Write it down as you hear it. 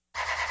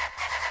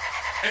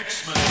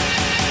X-Men.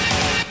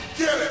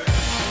 Get it!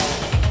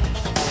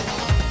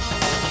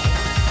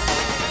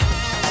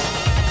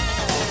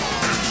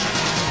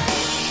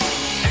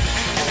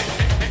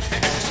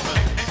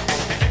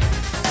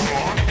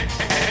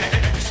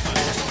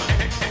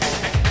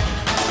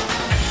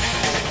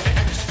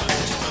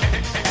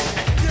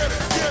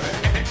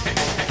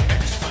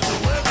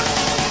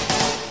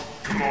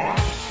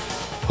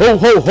 Ho,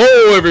 ho,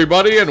 ho,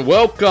 everybody, and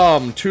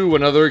welcome to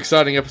another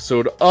exciting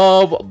episode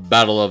of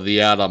Battle of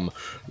the Atom.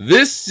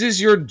 This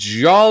is your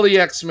Jolly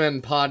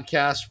X-Men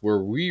podcast where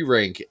we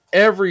rank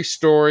every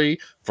story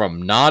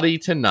from naughty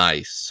to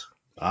nice.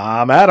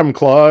 I'm Adam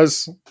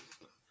Claus.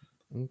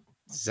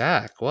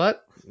 Zach,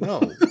 what?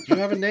 No, you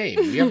have a name.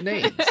 We have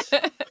names.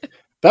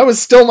 That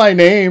was still my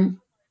name.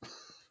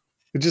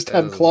 It just That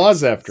had doesn't make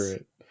Claus after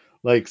sense. it.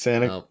 Like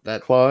Santa No,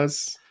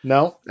 Claus?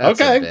 No? that's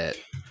a Okay. bit.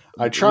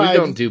 I We tried.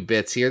 don't do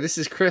bits here. This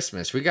is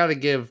Christmas. We got to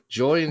give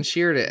joy and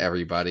cheer to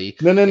everybody.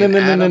 No. And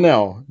Adam,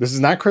 No. This is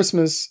not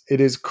Christmas.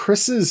 It is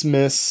Chris's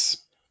Miss.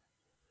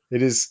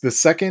 It is the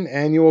second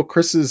annual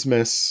Chris's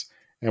Miss.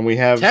 And we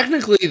have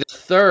technically the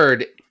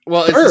third.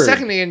 Well, it's the third.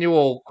 second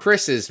annual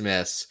Chris's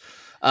Miss.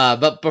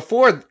 But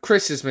before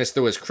Chris's Miss,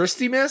 there was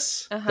Christy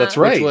Miss, That's which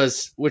right.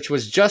 was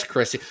just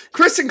Christy.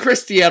 Chris and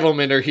Christy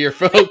Edelman are here,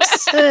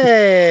 folks.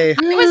 Hey!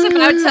 I was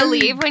about to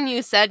leave when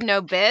you said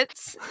no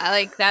bits.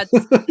 That's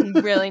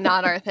really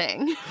not our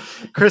thing.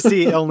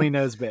 Chrissy only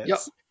knows Yo,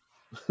 bits.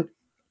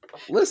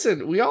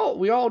 listen, we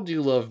all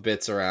do love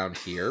bits around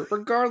here,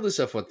 regardless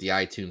of what the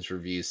iTunes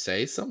reviews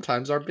say.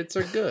 Sometimes our bits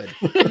are good.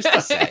 Who's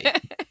to say?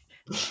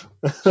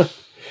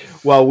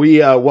 Well, we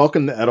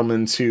welcome the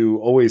Edelmans who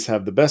always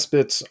have the best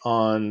bits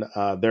on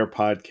their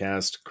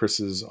podcast,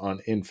 Chris's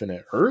on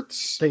Infinite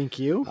Earths. Thank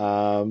you.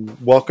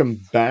 Welcome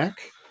back.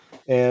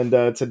 And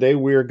today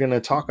we're going to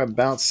talk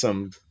about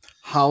some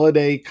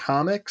holiday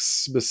comics,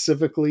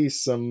 specifically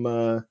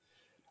a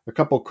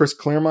couple Chris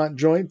Claremont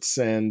joints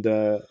and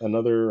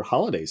another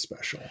holiday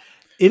special.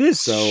 It is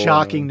So,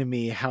 shocking to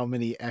me how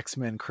many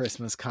X-Men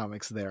Christmas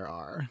comics there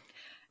are.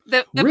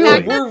 The Really?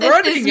 fact We're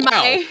that this is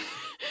running out.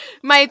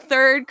 my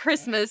third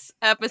Christmas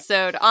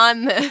episode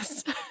on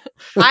this.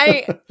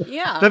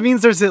 That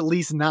means there's at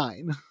least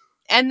 9.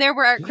 And there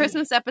were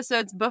Christmas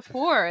episodes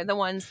before the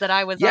ones that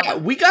I was Yeah,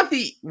 on. we got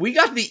the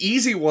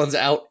easy ones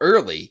out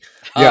early.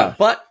 Yeah.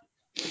 But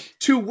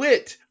to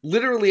wit,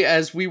 literally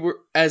as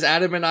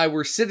Adam and I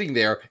were sitting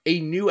there, a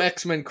new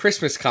X-Men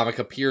Christmas comic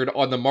appeared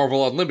on the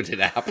Marvel Unlimited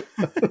app.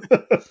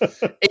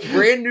 A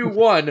brand new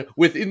one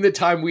within the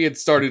time we had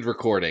started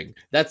recording.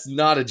 That's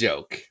not a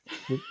joke.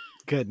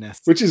 Goodness.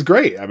 Which is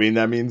great. I mean,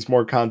 that means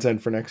more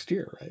content for next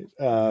year, right?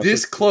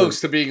 This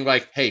close to being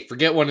like, hey,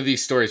 forget one of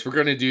these stories. We're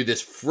going to do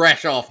this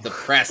fresh off the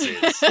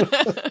presses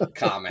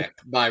comic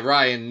by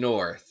Ryan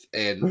North.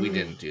 And we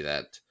didn't do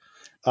that.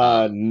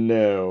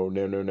 No.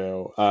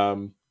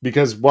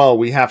 Because, well,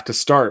 we have to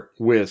start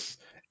with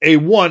a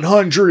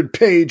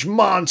 100-page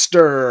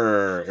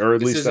monster, or at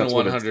This least isn't a that's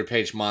what it's.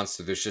 100-page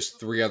monster. There's just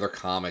 3 other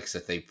comics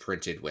that they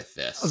printed with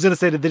this. I was going to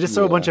say, did they just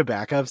throw a Yeah. bunch of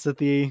backups at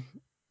the,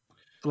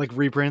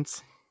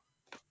 reprints?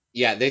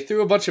 Yeah, they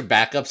threw a bunch of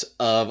backups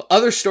of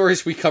other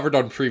stories we covered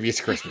on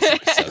previous Christmas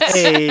episodes.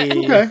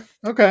 Hey!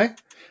 Okay.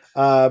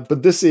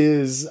 But this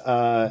is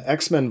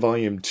X-Men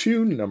Volume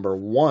 2, number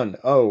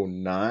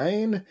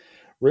 109,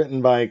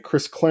 written by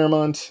Chris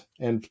Claremont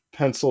and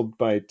penciled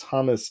by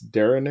Thomas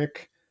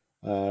Derenick,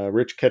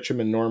 Rich Ketchum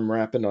and Norm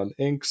Rappin on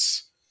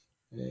inks,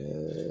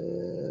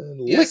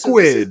 and Yeah, so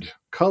liquid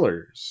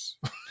colors.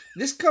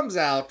 This comes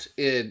out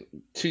in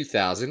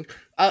 2000.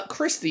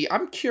 Christy,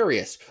 I'm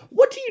curious.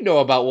 What do you know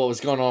about what was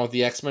going on with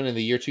the X-Men in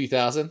the year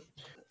 2000?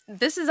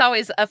 This is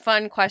always a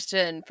fun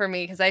question for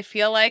me because I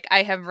feel like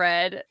I have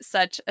read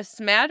such a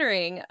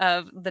smattering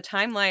of the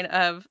timeline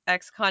of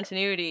X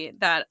continuity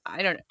that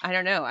I don't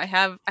know. I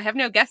have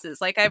no guesses.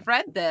 Like I've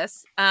read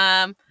this.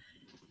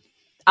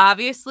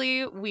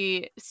 Obviously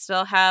we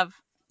still have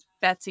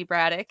Betsy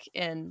Braddock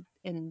in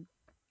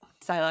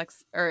Psylocke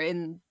or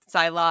in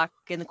Psylocke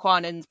in the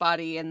Quanon's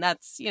body, and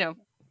that's,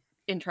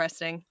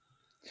 interesting,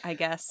 I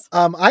guess.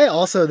 I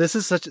also, this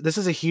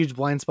is a huge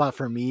blind spot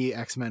for me,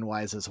 X-Men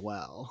wise as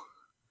well.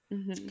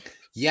 Mm-hmm.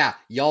 Yeah,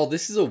 y'all,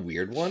 this is a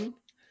weird one,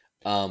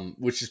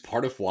 which is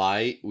part of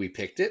why we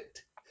picked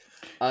it.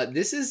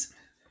 This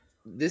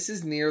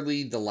is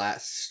nearly the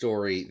last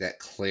story that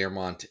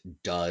Claremont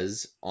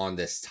does on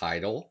this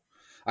title.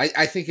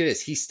 I think it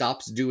is. He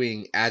stops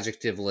doing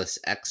adjectiveless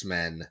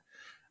X-Men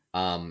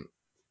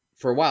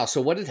for a while.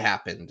 So what had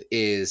happened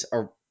is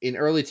in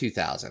early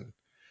 2000,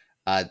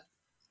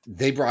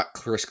 they brought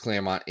Chris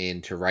Claremont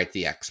in to write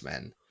the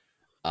X-Men.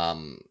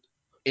 And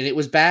it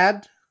was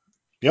bad.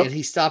 Yep. And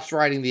he stops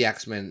writing the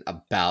X-Men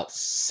about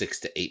 6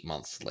 to 8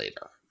 months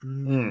later.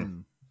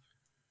 Mm.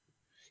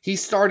 He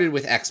started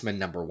with X-Men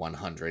number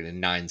 100,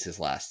 and 9's his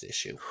last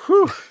issue.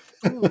 Whew.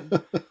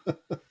 Okay.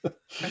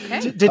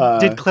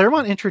 Did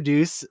Claremont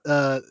introduce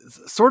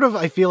sort of,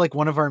 I feel like,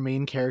 one of our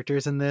main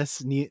characters in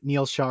this,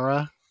 Neil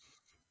Shara?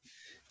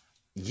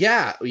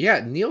 Yeah,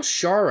 Neil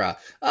Shara.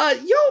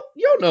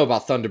 You'll know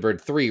about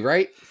Thunderbird 3,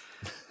 right?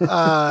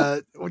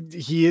 I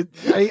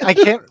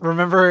can't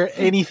remember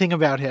anything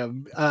about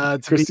him. To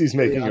be Christy's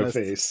completely making a honest.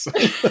 face.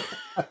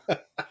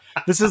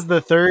 This is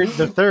the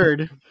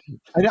third.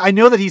 I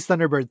know that he's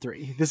Thunderbird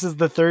 3. This is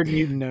the third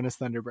mutant known as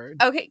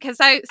Thunderbird. Okay, because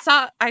I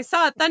saw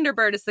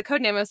Thunderbird as the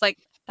code name. I was like,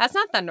 that's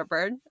not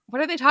Thunderbird.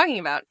 What are they talking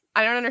about?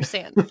 I don't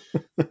understand.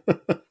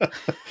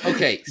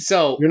 Okay,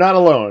 so You're not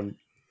alone.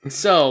 There's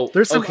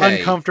some okay.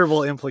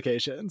 uncomfortable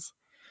implications.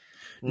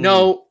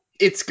 No,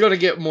 it's gonna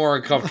get more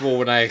uncomfortable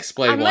when I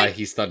explain I'm why like,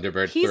 he's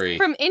Thunderbird He's 3.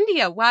 from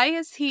India. Why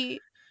is he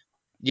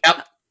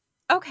Yep,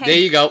 okay? there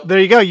you go. There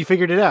you go. You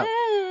figured it out.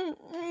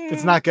 Mm,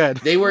 It's not good.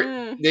 They were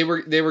mm.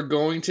 they were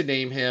going to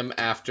name him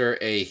after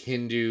a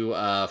Hindu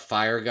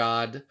fire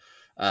god,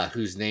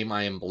 whose name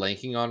I am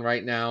blanking on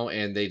right now,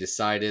 and they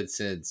decided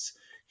since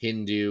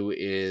Hindu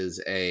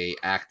is a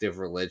active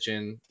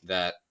religion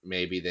that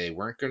maybe they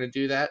weren't going to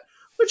do that,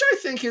 which I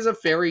think is a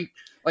very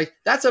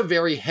that's a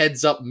very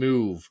heads up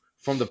move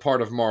from the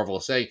part of Marvel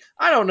saying,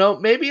 I don't know,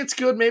 maybe it's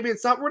good, maybe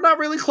it's not. We're not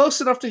really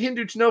close enough to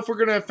Hindu to know if we're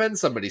going to offend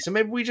somebody, so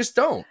maybe we just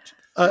don't.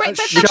 Right, but Which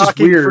is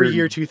Shocking for weird.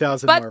 year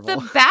 2000 But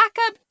Marvel. the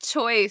backup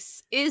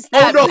choice is Oh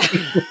that.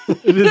 no,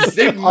 It is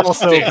They muffed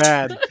also it.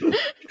 bad.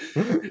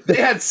 They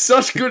had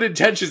such good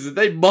intentions that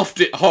they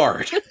muffed it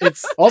hard.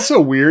 It's Also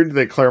weird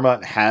that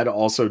Claremont had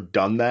also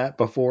done that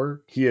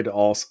before. He had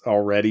also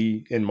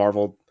already in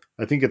Marvel,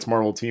 I think it's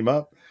Marvel Team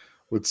Up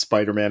with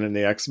Spider-Man and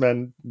the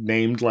X-Men,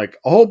 named like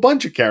a whole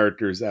bunch of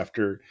characters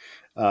after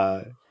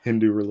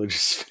Hindu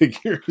religious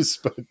figures,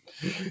 but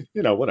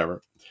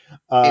whatever.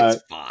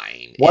 It's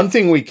fine. One It's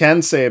thing we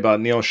can say about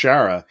Neil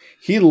Shara,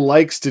 he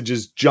likes to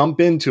just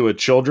jump into a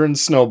children's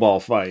snowball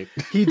fight.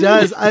 he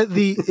does.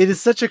 It is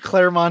such a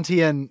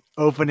Claremontian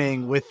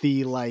opening with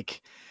the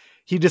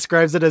he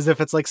describes it as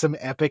if it's like some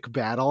epic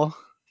battle.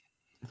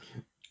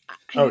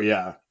 Oh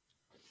yeah.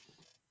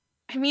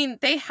 I mean,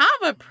 they have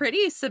a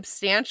pretty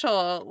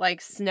substantial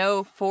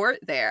snow fort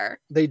there.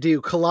 They do.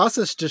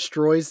 Colossus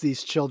destroys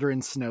these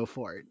children's snow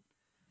fort.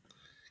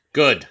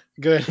 good.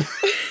 Good.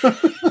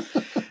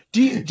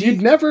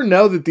 You'd never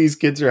know that these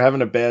kids are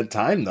having a bad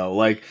time though.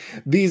 Like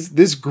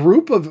this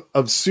group of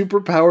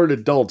superpowered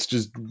adults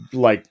just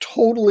like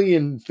totally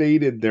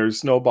invaded their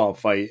snowball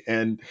fight,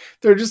 and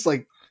they're just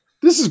like,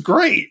 this is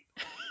great.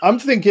 I'm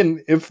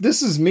thinking if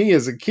this is me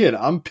as a kid,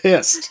 I'm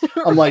pissed.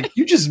 I'm like,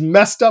 you just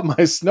messed up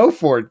my snow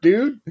fort,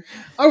 dude.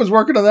 I was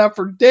working on that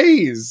for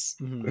days.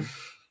 Mhm.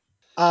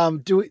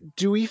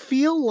 Do we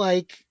feel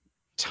like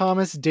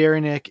Thomas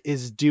Derenick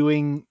is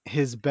doing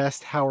his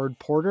best Howard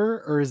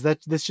Porter, or is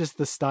this just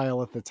the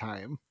style at the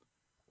time?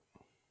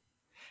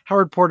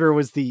 Howard Porter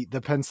was the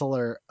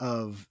penciler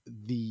of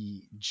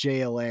the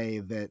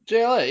JLA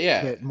JLA,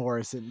 yeah. that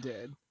Morrison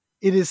did.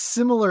 It is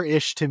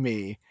similar-ish to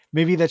me.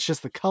 Maybe that's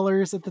just the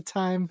colors at the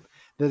time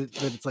that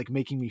it's like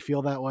making me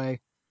feel that way.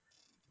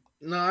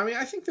 No, I mean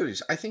I think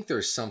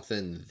there's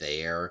something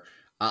there.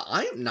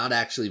 I am not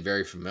actually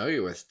very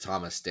familiar with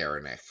Thomas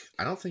Derenick.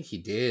 I don't think he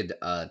did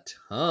a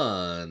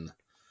ton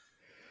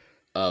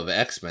of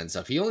X-Men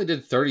stuff. He only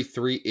did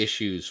 33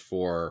 issues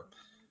for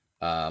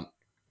um,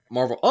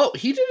 Marvel. Oh,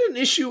 he did an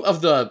issue of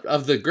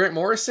the Grant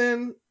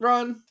Morrison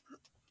run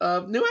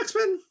of New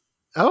X-Men.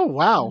 Oh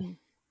wow.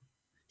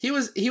 He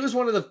was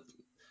one of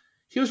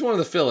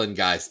the fill-in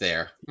guys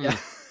there. Yeah.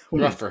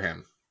 Rough for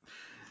him.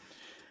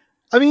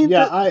 I mean,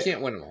 Yeah,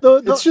 Can't win them all.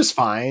 it's just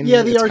fine.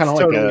 yeah, the It's kind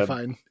art's of like totally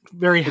fine.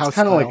 Very house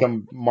style. like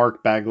a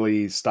Mark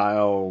Bagley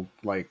style,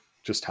 like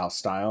just house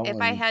style. If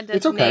and I had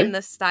it's to okay. name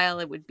the style,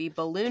 it would be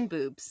balloon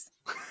boobs.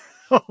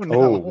 Oh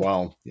no. Oh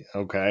well,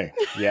 okay,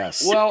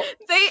 yes. Well,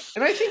 They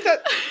and I think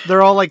that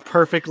They're all like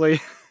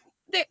perfectly.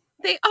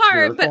 they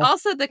are, but Spherical?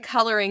 also the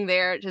coloring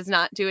there does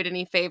not do it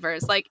any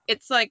favors.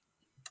 It's like,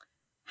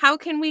 how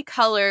can we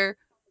color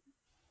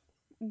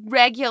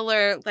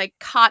regular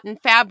cotton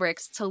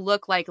fabrics to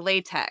look like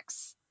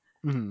latex?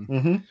 Mhm.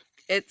 Mm-hmm.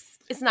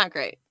 It's not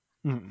great.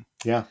 Mhm.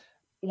 Yeah.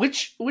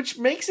 which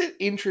makes it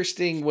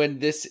interesting when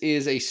this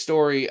is a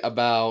story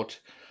about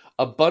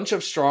a bunch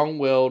of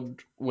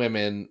strong-willed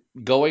women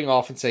going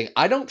off and saying,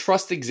 I don't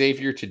trust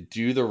Xavier to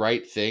do the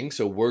right thing,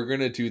 so we're going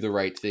to do the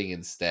right thing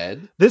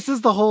instead. This is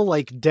the whole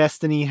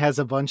Destiny has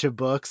a bunch of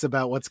books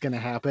about what's going to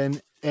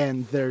happen,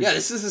 and they're. Yeah,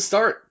 this is the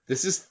start.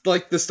 This is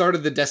like the start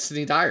of the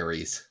Destiny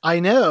Diaries. I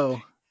know,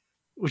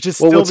 which is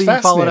Well, still what's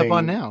being followed up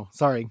on fascinating- now.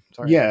 Sorry.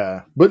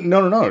 Yeah, but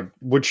no.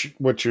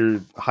 What you're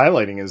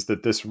highlighting is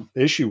that this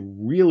issue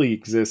really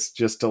exists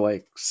just to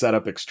like set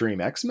up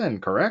Extreme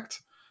X-Men,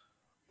 correct?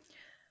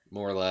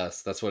 More or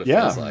less. That's what it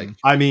Yeah. feels like.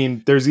 I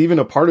mean, there's even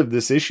a part of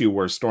this issue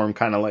where Storm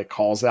kind of like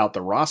calls out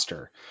the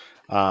roster.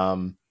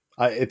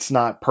 It's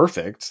not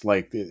perfect.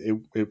 Like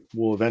it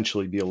will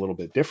eventually be a little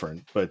bit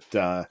different, but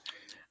I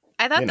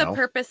thought you the know.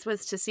 purpose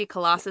was to see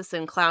Colossus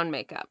in clown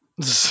makeup.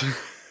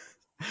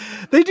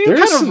 They do There's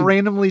kind of some-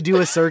 randomly do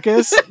a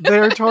circus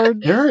there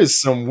toward. There is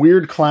some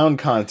weird clown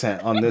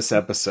content on this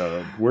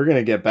episode. We're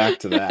gonna get back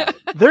to that.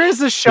 There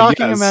is a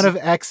shocking yes. amount of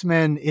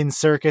X-Men in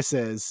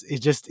circuses,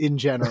 just in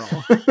general.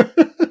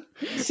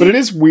 But it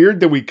is weird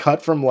that we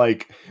cut from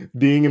like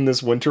being in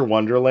this winter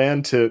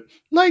wonderland to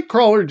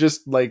Nightcrawler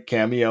just like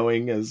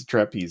cameoing as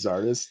trapeze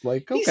artist.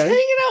 Like, He's okay,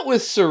 hanging out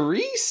with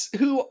Cerise,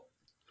 who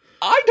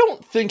I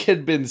don't think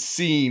had been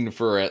seen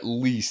for at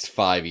least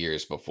 5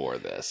 years before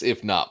this,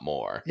 if not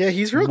more. Yeah,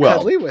 he's real Well,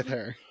 cuddly with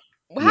her.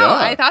 Wow, Yeah.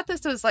 I thought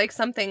this was like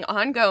something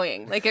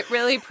ongoing. Like it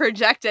really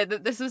projected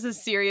that this was a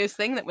serious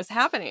thing that was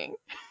happening.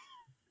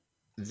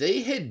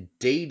 They had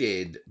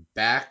dated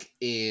back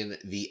in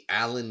the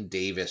Alan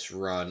Davis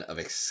run of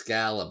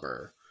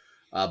Excalibur,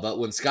 but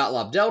when Scott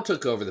Lobdell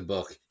took over the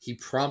book, he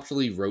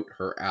promptly wrote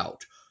her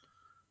out.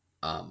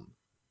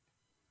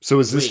 so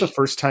is this the Wait.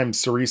 first time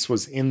Cerise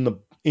was in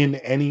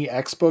any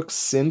X book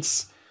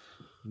since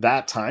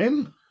that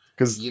time?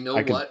 Because You know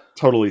I could what?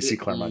 totally see It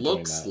Claremont doing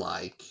looks that.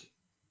 like,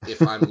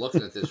 if I'm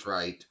looking at this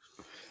right,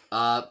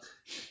 uh,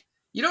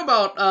 you know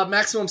about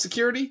Maximum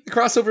Security? The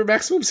crossover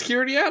Maximum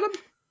Security, Adam?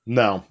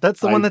 No,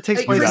 That's the one that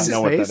takes Hey, do place not in Chris,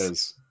 know what that space.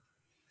 is.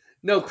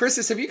 No,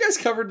 Chris, have you guys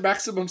covered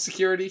Maximum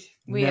Security?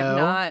 We have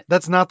No, not.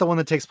 that's not the one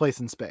that takes place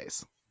in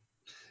space.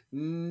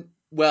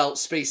 Well,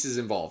 space is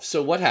involved.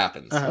 So what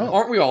happens? Uh-huh.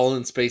 Aren't we all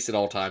in space at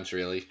all times,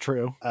 really?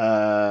 True.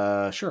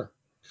 Sure.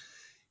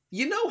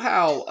 You know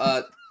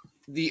how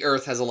the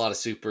Earth has a lot of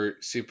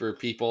super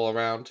people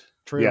around?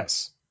 True.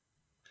 Yes.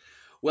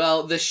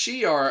 Well, the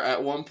Shi'ar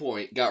at one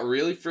point got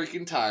really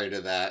freaking tired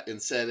of that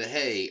and said,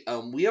 "Hey,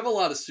 we have a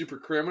lot of super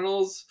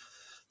criminals,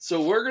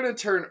 so we're gonna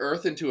turn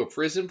Earth into a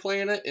prison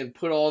planet and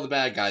put all the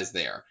bad guys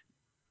there."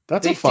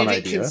 That's They a fun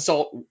didn't idea.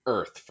 consult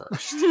Earth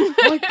first.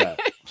 I like that.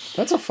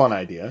 That's a fun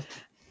idea.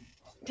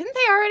 Didn't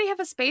they already have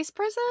a space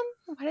prison?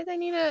 Why did they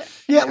need a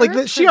Yeah, an like the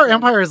Earth Shi'ar prison?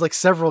 Empire is like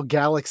several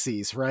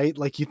galaxies, right?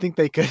 Like you think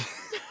they could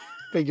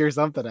figure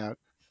something out.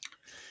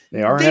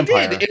 They are an They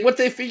empire. did, and what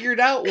they figured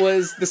out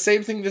was the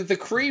same thing that the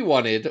Kree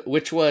wanted,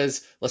 which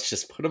was let's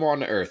just put them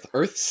on Earth.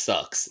 Earth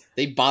sucks.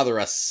 They bother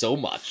us so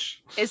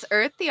much. Is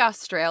Earth the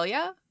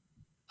Australia?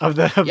 Of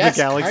the Yes,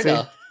 galaxy,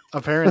 kinda.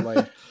 apparently.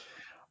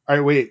 All right,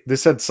 wait.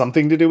 This had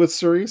something to do with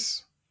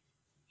Cerise?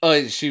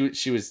 Oh, she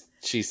was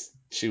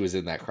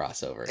in that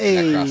crossover. And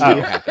that Hey. crossover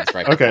Oh, happens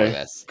right okay. before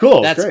this.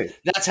 Cool, That's great.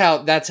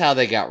 that's how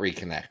they got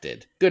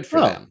reconnected. Good for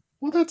Oh, them.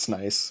 well, that's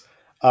nice.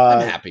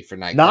 I'm happy for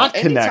Nightcrawler. Not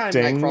Anytime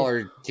connecting.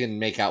 Nightcrawler can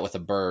make out with a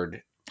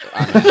bird,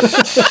 I'm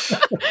happy.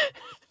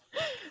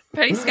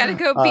 But he's got to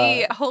go Uh,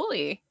 be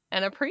holy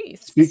and a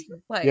priest. Speak,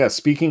 Like, yeah,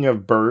 speaking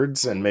of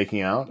birds and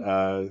making out,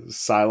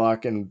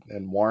 Psylocke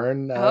and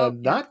Warren Oh, yeah.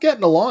 not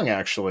getting along,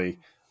 actually.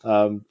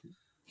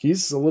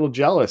 He's a little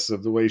jealous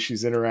of the way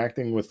she's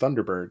interacting with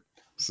Thunderbird,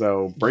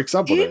 so breaks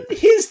up with In her.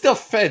 his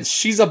defense,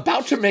 she's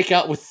about to make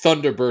out with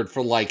Thunderbird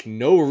for like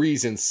no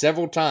reason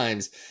several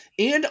times,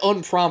 and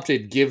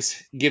unprompted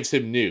gives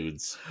him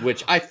nudes,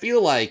 which I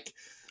feel like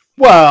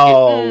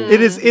Well,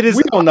 It is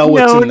we don't know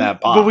what's in that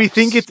but we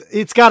think box.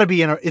 it's got to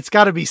be it's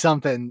got to be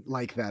something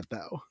like that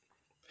though.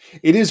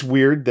 It is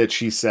weird that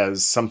she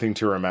says something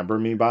to remember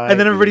me by, And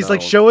then even everybody's like,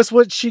 though "Show us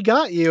what she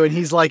got you," and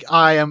he's like,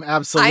 "I am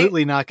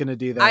absolutely not going to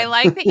do that." I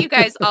like that you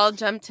guys all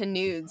jumped to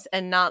nudes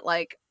and not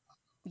like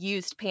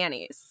used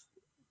panties.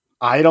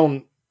 I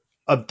don't.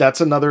 That's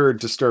another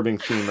disturbing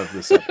theme of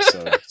this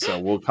episode, so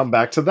we'll come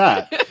back to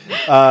that.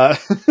 Uh,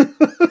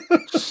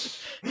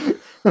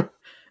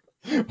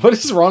 what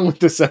is wrong with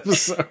this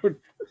episode?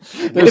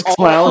 There's all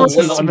clowns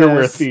and little- underwear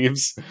Christmas.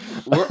 thieves.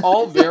 we're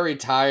all very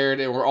tired,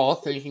 and we're all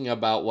thinking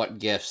about what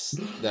gifts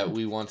that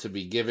we want to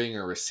be giving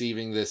or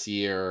receiving this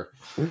year,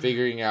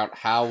 figuring out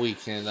how we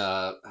can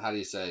how do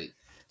you say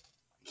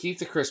keep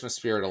the Christmas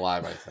spirit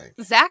alive, I think.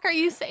 Zach, are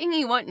you saying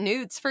you want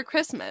nudes for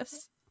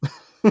Christmas?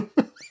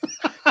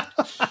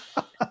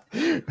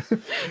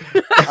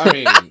 I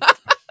mean,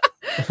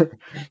 I'm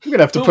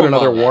gonna have to who put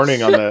another among us?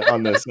 warning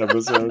on this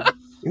episode.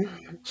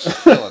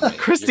 Killing me.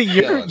 Christy,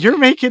 killing you're me.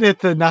 making it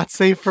the not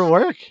safe for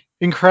work.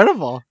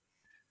 Incredible.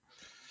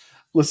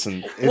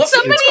 Listen, What- it's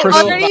Somebody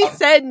Christmas. already about-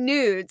 said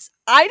nudes.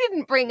 I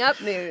didn't bring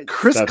up nudes.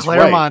 Chris That's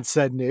Claremont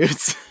said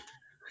nudes.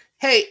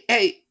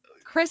 Hey,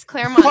 Chris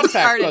Claremont fun fact,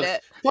 started folks.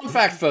 it. Fun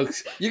fact,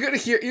 folks. You're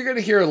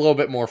gonna hear a little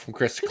bit more from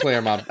Chris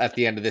Claremont at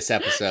the end of this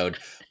episode,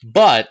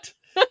 but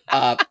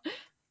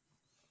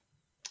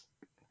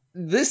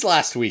this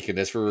last weekend,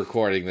 as we're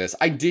recording this,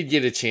 I did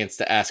get a chance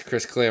to ask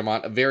Chris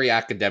Claremont very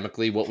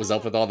academically what was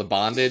up with all the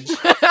bondage.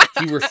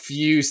 He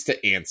refused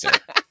to answer.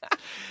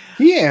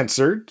 He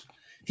answered.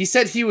 He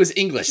said he was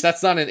English.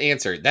 That's not an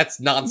answer. That's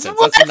nonsense.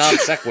 What? That's a non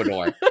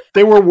sequitur.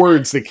 They were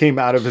words that came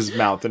out of his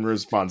mouth in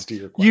response to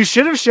your question. You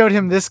should have showed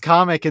him this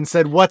comic and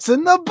said, "What's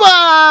in the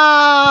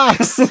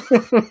box?"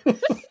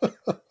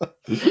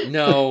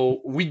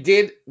 No, we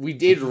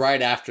did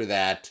right after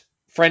that.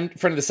 Friend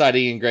of the side,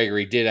 Ian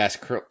Gregory, did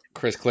ask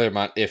Chris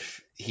Claremont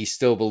if he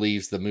still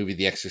believes the movie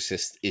The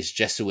Exorcist is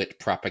Jesuit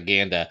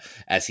propaganda,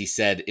 as he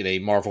said in a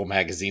Marvel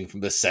magazine from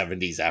the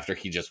 70s after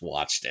he just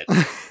watched it.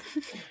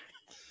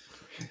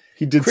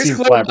 He did Chris seem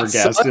Claremont's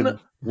flabbergasted. son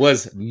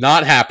was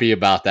not happy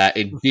about that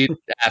and did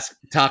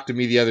talk to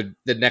me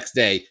the next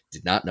day,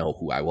 did not know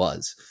who I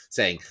was,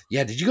 saying,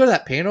 "Yeah, did you go to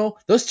that panel?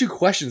 Those two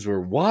questions were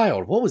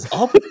wild. What was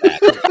up with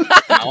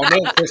that?"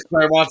 don't know, Chris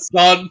Claremont's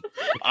son.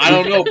 I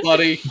don't know,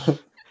 buddy.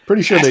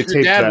 Pretty sure Ask they your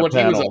taped dad that what he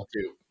was panel.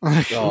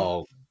 up to.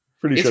 Oh,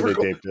 Pretty it's sure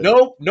they taped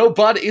it. No,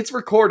 bud, it's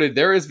recorded.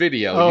 There is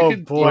video. Oh, You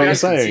boy.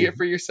 guys can see Saying. it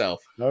for yourself.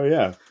 Oh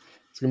yeah,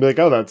 it's gonna be like,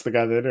 oh, that's the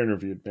guy that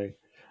interviewed me.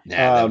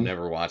 Nah, they'll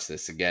never watch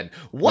this again.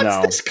 What's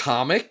No. this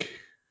comic?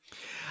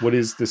 What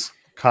is this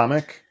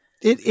comic?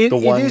 It The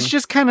one- is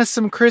just kind of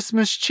some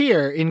Christmas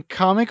cheer in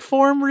comic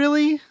form,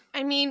 really.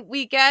 I mean,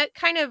 we get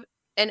kind of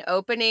an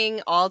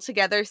opening all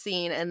together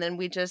scene, and then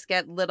we just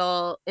get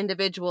little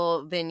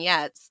individual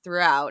vignettes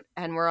throughout,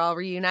 and we're all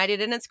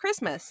reunited, and it's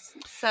Christmas.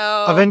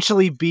 So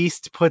Eventually,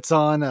 Beast puts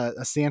on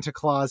a Santa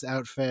Claus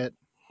outfit.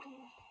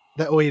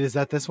 Wait, is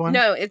that this one?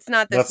 no, it's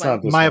not this That's one.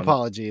 not this My one.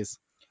 apologies.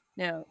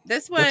 No,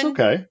 this That's one.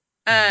 okay.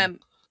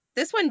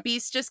 This one,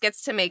 Beast just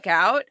gets to make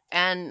out,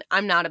 and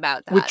I'm not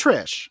about that. With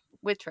Trish.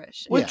 With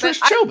Trish. With Yeah. But Trish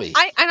Trilby.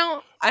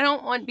 I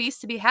don't want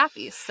Beast to be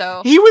happy.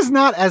 So He was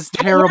not as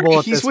Don't terrible worry,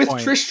 at he's this with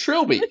point. Trish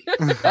Trilby.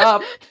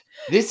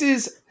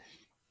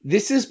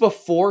 This is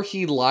before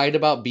he lied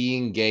about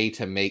being gay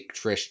to make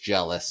Trish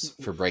jealous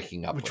for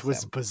breaking up Which with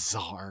was him.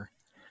 bizarre.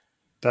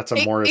 That's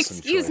a Morrison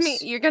excuse me,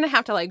 choice. you're gonna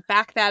have to like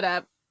back that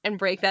up and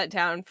break that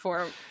down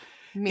for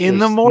me. In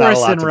the There's not a lot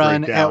Morrison to break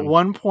run, at down.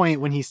 one point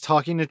when he's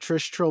talking to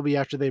Trish Trilby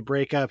after they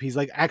break up, he's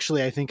like,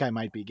 actually, I think I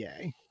might be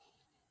gay.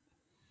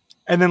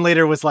 And then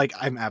later was like,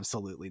 I'm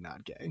absolutely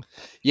not gay.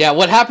 Yeah,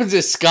 what happens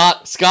is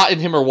Scott and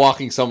him are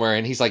walking somewhere,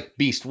 and he's like,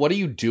 "Beast, what are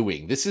you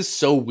doing? This is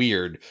so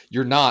weird.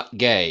 You're not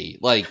gay.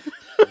 Like,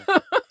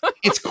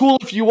 it's cool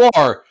if you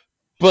are,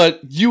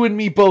 but you and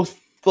me both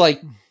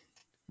like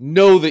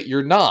know that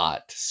you're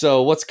not.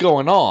 So what's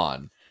going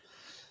on?"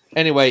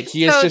 Anyway,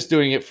 he is So- just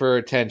doing it for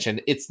attention.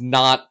 It's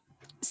not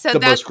So the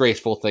that's most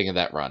graceful thing in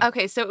that run.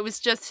 okay. So it was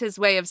just his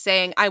way of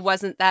saying I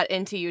wasn't that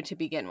into you to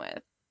begin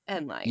with,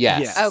 and like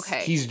Yes.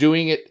 okay, He's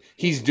doing it.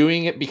 He's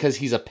doing it because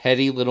he's a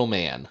petty little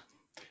man.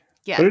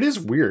 yeah. But it is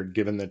weird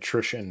given that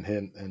Trish and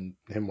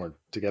him were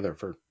together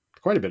for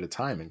quite a bit of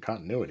time in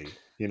continuity.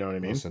 You know what I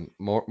mean? Listen,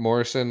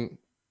 Morrison,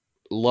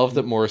 love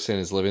that Morrison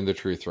is living the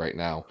truth right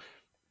now.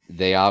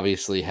 They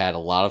obviously had a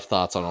lot of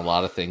thoughts on a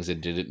lot of things and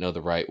didn't know the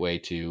right way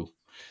to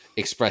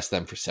express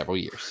them for several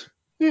years.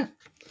 Yeah.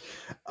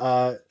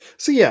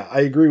 So yeah,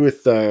 I agree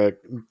with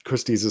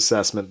Christie's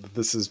assessment that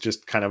this is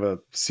just kind of a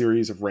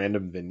series of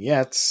random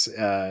vignettes.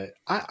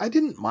 I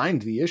didn't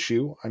mind the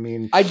issue. I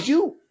mean, I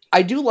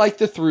do like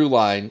the through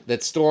line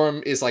that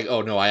Storm is like,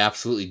 "Oh no, I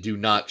absolutely do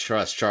not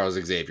trust Charles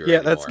Xavier Yeah,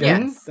 anymore." that's good.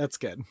 Yes. That's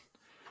good.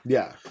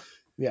 yeah.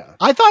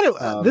 I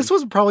thought this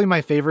was probably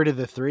my favorite of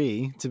the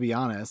three, to be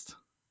honest.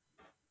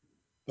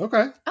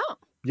 Okay. Oh.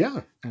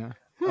 Yeah. Yeah.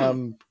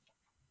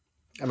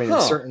 I mean, Huh.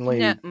 it's certainly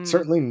No,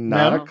 certainly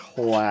not no. a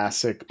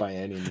classic by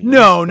any means.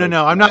 No. but,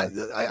 I'm not.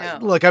 No.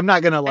 Look, I'm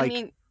not gonna like. I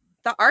mean,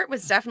 the art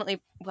was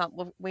definitely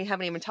we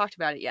haven't even talked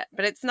about it yet,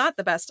 but it's not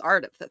the best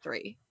art of the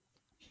three.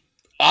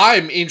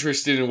 I'm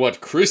interested in what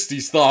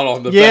Christie's thought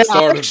on the yeah, best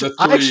art of the three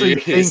I actually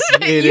think is.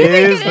 it You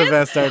think is it the is?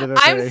 best art of the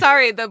I'm three.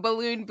 sorry, the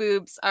balloon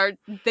boobs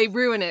they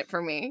ruin it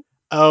for me.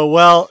 Oh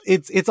well,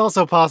 it's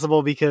also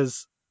possible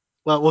because,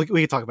 well, we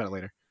can talk about it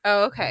later.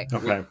 Oh, okay.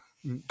 okay.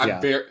 I'm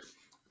Yeah.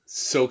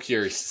 so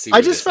curious to see. I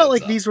where just this felt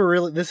ends like up. these were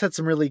really. This had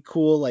some really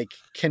cool like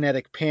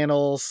kinetic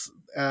panels.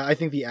 I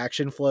think the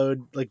action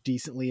flowed like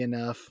decently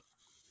enough.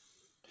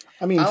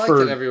 I mean, I like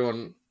for that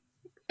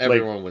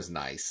everyone was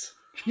nice.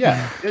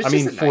 yeah, It was I just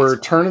mean, a nice for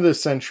run. turn of the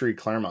century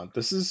Claremont,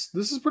 this is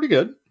pretty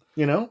good.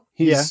 You know,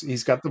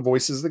 he's got the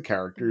voices of the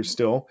characters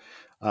still.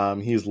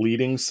 He's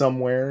leading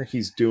somewhere.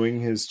 He's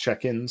doing his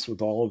check-ins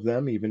with all of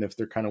them, even if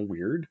they're kind of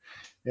weird.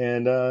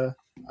 And I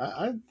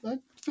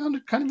found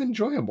it kind of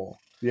enjoyable.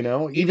 You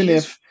know, even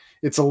is- if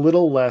it's a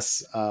little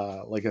less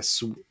like a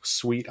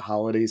sweet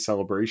holiday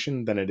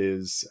celebration than it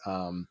is,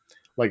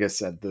 like I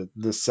said,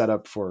 the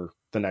setup for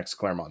the next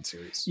Claremont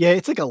series. Yeah,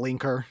 it's like a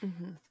linker.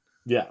 Mhm.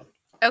 Yeah.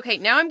 Okay,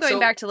 now I'm going So-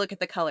 back to look at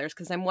the colors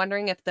because I'm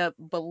wondering if the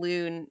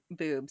balloon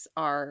boobs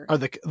are. Or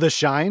the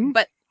shine,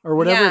 But or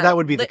whatever. yeah, that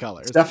would be the li-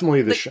 colors. It's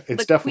definitely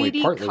it's definitely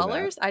liquidy partly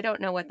colors. I don't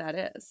know what that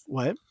is.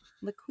 What?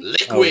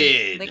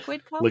 Liquid.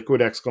 Liquid color.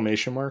 Liquid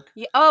exclamation mark.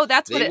 Yeah. Oh,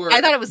 that's They what it. were- I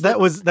thought it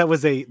was. That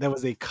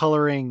was a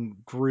coloring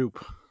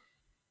group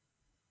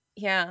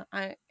Yeah,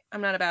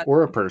 I'm not about.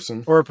 Or a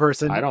person. or a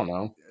person. I don't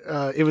know.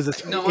 It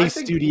was No, a I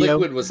think studio.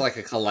 Liquid was like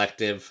a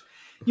collective.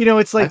 You know,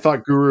 it's I like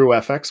thought Guru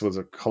FX was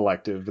a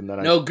collective, and then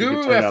I No, think Guru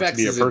it turned out to FX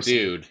be a is a person.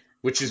 dude,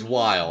 which is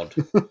wild.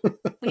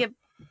 we have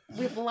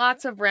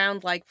lots of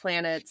round like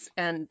planets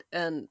and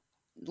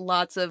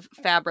lots of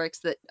fabrics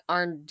that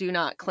do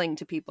not cling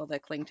to people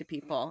that cling to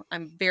people.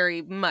 I'm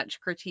very much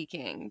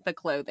critiquing the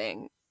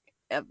clothing.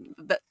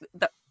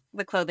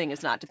 The clothing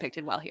is not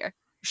depicted well here,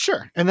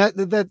 sure, and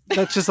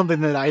that's just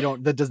something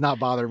that does not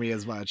bother me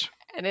as much.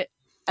 and it,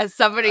 as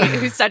somebody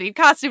who studied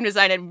costume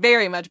design, it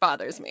very much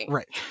bothers me.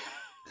 Right.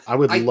 I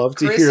would love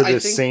to Chris, hear I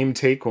this think- same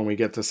take when we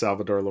get to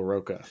Salvador La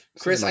Roca.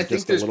 Chris, I Like, think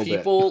just a there's little bit.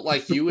 people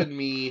like you and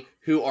me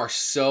who are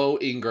so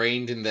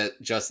ingrained in that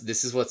just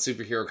this is what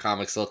superhero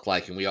comics look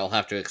like and we all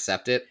have to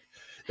accept it,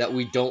 that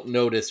we don't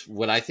notice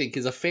what I think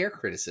is a fair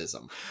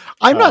criticism.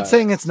 I'm not Uh,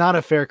 saying it's not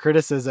a fair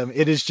criticism.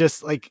 It is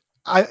just like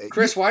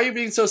Chris, why are you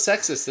being so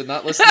sexist and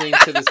not listening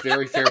to this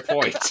very fair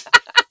point?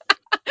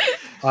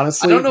 I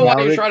honestly, don't know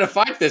why you're trying to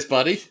fight this,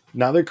 buddy.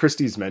 now that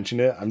Christie's mentioned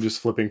it, I'm just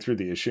flipping through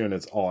the issue, and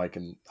it's all I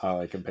can pay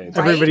attention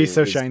Everybody's to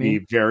so is shiny.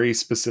 the very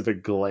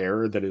specific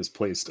glare that is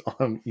placed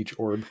on each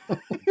orb.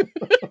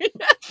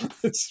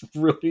 It's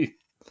really,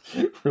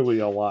 really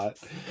a lot.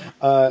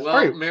 All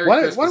right, Merry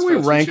why Christmas, don't we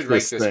folks. We rank should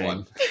rank this this thing?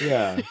 one.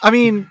 Yeah. I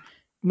mean,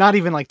 not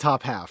even like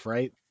top half,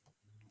 right?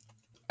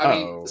 I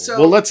mean, Oh, so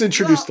well, let's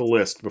introduce the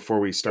list before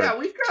we start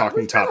yeah,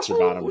 talking tops or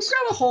we've bottoms.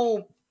 got a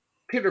whole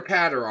pitter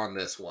patter on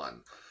this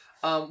one.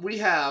 We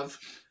have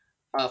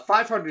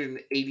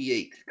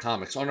 588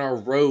 comics on our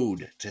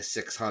road to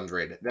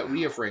 600 that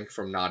we have ranked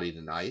from naughty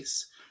to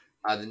nice.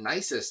 The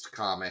nicest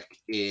comic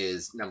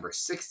is number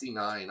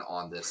 69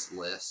 on this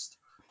list,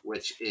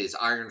 which is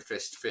Iron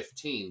Fist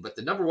 15. But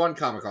the number one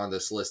comic on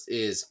this list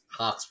is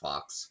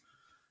Hoxpox.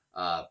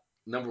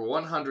 Number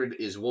 100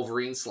 is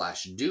Wolverine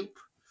 / Dupe.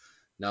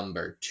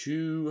 Number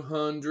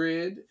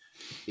 200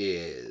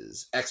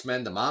 is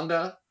X-Men the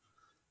manga.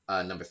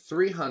 Number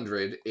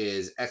 300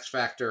 is X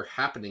Factor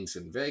Happenings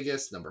in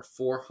Vegas. Number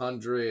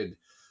 400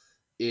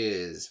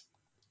 is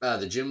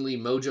the Jim Lee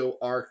Mojo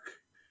arc.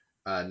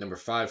 Number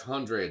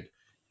 500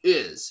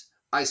 is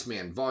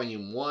Iceman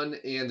Volume 1,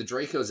 and the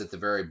Draco's at the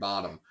very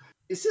bottom.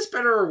 Is this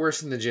better or worse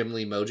than the Jim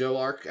Lee Mojo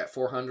arc at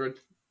 400?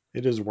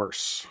 It is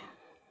worse.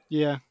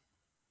 Yeah.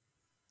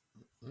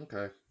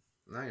 Okay.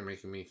 Now you're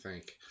making me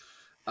think.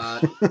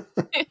 I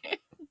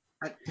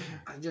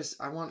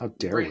want How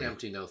dare brain we?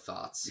 empty, no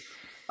thoughts.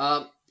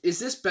 Is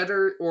this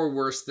better or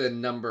worse than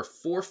number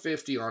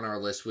 450 on our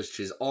list, which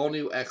is all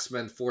new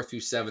X-Men 4 through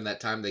 7? That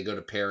time they go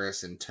to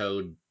Paris and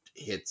Toad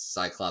hits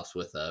Cyclops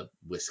with a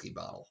whiskey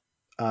bottle.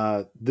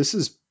 This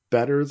is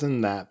better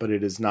than that, but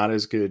it is not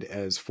as good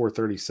as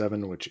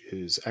 437, which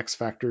is X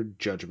Factor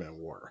Judgment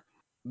War.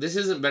 This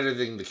isn't better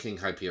than the King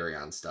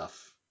Hyperion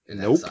stuff in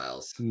Nope.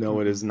 Exiles, No,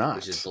 it is not.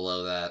 which is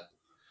below that.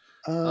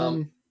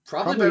 Um,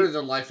 Probably better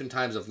than Life and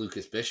Times of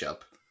Lucas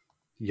Bishop.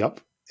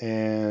 Yup.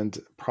 And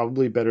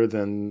probably better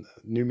than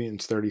New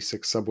Mutants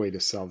 36 Subway to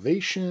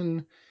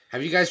Salvation.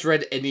 Have you guys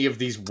read any of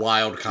these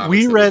wild comics?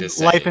 We that read just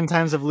Life saying? and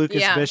Times of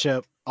Lucas Yeah.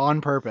 Bishop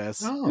on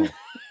purpose. Oh.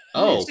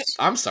 Oh, Nice.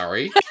 I'm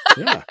sorry.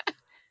 Yeah.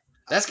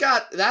 That's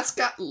got.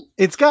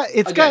 It's got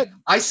Again,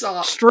 I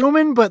saw.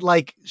 Stroman, but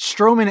like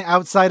Stroman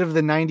outside of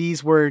the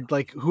 90s, where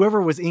like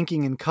whoever was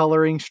inking and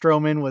coloring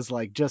Stroman was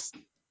like just.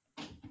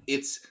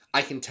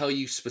 I can tell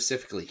you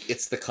specifically,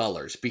 it's the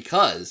colors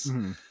because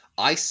Mhm.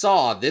 I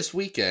saw this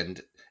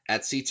weekend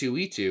at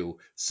C2E2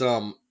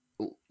 some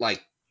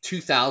like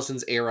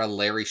 2000s era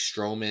Larry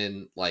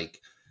Stroman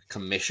like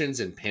commissions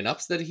and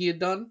pinups that he had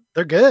done.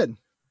 They're good.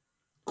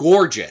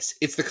 Gorgeous.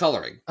 It's the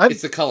coloring.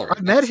 It's the coloring.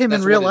 I've met him in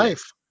That's real what it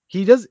life.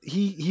 is.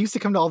 He used to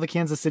come to all the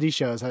Kansas City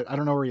shows. I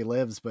don't know where he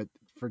lives, but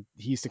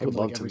he used to I come would to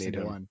like love to every meet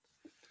single him. one.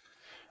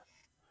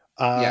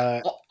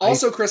 Yeah.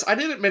 Also, Chris, I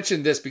didn't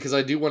mention this because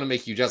I do want to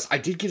make you jealous. I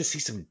did get to see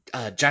some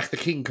Jack the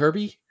King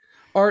Kirby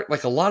art,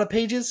 like a lot of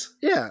pages.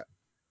 Yeah.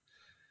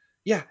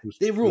 Yeah,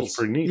 they It was rules.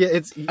 pretty neat. Yeah,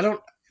 I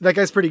don't. that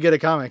guy's pretty good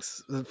at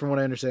comics, from what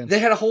I understand. They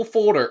had a whole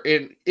folder,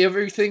 and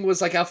everything was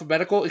like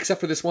alphabetical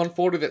except for this one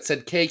folder that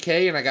said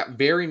KK, and I got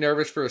very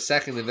nervous for a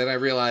second, and then I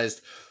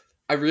realized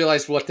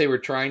what they were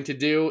trying to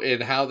do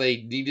and how they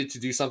needed to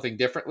do something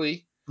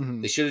differently.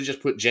 Mhm. They should have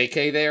just put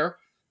JK there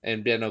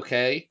and been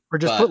okay. Or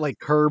just but put like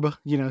Curb,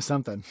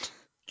 something.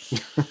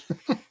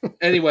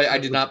 anyway, I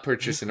did not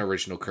purchase an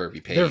original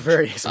Kirby page. They're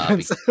very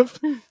expensive.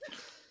 No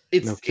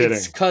kidding.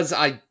 It's because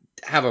I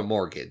have a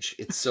mortgage.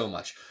 It's so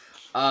much.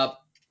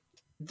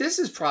 This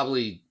is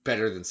probably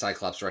better than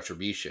Cyclops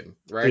Retribution,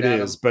 right, It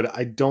Adam? is, but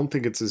I don't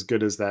think it's as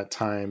good as that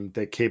time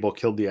that Cable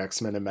killed the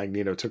X-Men and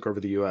Magneto took over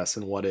the US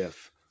in What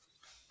If.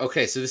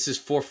 Okay, so this is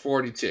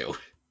 442.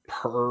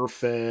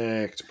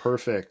 Perfect.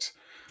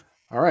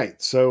 All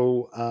right,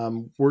 so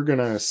we're going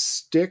to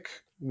stick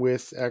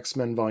with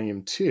X-Men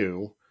Volume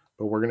 2,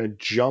 but we're going to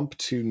jump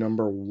to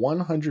number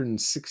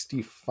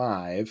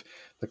 165.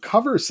 The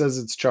cover says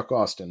it's Chuck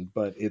Austin,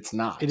 but it's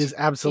not. It is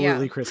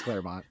absolutely Yeah. Chris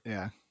Claremont.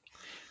 Yeah.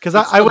 Because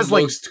It's I the was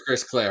like, most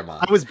Chris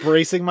Claremont. I was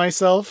bracing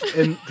myself,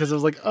 and because I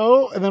was like,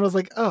 oh, and then I was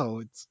like,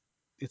 oh,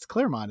 it's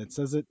Claremont. It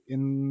says it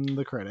in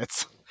the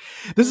credits.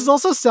 This is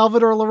also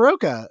Salvador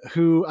LaRocca,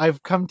 who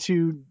I've come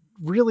to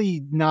really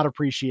not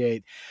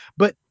appreciate.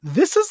 But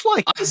this is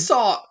like, I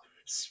saw.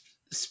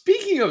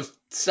 Speaking of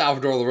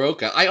Salvador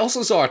LaRocca, I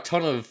also saw a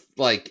ton of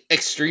like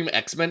Extreme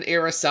X-Men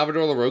era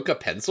Salvador LaRocca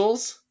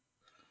pencils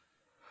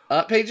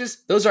pages.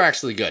 Those are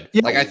actually good.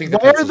 yeah, Like I think the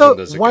pencils on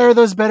those are why good. are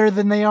those better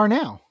than they are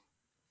now?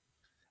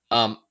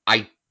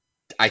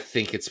 I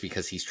think it's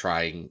because he's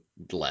trying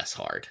less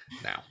hard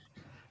now.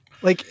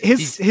 Like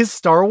his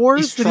Star He's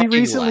Wars that he trying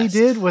recently less.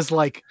 did was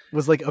like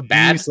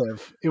Bad.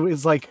 abusive. It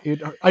was like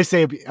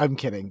I'm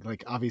kidding.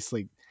 Like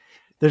obviously,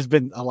 there's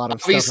been a lot of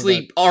stuff about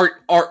Obviously,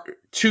 art,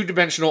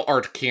 two-dimensional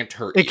art can't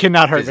hurt it you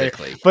cannot hurt me,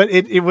 physically. but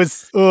it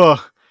was ugh.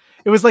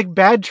 It was like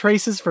bad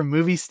traces from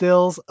movie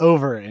stills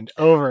over and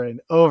over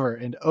and over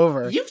and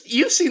over.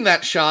 You've seen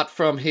that shot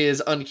from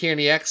his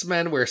Uncanny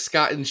X-Men where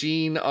Scott and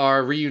Jean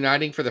are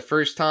reuniting for the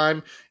first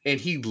time, and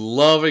he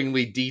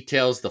lovingly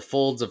details the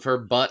folds of her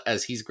butt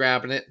as he's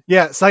grabbing it.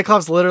 Yeah,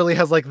 Cyclops literally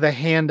has like the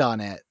hand on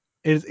it.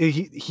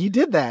 He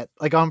did that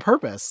like on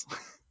purpose.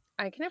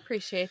 I can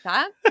appreciate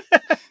that.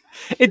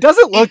 It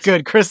doesn't look It's-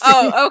 good, Christy.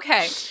 Oh,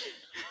 okay.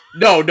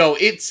 No,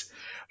 it's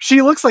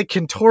She looks like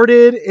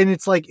contorted, and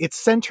it's like it's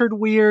centered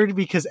weird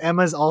because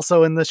Emma's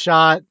also in the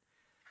shot.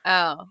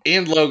 Oh.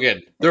 and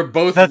Logan. They're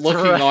both That's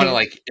looking on it right.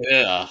 like,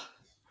 ugh,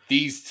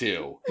 these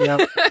two.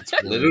 Yep. It's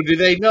weird. Little do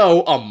they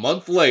know, a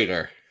month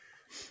later.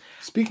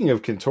 Speaking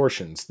of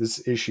contortions,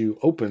 this issue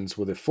opens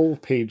with a full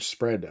page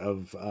spread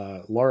of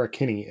Laura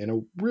Kinney in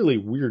a really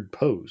weird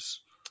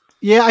pose.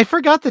 Yeah, I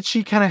forgot that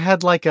she kind of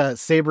had like a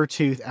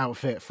Sabretooth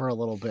outfit for a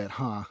little bit,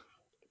 huh?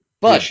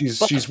 Yeah, Bud,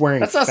 she's wearing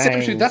that's not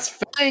Sabretooth, Fang. that's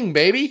Fang,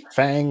 baby.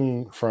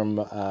 Fang from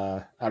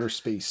outer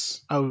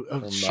space. Oh,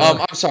 From, sure.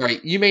 I'm sorry,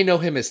 you may know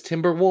him as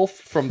Timberwolf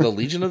from the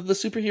Legion of the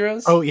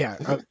Superheroes. Oh yeah.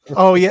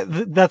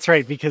 That's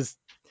right, because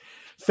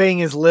Fang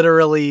is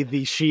literally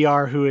the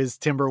Shi'ar who is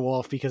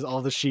Timberwolf, because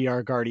all the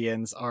Shi'ar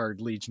Guardians are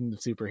Legion of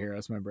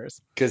Superheroes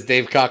members. Because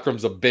Dave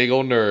Cockrum's a big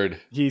old nerd.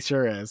 He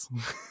sure is.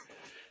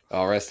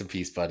 Oh, rest in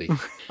peace, buddy.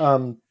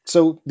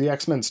 So the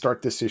X-Men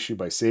start this issue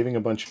by saving a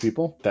bunch of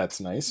people. That's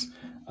nice.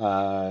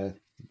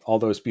 All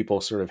those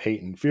people sort of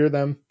hate and fear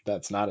them.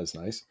 That's not as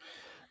nice.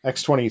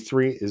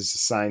 X-23 is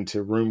assigned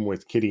to room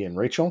with Kitty and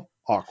Rachel.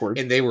 Awkward.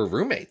 And they were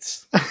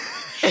roommates.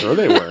 Sure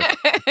they were.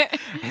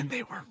 And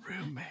they were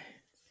roommates.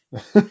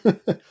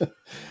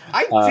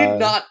 I did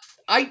not.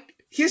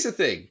 Here's the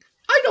thing.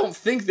 I don't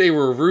think they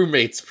were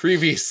roommates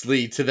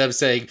previously to them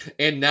saying,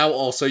 and now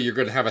also you're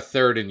going to have a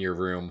third in your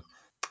room.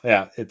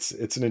 Yeah, it's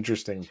an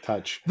interesting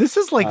touch. This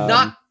is like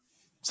Not.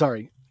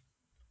 sorry.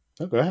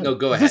 Oh, go ahead. No,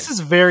 go ahead. This is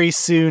very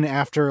soon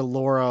after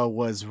Laura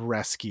was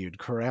rescued,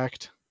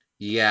 correct?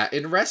 Yeah,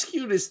 and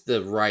rescued is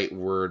the right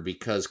word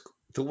because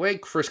the way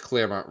Chris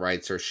Claremont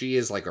writes her, she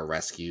is like a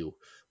rescue,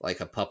 like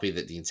a puppy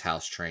that needs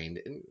house trained.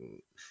 And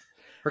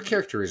her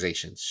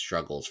characterization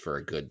struggles for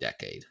a good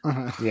decade.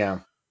 Uh-huh. Yeah.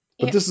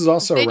 But Yeah, this is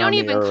also they around don't the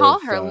even era call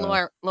of,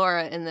 her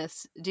Laura in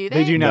this, do They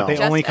they? do not. No. They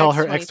Just only call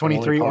her They only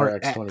X-23 call or her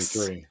X.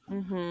 X-23.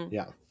 Mm-hmm.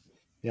 Yeah.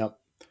 Yep.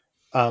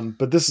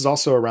 But this is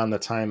also around the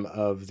time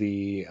of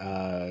the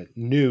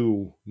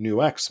new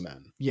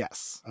X-Men.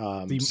 Yes.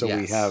 So we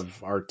Yes.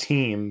 have our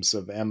teams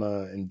of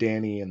Emma and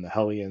Danny and the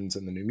Hellions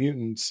and the New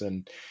Mutants,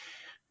 and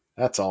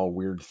that's all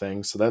weird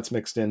things. So that's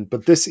mixed in.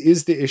 But this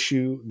is the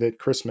issue that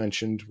Chris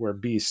mentioned where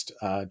Beast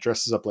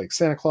dresses up like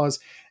Santa Claus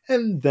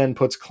and then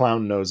puts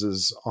clown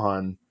noses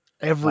on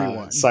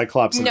Everyone.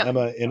 Cyclops and No,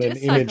 Emma in an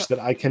just image Cyclops. that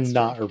I That's true.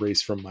 cannot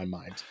erase from my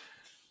mind.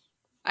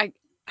 I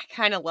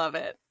kind of love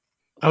it.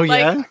 Oh Like,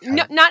 yeah.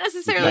 no, not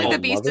necessarily No. the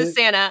Beast Love as it?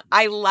 Santa.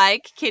 I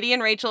like Kitty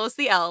and Rachel as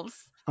the elves.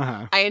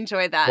 Uh-huh. I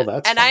enjoy that. Well,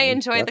 that's and I fine.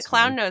 enjoy the That's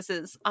clown fine.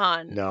 noses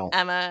on No.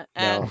 Emma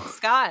No. and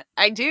Scott.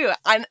 I do.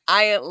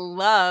 I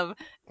love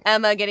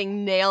Emma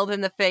getting nailed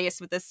in the face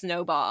with a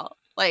snowball.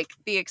 Like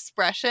the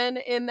expression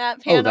in that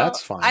Oh, panel.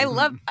 that's I fine.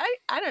 love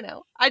I don't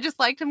know. I just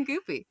liked him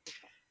goofy.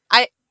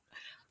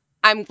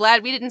 I'm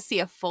glad we didn't see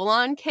a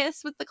full-on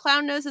kiss with the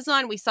clown noses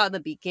on. We saw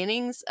the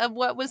beginnings of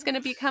what was going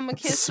to become a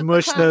kiss with the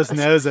Smush clown those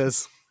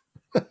noses.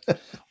 noses.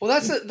 Well,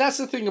 that's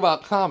the thing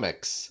about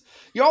comics.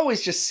 You're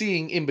always just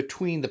seeing in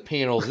between the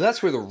panels, and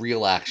that's where the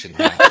real action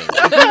happens.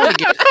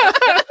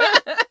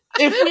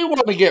 If we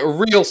want to get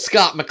real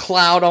Scott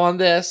McCloud on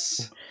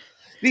this,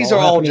 these all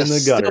are all happening in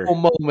just the gutter.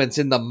 still moments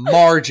in the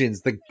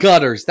margins, the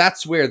gutters.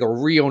 That's where the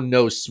real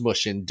nose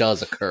smushing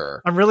does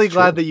occur. I'm really It's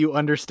glad true. that you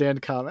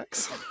understand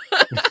comics.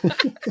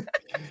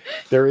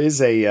 There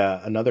is a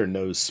another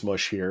nose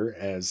smush here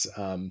as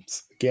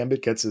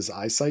Gambit gets his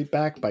eyesight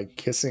back by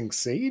kissing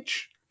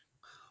Sage.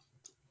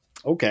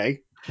 Okay.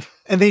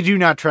 And they do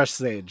not trust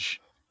Sage.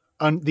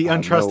 The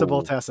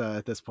untrustable No. Tessa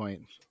at this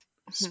point.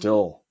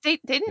 Still. They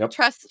didn't Yep.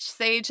 trust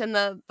Sage in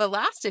the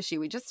last issue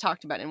we just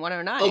talked about in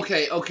 109.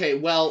 Okay.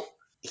 Well,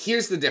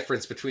 here's the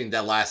difference between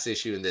that last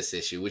issue and this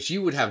issue, which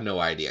you would have no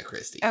idea,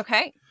 Christy.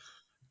 Okay.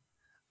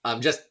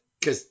 Just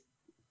because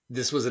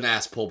this was an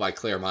ass pull by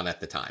Claremont at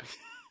the time.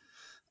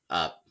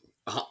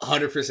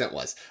 100%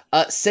 was.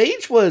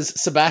 Sage was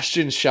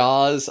Sebastian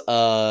Shaw's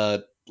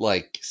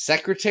like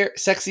secretary,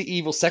 sexy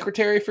evil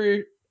secretary for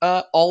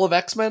all of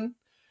X-Men.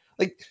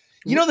 Like,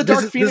 you know the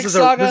Dark Phoenix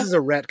saga? This is a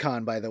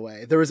retcon, by the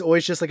way. There was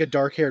always just like a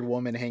dark-haired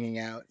woman hanging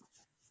out.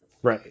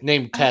 Right.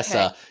 Named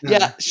Tessa. Okay.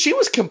 Yeah, she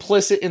was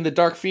complicit in the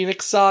Dark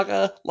Phoenix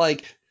saga,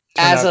 like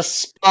Turn as out- a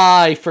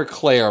spy for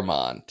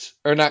Claremont.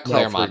 Or not No, for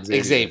Claremont,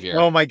 Xavier. Xavier.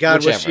 Oh my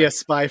god, was she Whichever. a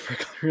spy for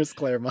Chris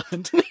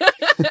Claremont?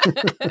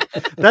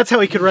 That's how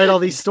he could write all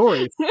these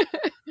stories.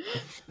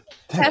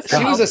 Thank Tessa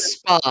She was God. a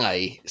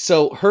spy,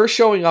 so her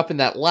showing up in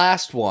that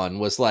last one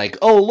was like,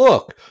 oh,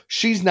 look,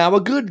 she's now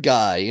a good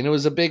guy. And it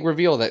was a big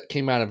reveal that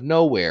came out of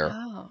nowhere.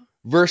 Oh.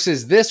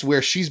 Versus this,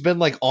 where she's been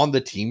like on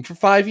the team for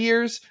 5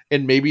 years,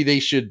 and maybe they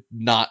should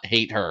not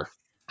hate her.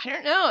 I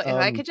don't know if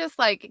I Um, could just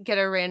like get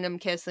a random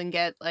kiss and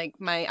get like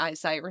my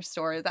eyesight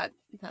restored. That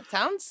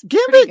sounds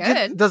pretty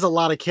Gambit good. does a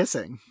lot of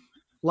kissing.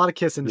 A lot of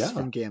kissing Yeah.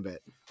 from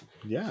Gambit.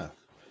 Yeah.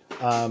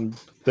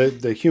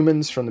 The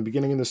humans from the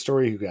beginning of the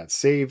story who got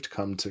saved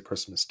come to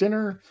Christmas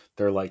dinner.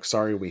 They're like,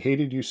 "Sorry, we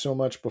hated you so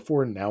much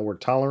before. Now we're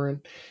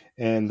tolerant."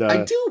 And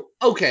I do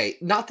okay.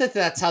 Not that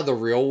that's how the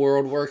real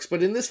world works,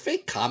 but in this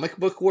fake comic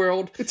book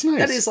world, it's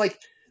nice.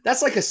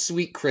 that's like a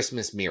sweet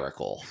Christmas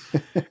miracle.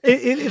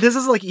 This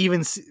is like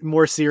even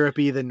more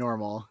syrupy than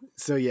normal.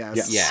 So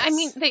yes. Yes. I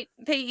mean,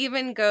 they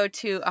even go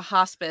to a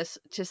hospice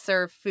to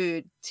serve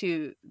food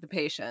to the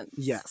patients.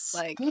 Yes.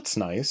 Like That's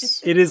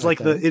nice. It is I like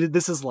think.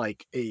 this is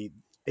like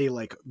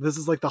this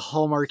is like the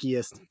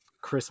hallmarkiest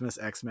Christmas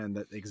X-Men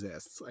that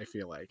exists, I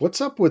feel like. What's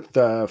up with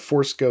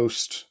Force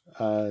Ghost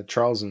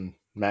Charles and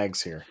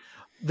Mags here?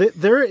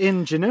 They're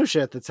in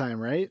Genosha at the time,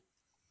 right?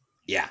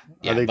 Yeah,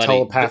 Are they buddy.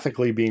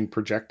 telepathically being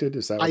projected?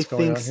 Is that I what's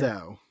going think on here?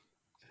 so.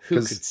 Who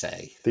 'Cause could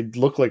say? They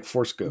look like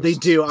Force Ghosts. They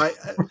do.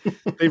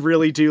 They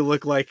really do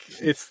look like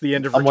it's the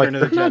end of I'm like,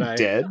 Return of the they're Jedi. not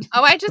dead.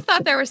 oh, I just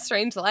thought there was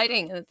strange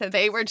lighting and that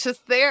they were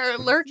just there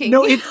lurking.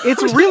 No,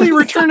 it's really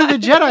Return of the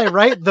Jedi,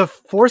 right? The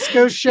Force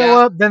Ghosts show Yeah.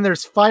 up, then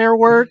there's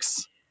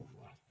fireworks.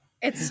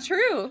 It's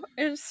true.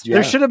 It's true.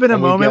 There Yeah, should have been a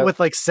and we moment get- with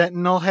like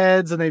Sentinel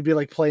heads, and they'd be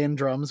like playing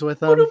drums with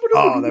them.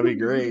 Oh, that'd be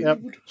great. Yep.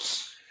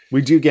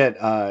 We do get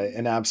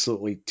an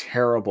absolutely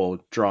terrible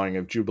drawing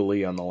of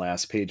Jubilee on the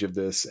last page of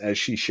this as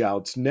she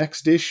shouts,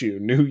 "Next issue,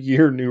 new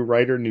year, new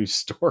writer, new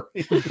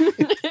story."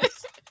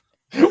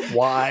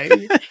 Why?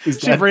 Is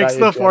She that breaks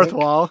the fourth diegetic?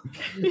 wall.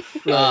 to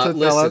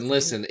tell us.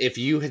 Listen. If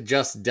you had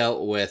just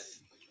dealt with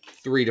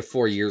 3 to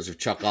 4 years of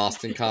Chuck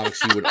Austin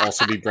comics, you would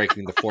also be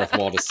breaking the fourth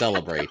wall to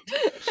celebrate.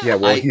 Yeah,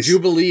 well,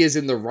 Jubilee is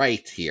in the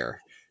right here.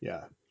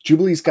 yeah.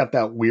 Jubilee's got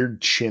that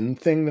weird chin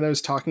thing that I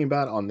was talking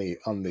about on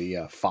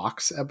the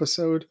Fox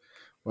episode.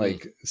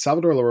 Like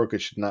Salvador LaRocca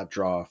should not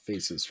draw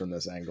faces from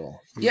this angle.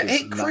 He Yeah, does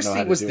hey, not know Christy,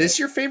 how to was do this it.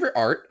 your favorite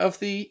art of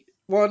the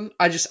one?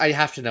 I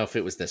have to know if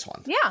it was this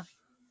one. Yeah.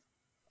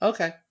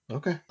 Okay.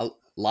 Okay. A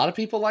lot of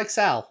people like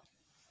Sal.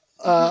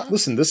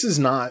 Listen, this is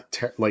not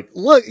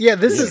Look, yeah,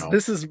 this You is know,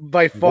 this is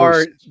by far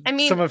worst I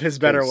mean, some of his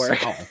better than work.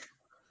 Sal.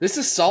 This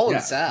is solid Yeah.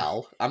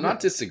 Sal. I'm not Yeah.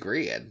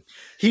 disagreeing.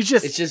 He It's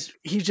just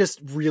just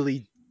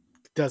really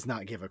does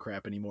not give a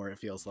crap anymore, it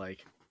feels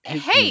like.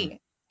 hey,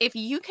 if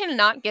you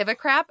cannot give a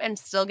crap and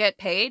still get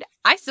paid,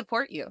 I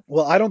support you.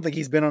 Well, I don't think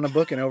he's been on a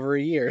book in over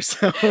a year,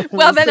 so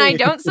Well, then I see.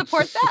 don't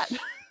support that.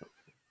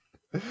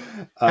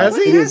 Has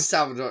what he? has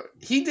Salvador?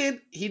 He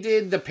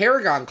did the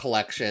Paragon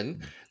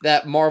collection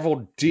that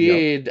Marvel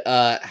did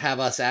have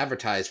us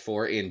advertise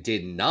for and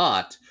did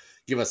not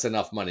give us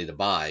enough money to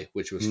buy,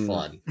 which was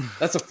fun.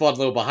 That's a fun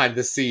little behind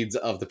the scenes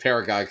of the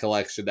Paragon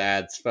collection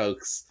ads,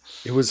 folks.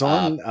 It was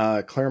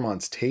on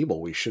Claremont's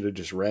table. We should have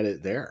just read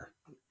it there.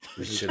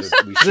 We should have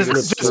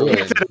Just scrolled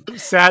picked in. it up,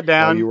 sat While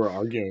down. you were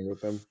arguing with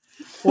them.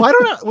 Well, I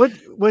don't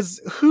know.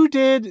 Who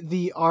did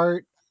the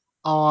art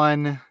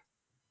on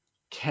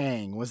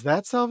Kang? Was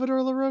that Salvador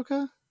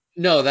LaRocca?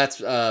 No, that's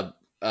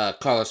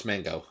Carlos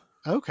Mango.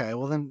 Okay,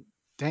 well then,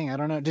 dang, I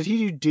don't know. Did he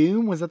do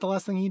Doom? Was that the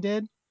last thing he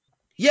did?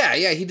 Yeah,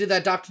 he did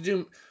that Doctor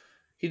Doom.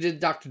 He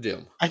did Doctor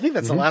Doom. I think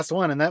that's the Mhm. last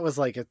one, and that was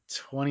like a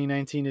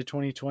 2019 to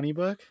 2020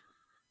 book.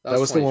 That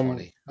was the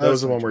 2020. one. That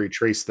was the one where he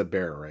traced the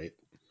bear, right?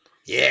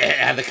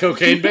 Yeah, the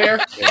cocaine bear.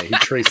 Yeah, he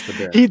traced the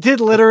bear. He did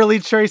literally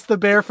trace the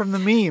bear from the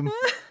meme.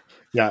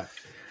 Yeah,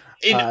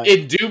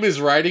 And Doom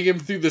is riding him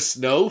through the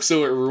snow,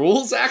 so it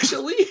rules.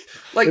 Actually,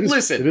 like, it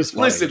is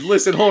funny.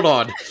 listen. Hold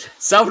on.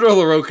 Salvador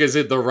LaRocca is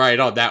in the right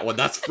on that one.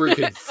 That's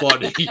freaking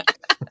funny.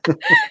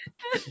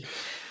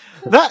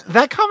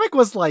 That comic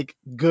was like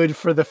good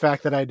for the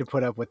fact that I had to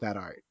put up with that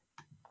art.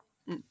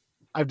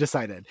 I've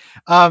decided.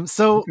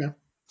 So Okay.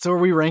 are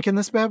we ranking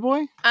this bad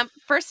boy?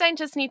 First, I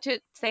just need to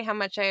say how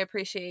much I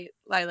appreciate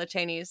Lila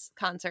Cheney's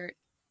concert.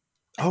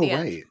 At Oh the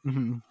end. right,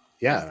 Mm-hmm.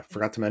 yeah,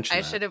 forgot to mention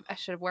I that.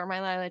 should have worn my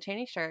Lila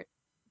Cheney shirt.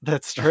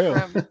 That's true.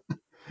 From,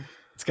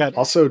 It's got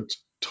Also,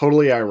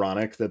 totally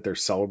ironic that they're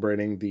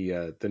celebrating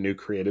the new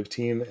creative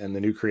team, and the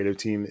new creative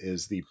team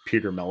is the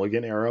Peter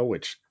Milligan era,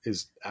 which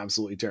is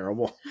absolutely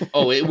terrible.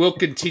 Oh, it will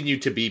continue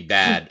to be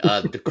bad.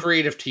 The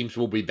creative teams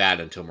will be bad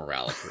until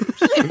morale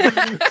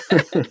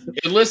improves.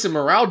 And listen,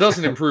 morale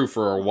doesn't improve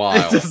for a it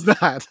while. does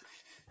not.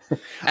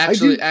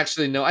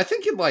 Actually, no. I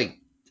think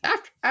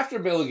after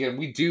Milligan,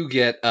 we do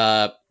get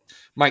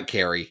Mike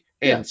Carey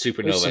and Yeah,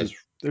 Supernovas.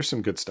 there's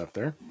some good stuff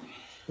there.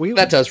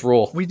 That does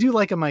rule. We do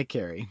like a Mike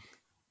Carey.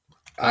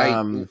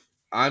 I'm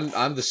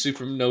the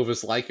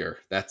Supernovas liker.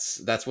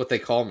 That's what they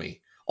call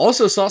me.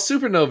 Also saw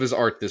Supernova's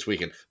art this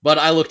weekend, but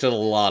I looked at a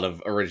lot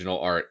of original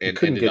art It and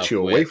couldn't ended get up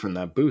you with away from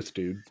that booth,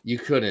 dude. you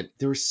couldn't.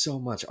 There was so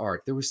much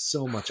art.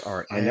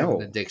 I I have an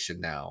know. addiction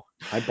now.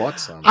 I bought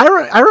some. I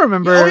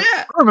remember. Oh yeah,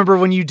 I remember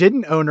when you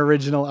didn't own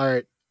original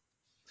art.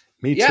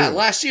 Me yeah. too.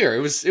 Last year it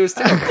was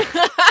terrible.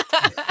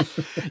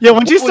 Yeah,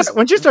 once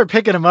you start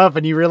picking them up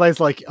and you realize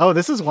like, oh,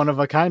 this is one of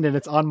a kind and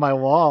it's on my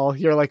wall,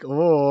 you're like,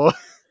 oh.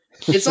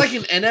 It's like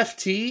an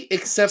NFT,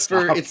 except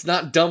for Stop. it's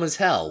not dumb as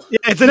hell. Yeah,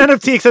 it's an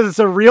NFT except it's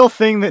a real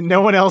thing that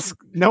no one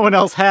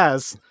else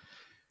has.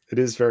 It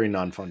is very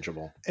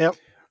non-fungible. Yep.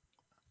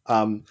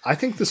 I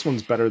think this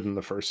one's better than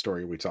the first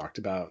story we talked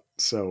about.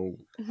 So,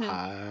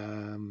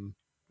 Mhm.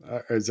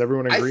 is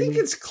everyone I agreeing?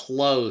 think it's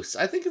close.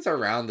 I think it's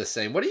around the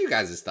same. What are you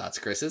guys' thoughts,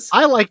 Chris's?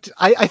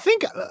 I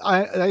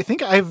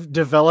think I've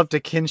developed a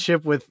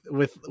kinship with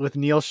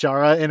Neil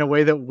Shara in a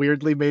way that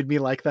weirdly made me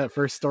like that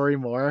first story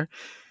more.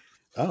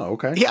 Oh,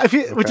 okay. Yeah, I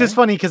feel, which is Okay.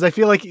 funny because I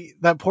feel like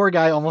that poor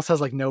guy almost has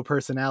like no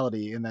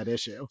personality in that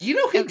issue. You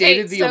know he Okay,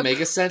 dated the so-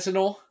 Omega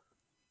Sentinel?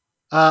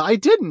 I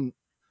didn't.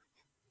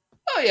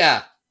 Oh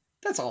yeah.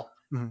 That's all.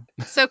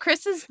 So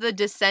Chris is the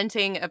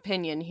dissenting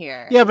opinion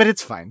here. Yeah, but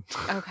it's fine.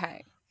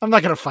 Okay. I'm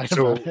not gonna fight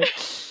So- about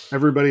it.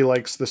 Everybody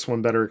likes this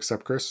one better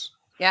except Chris.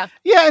 Yeah.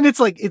 Yeah, and it's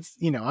like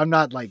I'm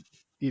not like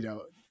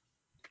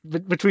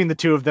between the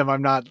two of them,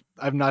 I'm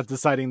not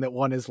deciding that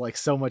one is like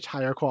so much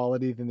higher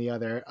quality than the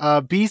other.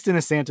 Beast in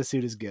a Santa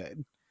suit is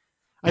good.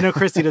 I know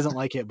Christy doesn't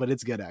like it, but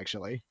it's good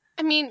actually.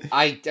 I mean,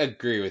 I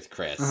agree with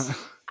Chris.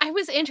 I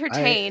was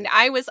entertained.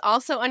 I was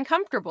also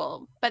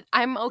uncomfortable, but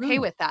I'm okay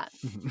Oh. with that.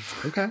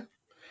 Okay.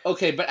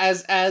 Okay, but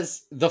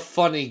as the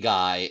funny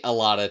guy, a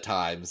lot of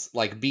times,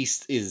 like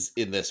Beast is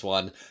in this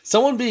one,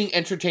 someone being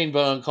entertained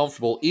but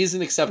uncomfortable is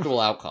an acceptable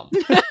outcome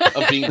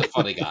of being the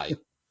funny guy.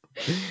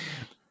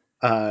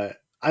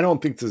 I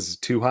don't think this is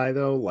too high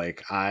though.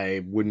 Like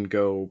I wouldn't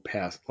go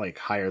past like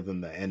higher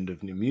than the end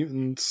of New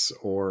Mutants,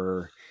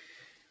 or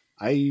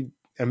I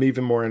am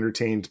even more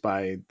entertained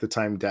by the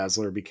time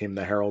Dazzler became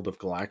the Herald of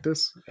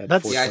Galactus at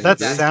That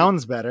 423.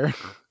 sounds better.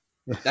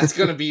 That's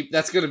gonna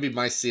be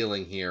my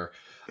ceiling here.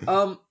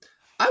 I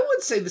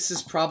would say this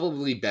is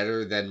probably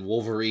better than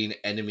Wolverine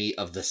Enemy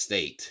of the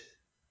State.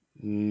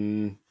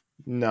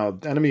 No,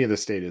 Enemy of the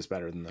State is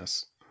better than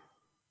this.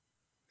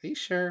 Are you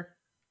sure?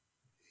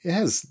 It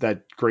has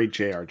that great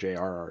JRJR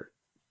art.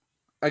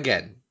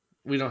 Again,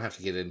 we don't have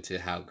to get into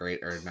how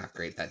great or not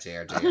great that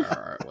JRJR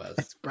art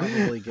was.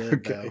 Probably good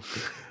Okay. though.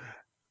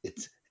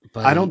 It's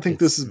I don't think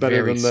this is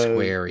better very than the.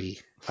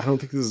 squarey. I don't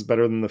think this is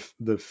better than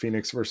the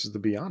Phoenix versus the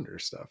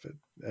Beyonder stuff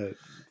at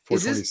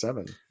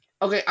 427.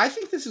 Okay, I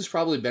think this is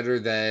probably better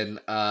than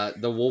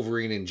the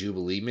Wolverine and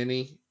Jubilee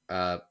mini.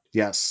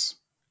 Yes,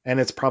 and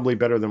it's probably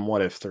better than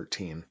What If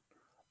 13.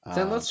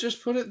 Then let's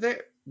just put it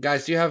there.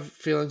 Guys, do you have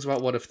feelings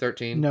about What If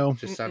 13? No.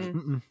 Just out of,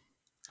 Mm-mm.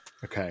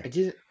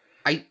 Okay.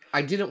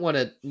 I didn't want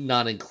to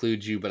not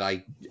include you, but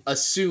I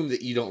assume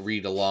that you don't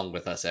read along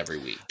with us every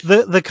week.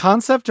 The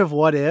concept of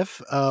What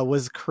If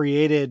was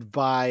created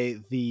by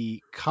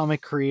the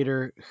comic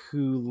creator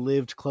who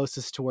lived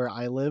closest to where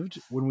I lived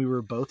when we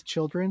were both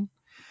children.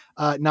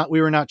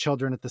 We were not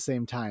children at the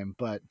same time,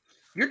 but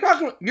You're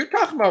talking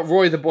about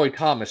Roy the Boy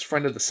Thomas,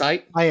 friend of the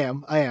site. I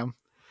am.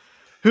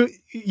 Who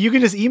you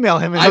can just email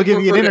him and I he'll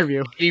give you an refer to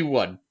interview.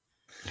 anyone.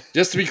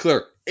 Just to be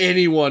clear,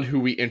 anyone who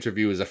we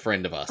interview is a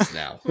friend of us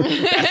now.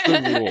 That's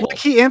the rule.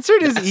 He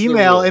answered his That's the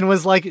email rule. and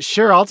was like,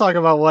 "Sure, I'll talk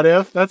about What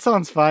If. That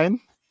sounds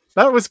fine."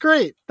 That was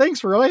great.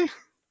 Thanks, Roy.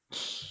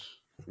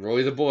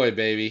 Roy the Boy,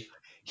 baby.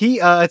 He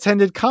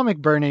attended comic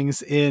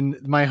burnings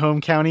in my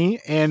home county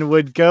and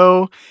would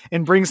go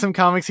and bring some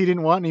comics he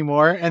didn't want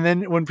anymore. And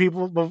then when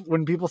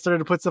people started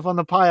to put stuff on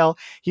the pile,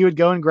 he would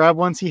go and grab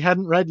ones he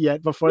hadn't read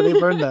yet before they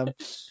burned them.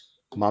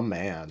 My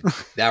man.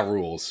 That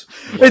rules.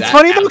 It's That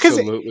funny though because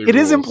absolutely it is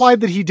rules.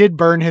 implied that he did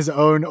burn his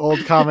own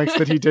old comics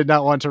that he did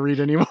not want to read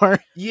anymore.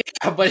 Yeah,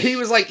 but he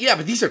was like, yeah,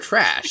 but these are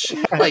trash.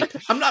 Like,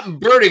 I'm not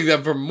burning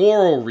them for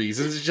moral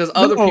reasons. It's just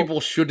other No.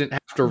 people shouldn't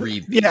have to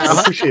read these. Yeah. I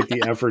appreciate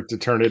the effort to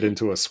turn it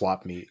into a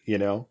swap meet, you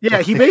know?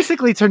 Yeah, he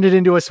basically turned it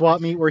into a swap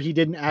meet where he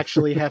didn't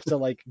actually have to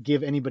like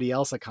give anybody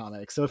else a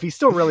comic. So if he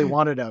still really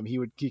wanted them, he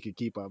could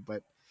keep them.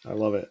 But I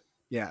love it.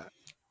 yeah,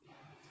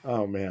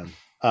 Oh, man.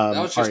 That was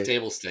All just right.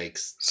 table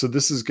stakes. So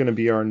this is going to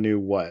be our new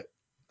what?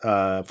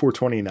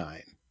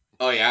 429.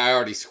 Oh, yeah, I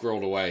already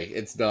scrolled away.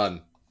 It's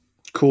done.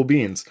 Cool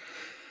beans.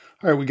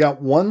 All right, we got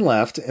one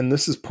left, and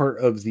this is part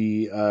of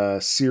the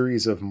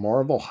series of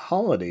Marvel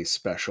holiday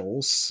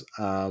specials,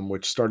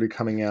 which started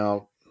coming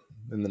out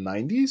in the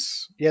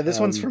 90s. yeah. This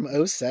one's from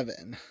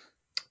 07.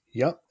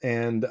 Yep,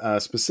 and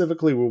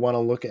specifically, we want to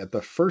look at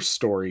the first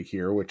story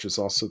here, which is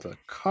also the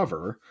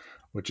cover,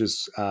 which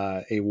is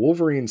a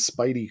Wolverine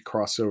Spidey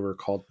crossover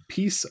called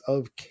Piece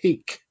of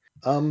Cake.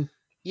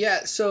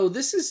 Yeah, so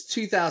this is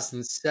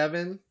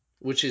 2007,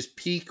 which is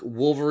peak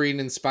Wolverine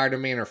and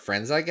Spider-Man are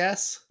friends, I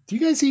guess. Do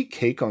you guys eat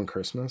cake on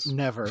Christmas?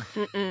 Never,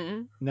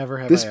 Mm-mm. never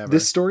have This I ever.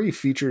 this story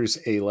features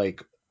a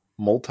like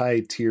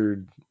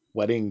multi-tiered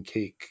wedding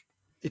cake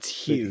It's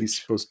that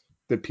huge,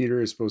 that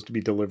Peter is supposed to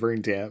be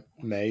delivering to Aunt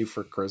May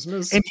for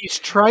Christmas. and he's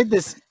tried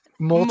this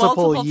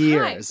multiple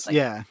years. times, like,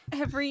 Yeah,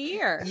 every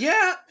year.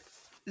 Yeah,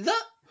 now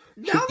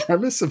The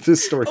premise of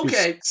this story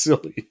Okay. is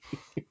silly.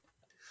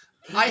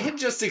 I had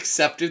just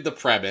accepted the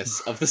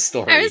premise of the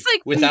story I was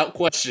like, without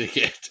questioning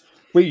it.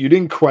 Wait, you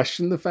didn't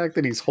question the fact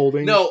that he's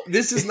holding? No,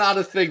 this is not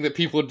a thing that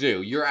people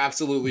do. You're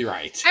absolutely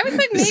right. I was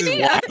like, This is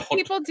maybe wild. other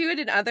people do it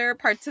in other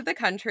parts of the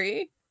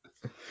country.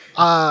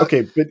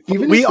 Okay, but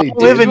even we if all they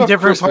live did, in have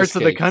different Christmas parts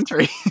of the cakes.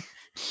 country.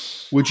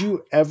 would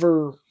you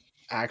ever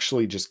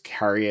actually just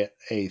carry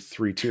a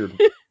 3-tiered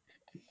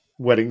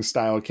wedding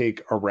style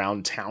cake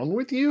around town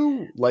with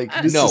you? Like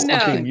this No, is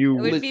something It you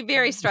would be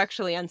very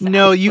structurally unsound.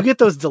 No, you get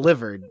those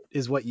delivered,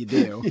 is what you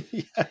do.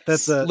 yes.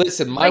 That's a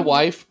Listen, my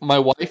Like-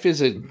 wife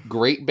is a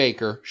great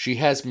baker. She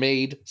has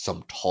made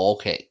some tall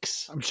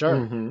cakes. I'm sure.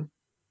 Mhm.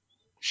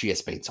 She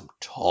has made some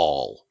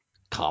tall,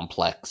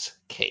 complex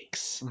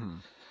cakes. Mhm.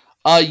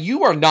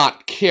 You are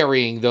not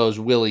carrying those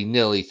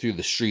willy-nilly through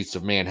the streets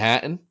of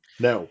Manhattan.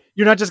 No.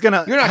 You're not just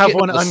gonna You're not have getting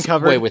one on the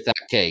subway uncovered. with that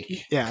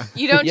cake. Yeah,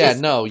 You don't Yeah,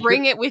 just no,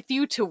 bring it with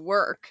you to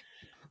work.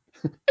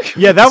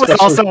 yeah, that was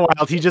Especially- also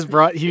wild.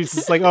 He was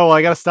just like, oh,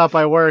 I gotta stop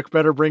by work.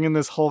 Better bring in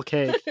this whole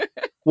cake.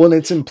 Well, and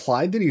it's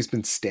implied that he's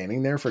been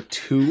standing there for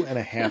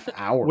 2.5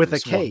 hours With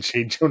a while cake.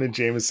 J. Jonah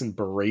Jameson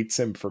berates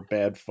him for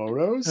bad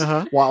photos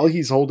Uh-huh. while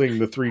he's holding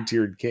the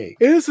 3-tiered cake.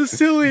 It is a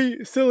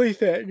silly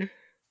thing.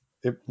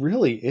 It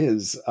really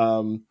is.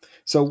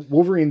 So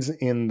Wolverine's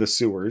in the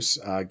sewers,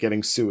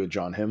 getting sewage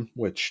on him,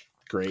 which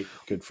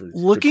good for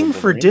Looking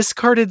for Wolverine.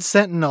 discarded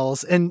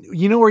sentinels, and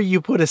you know where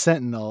you put a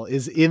sentinel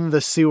is in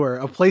the sewer,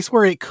 a place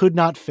where it could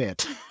not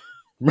fit.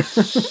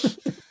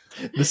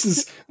 This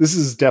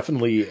is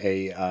definitely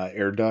a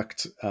air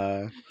duct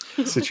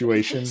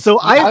situation. So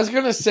I I was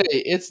gonna say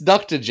it's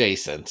duct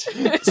adjacent.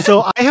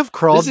 have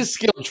crawled. This is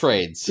skilled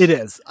trades. It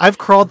is. I've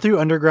crawled through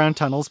underground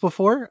tunnels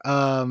before.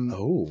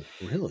 Oh,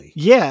 really?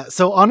 Yeah.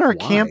 So on our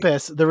Why?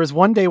 campus, there was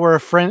one day where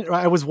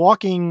I was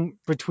walking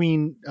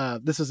between,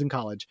 this was in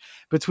college,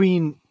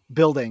 between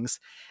buildings,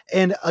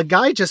 and a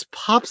guy just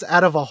pops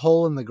out of a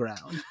hole in the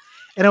ground.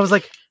 And I was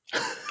like,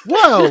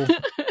 whoa,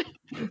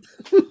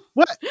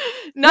 what?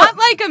 Not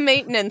like a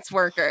maintenance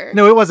worker.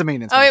 No, it was a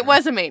maintenance. Oh, it worker.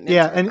 was a maintenance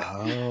Yeah. worker. And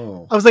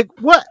Oh, I was like,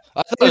 what?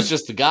 I thought it was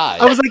just the guy.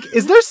 I was like,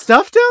 is there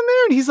stuff down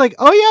there? And he's like,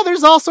 oh, yeah,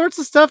 there's all sorts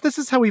of stuff. This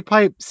is how we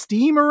pipe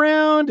steam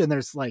around. And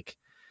this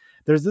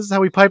is how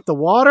we pipe the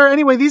water.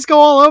 Anyway, these go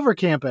all over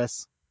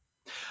campus.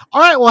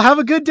 All right, well, have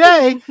a good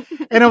day.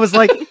 And I was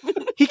like,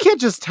 he can't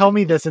just tell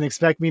me this and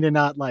expect me to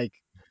not like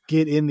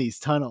get in these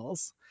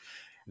tunnels.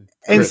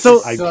 And Chris,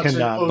 so, I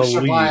cannot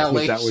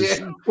believe that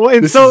was. well,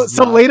 and this so is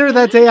not- later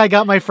that day, I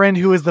got my friend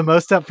who was the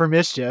most up for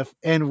mischief,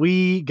 and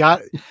they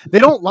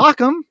don't lock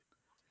them.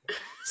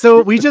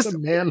 So we It's just a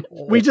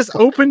manhole.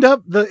 opened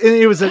up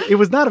it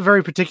was not a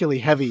very particularly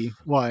heavy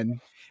one.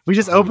 We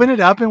just opened it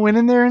up and went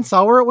in there and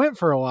saw where it went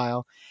for a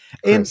while.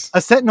 And Chris,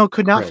 a sentinel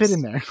could not fit Chris.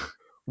 in there.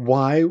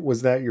 Why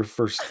was that your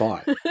first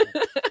thought?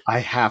 I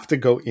have to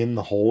go in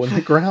the hole in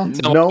the ground?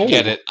 No, I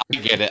get it.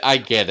 I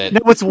get it. No,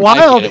 what's I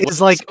wild get it.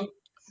 is like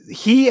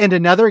he and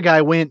another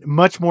guy went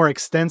much more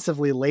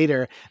extensively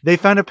later. They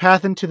found a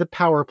path into the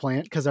power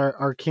plant because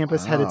our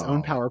campus had its own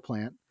Wow. power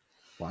plant.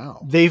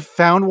 Wow. They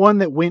found one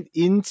that went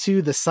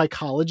into the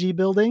psychology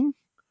building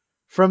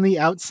from the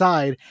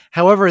outside.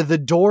 However, the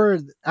door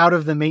out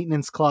of the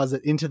maintenance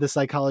closet into the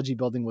psychology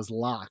building was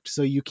locked.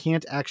 So you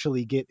can't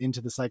actually get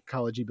into the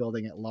psychology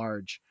building at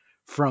large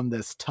from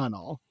this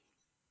tunnel.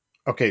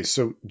 Okay,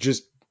 so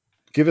just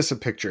give us a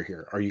picture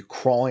here. Are you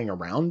crawling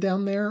around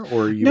down there,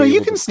 or are you No, able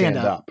you can to stand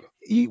up?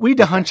 We had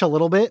to Okay. hunch a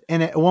little bit,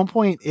 and at one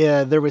point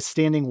there was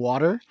standing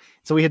water,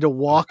 so we had to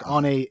walk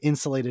on a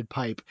insulated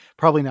pipe.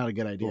 Probably not a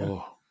good idea.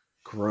 Oh,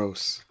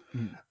 gross.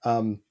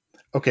 Mm.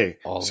 Okay,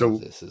 All so of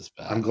this is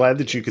bad. I'm glad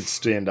that you could ideas.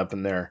 stand up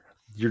in there.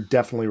 You're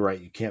definitely right.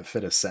 You can't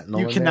fit a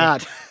sentinel You in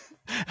cannot.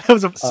 That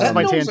was my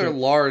Sentinels are tangent.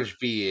 large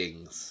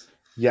beings.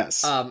 there.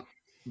 Yes.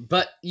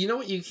 But you know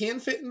what you can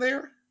fit in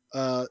there?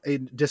 A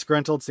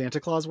disgruntled Santa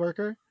Claus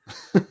worker.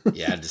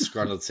 Yeah, a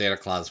disgruntled Santa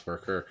Claus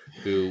worker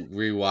who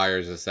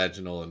rewires a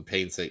sentinel and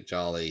paints it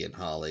Jolly and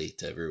Holly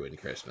to ruin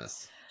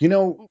Christmas. You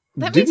know,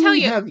 Let me didn't tell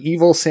we you. have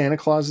evil Santa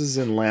Clauses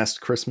in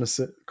last Christmas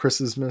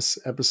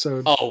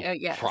episode? Oh,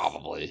 Yes.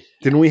 probably.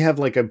 Didn't we have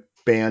like a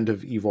band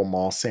of evil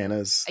mall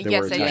Santas that Yes,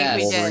 were I attacking think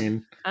we did.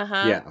 Wolverine?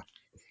 Uh-huh. Yeah.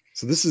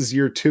 So this is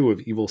year 2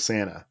 of evil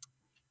Santa.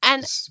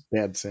 And This is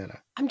bad Santa.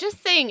 I'm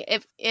just saying,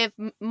 if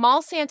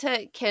Mall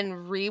Santa can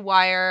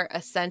rewire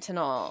a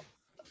Sentinel,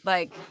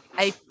 like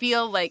I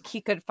feel like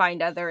he could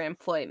find other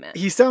employment.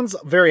 He sounds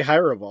very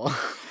hireable.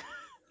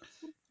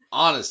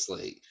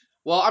 Honestly.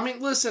 Well, I mean,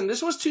 listen,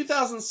 this was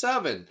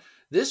 2007.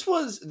 This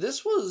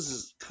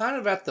was kind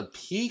of at the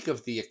peak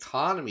of the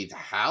economy. The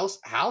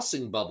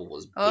housing bubble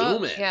was Oh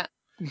booming. yeah,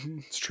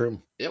 It's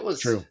true. It was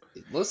True.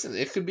 Listen,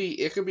 it could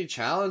be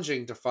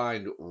challenging to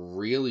find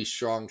really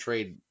strong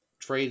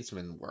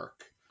tradesmen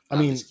work. I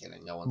I'm mean, just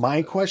kidding. No one's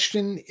my gonna-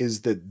 question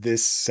is that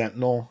this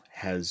Sentinel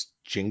has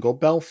Jingle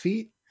Bell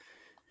feet.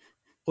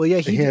 Well, yeah,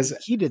 He has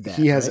he did that.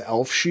 he has right?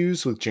 elf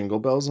shoes with jingle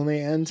bells on the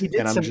end, He did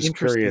and I'm some just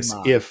interesting curious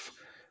mods. if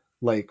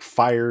like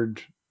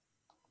fired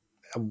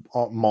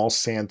mall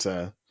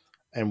Santa,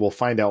 and we'll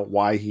find out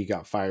why he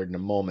got fired in a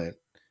moment.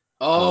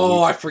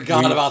 Oh, I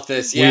forgot we- about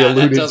this. we Yeah, that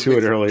alluded does to make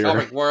it the earlier.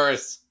 comic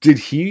worse. Did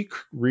he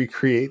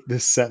recreate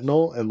this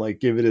Sentinel and like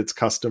give it its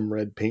custom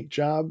red paint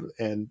job?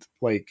 And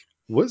like,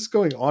 what's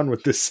going on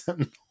with this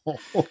Sentinel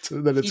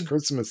so that it's He-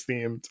 Christmas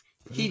themed?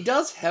 He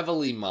does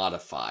heavily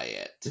modify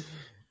it.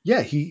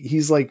 Yeah,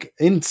 he's like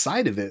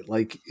inside of it,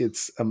 like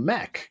it's a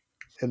mech,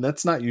 and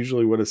that's not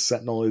usually what a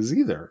Sentinel is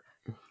either.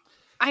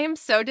 I am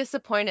so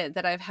disappointed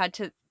that I've had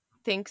to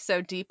think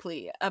so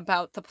deeply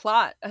about the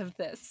plot of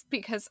this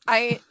because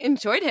I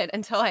enjoyed it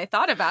until I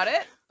thought about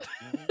it.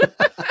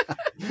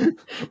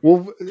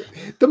 Well,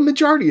 the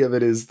majority of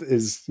it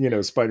is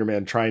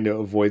Spider-Man trying to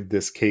avoid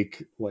this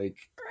cake, like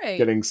Right.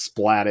 getting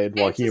splatted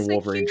while It's he and just a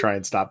Wolverine cute- try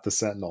and stop the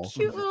Sentinel.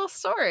 Cute little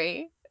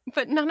story,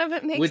 but none of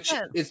it makes Which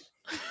sense.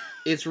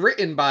 it's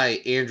written by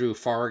Andrew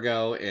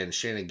Fargo and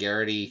Shannon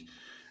Garrity,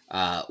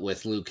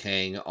 with Liu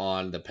Kang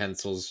on the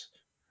pencils.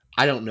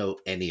 I don't know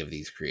any of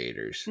these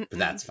creators, but Mm-mm.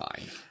 that's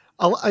fine.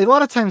 A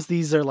lot of times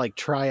these are like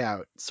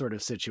tryout sort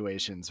of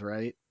situations,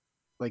 right?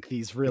 Like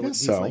these really guess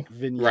these so. like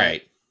vignette.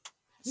 Right.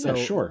 Yeah, So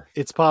sure.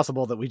 it's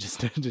possible that we just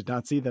did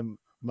not see them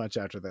much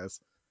after this.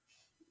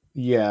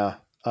 Yeah.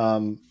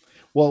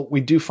 Well,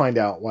 we do find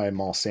out why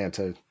Mall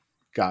Santa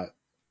got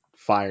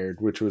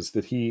fired, which was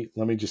that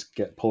let me just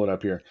pull it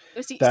up here.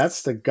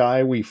 That's the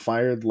guy we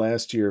fired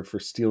last year for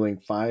stealing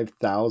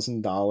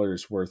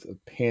 $5,000 worth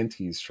of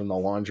panties from the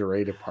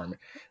lingerie department.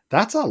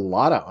 That's a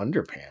lot of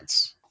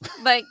underpants.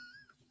 Like,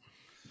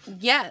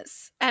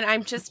 yes, and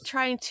I'm just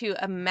trying to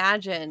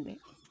imagine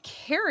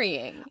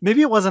carrying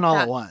Maybe it wasn't all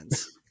that. at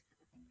once.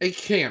 It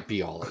can't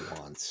be all at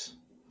once.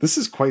 This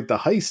is quite the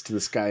heist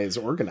this guy is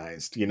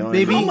organized. You know what I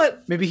Maybe mean?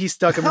 maybe he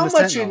stuck him in How the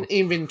much Sentinel. in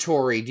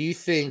inventory do you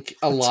think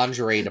a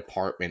lingerie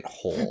department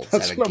holds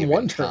That's at a what I'm given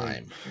wondering.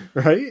 time?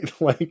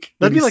 Right? Like,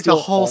 That'd did be he like the steal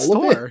whole all of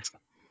store. it?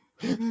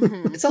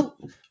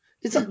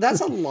 Mhm.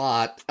 That's a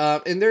lot,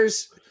 and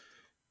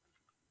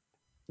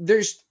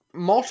there's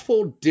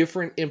multiple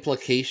different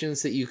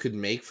implications that you could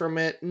make from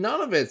it.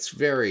 None of it's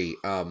very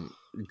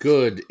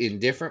good in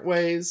different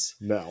ways.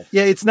 No.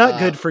 Yeah, it's not Uh,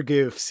 good for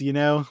goofs, you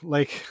know?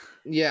 Like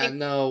yeah, Like,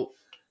 no,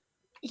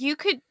 you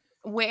could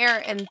wear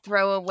and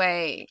throw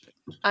away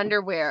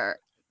underwear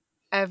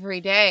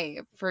every day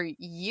for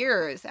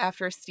years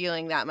after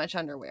stealing that much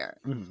underwear,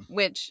 mhm.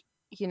 which,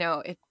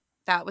 if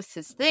that was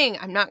his thing,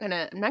 I'm not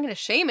gonna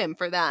shame him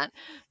for that,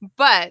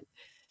 but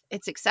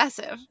it's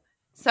excessive.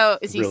 So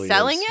is It he really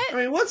selling is. it? I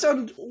mean, what's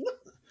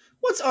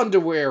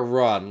underwear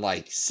run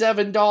like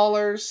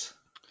 $7?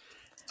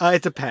 It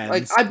Like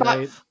depends,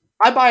 right?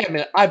 I buy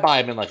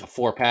them in like a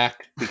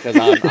 4-pack because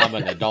I'm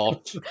an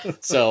adult,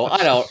 so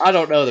I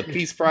don't know the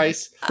piece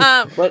price,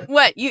 but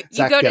What you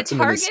Zach go to gets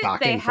him in his Target,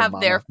 they stocking from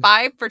have their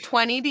Mama. 5 for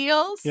 20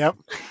 deals. Yep.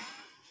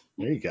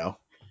 There you go.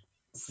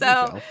 There you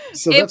So go.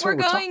 So if that's we're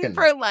what we're going talking.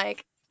 for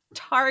like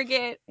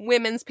Target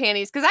women's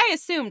panties, because I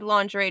assumed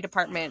lingerie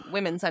department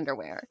women's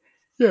underwear,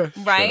 Yeah.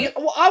 right? yeah.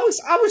 Well, I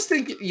was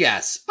thinking,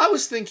 yes, I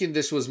was thinking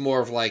this was more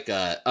of like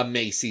a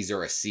Macy's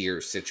or a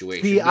Sears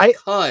situation See,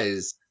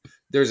 because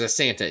there's a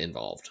Santa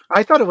involved.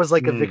 I thought it was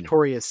like a Hmm.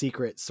 Victoria's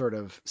Secret sort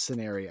of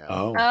scenario.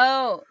 Oh.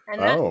 Oh, and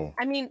that, Oh.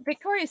 I mean,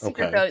 Victoria's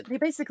Secret, Okay. though, they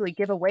basically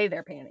give away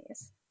their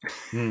panties.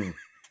 Hmm.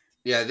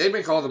 Yeah, they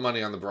make all the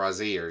money on the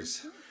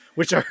brasiers.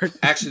 Which are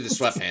Actually, the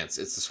sweatpants.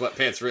 It's the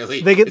sweatpants,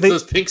 really. they get It's they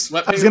those pink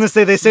sweatpants. I was gonna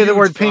say they say the Huge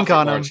word pink profit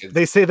on them. margins.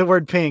 They say the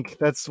word pink.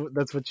 That's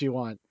what you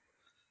want.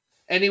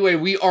 Anyway,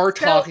 we are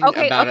So, talking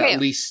okay, about at okay.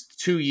 least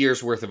 2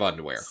 years worth of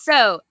underwear.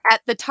 So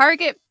at the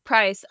Target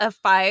price of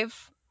 5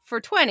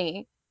 for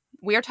 20,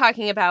 we're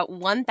talking about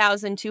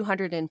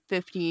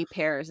 1,250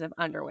 pairs of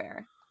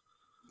underwear.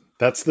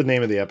 That's the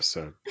name of the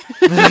episode.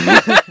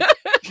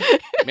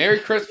 Merry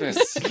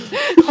Christmas.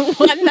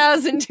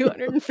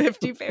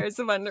 1,250 pairs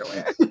of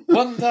underwear.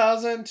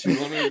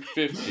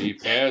 1,250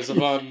 pairs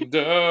of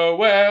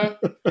underwear.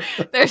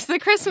 There's the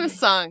Christmas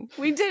song.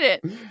 We did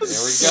it. There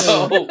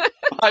we go.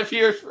 5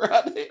 years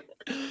running.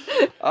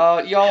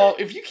 Y'all,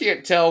 if you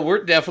can't tell,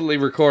 we're definitely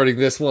recording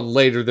this one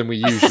later than we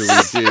usually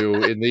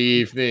do in the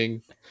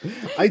evening.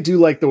 I do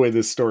like the way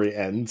this story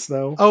ends,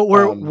 though. Oh,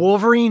 where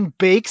Wolverine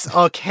bakes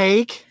a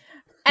cake.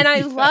 And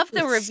I love the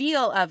Yes.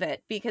 reveal of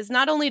it because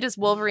not only does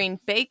Wolverine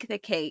bake the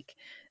cake,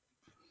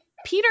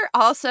 Peter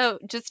also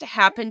just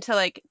happened to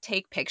like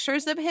take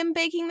pictures of him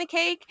baking the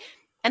cake.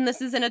 And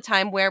this is in a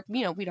time where,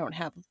 we don't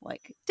have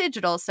like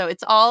digital. So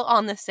it's all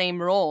on the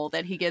same roll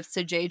that he gives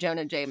to J.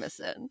 Jonah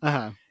Jameson,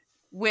 Uh-huh.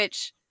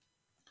 which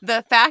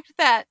the fact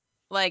that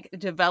like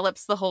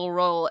develops the whole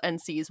roll and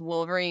sees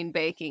Wolverine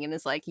baking and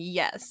is like,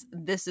 yes,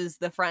 this is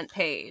the front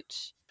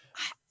page.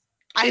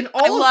 I And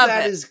all of love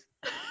that it. is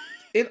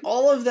and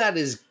all of that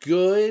is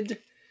good,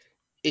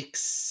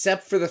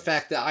 except for the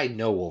fact that I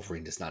know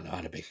Wolverine does not know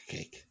how to bake a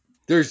cake.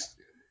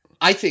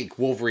 I think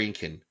Wolverine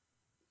can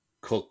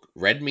cook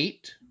red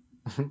meat,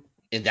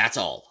 and that's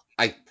all.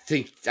 I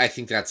think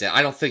that's it.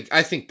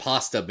 I think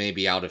pasta may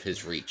be out of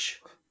his reach.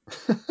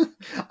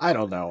 I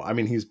don't know. I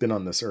mean, he's been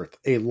on this earth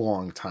a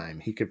long time.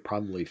 He could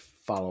probably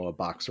follow a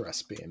box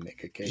recipe and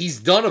make a cake. He's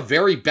done a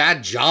very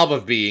bad job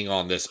of being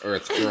on this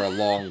earth for a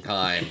long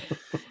time.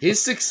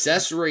 His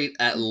success rate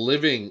at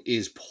living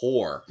is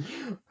poor.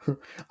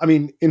 I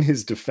mean, in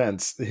his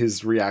defense,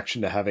 his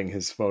reaction to having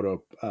his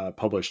photo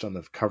published on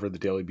the cover of the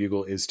Daily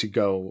Bugle is to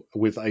go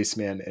with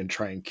Iceman and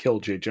try and kill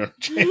J. Jonah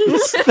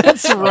Jameson.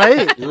 That's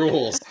right.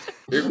 Rules.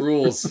 It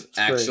rules, It's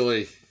great.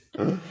 actually.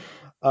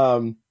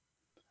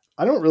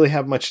 I don't really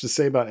have much to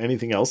say about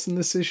anything else in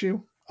this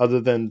issue,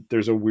 other than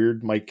there's a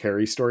weird Mike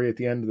Carey story at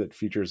the end that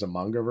features a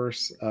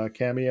Mangaverse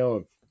cameo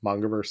of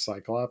Mangaverse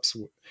Cyclops,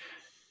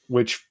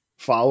 which,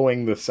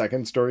 following the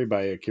second story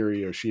by Akira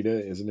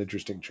Yoshida, is an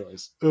interesting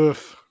choice.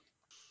 Oof.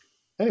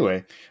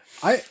 Anyway,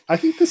 I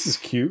think this is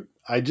cute.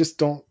 I just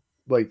don't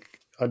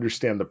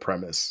understand the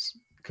premise,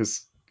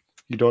 because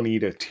you don't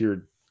eat a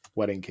tiered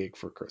wedding cake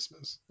for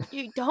Christmas.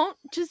 You don't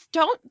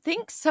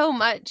think so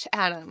much,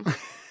 Adam.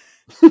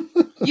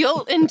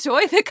 You'll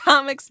enjoy the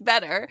comics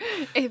better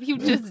if you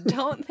just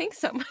don't think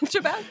so much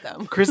about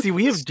them. Christy,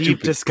 we have deep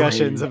Stupid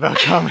discussions brain. about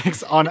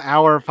comics on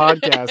our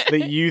podcast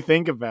that you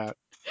think about.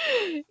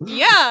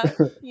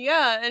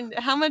 Yeah, and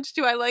how much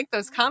do I like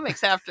those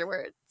comics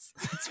afterwards?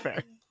 That's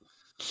fair.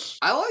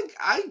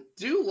 I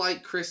do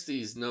like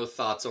Christie's no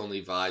thoughts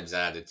only vibes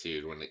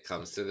attitude when it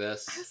comes to I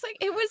this. was like,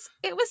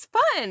 it was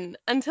fun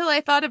until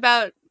I thought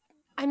about.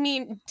 I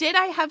mean, did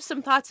I have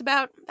some thoughts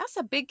about that's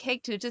a big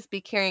cake to just be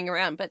carrying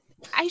around? But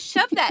I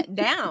shoved that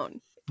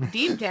down,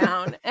 deep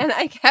down, and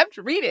I kept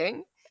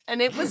reading,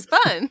 and it was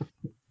fun.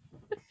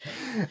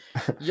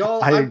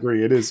 Y'all, I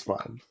agree. It is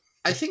fun.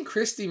 I think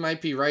Christie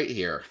might be right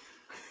here.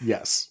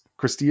 Yes,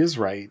 Christy is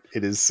right.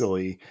 It is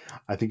silly.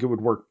 I think it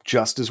would work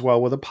just as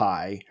well with a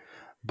pie,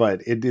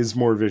 but it is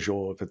more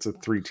visual if it's a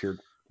 3-tiered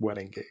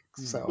wedding cake.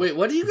 So, Wait,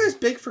 what do you guys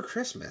bake for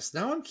Christmas?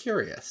 Now I'm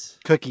curious.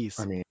 Cookies.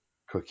 I mean,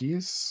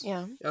 cookies.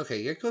 Yeah,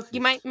 Okay, get cookies.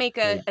 you might make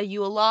Like- a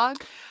Yule log.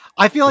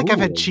 I feel like I've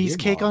Ooh, had a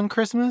cheesecake Yule log. on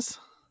Christmas.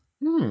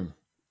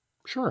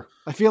 Sure.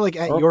 I feel like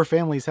at Or- your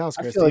family's house,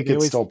 I feel Christy, like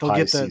it's still they'll pie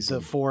get the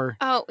season. 4.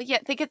 Oh yeah,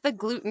 they get the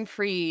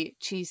gluten-free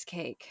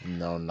cheesecake.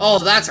 No, no. Oh,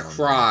 no, that's no, a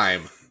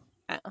crime.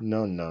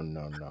 No, no,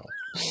 no, no.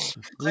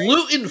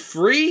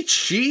 Gluten-free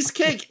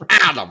cheesecake?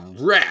 Adam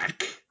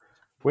Wreck.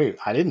 Wait,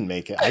 I didn't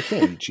make it. I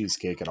can't eat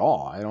cheesecake at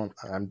all.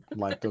 I'm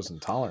lactose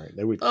intolerant.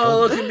 They would Oh, kill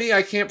look me. at me.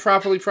 I can't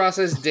properly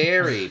process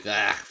dairy.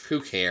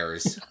 Who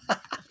cares?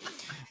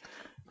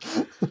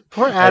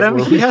 Poor Adam,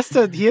 where he we- has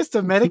to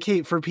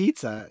medicate for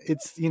pizza.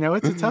 It's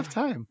it's a tough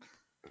time.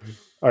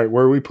 All right,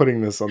 where are we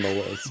putting this on the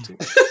list?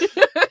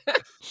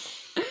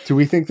 Do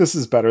we think this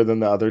is better than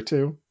the other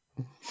two?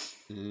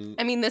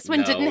 I mean, this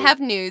one didn't No. have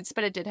nudes,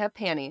 but it did have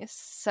panties.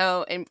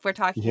 So, and we're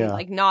talking Yeah.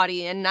 like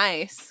naughty and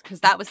nice,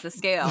 because that was the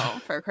scale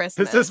for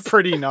Christmas. This is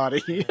pretty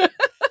naughty.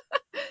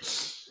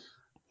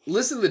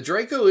 Listen, the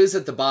Draco is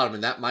at the bottom,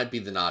 and that might be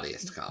the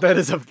naughtiest comic. That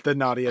is the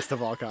naughtiest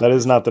of all comics. That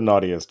is not the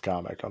naughtiest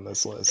comic on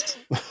this list.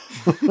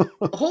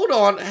 Hold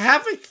on.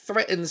 Havoc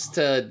threatens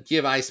to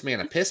give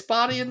Iceman a piss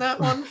body in that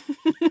one.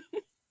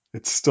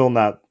 It's still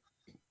not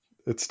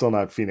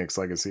Phoenix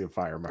Legacy of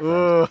Fire, my friend.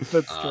 Oh,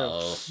 that's true.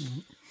 Oh.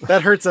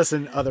 That hurts us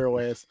in other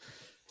ways.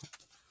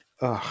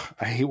 Ugh,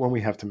 I hate when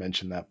we have to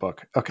mention that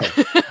book. Okay.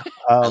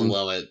 I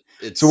love it.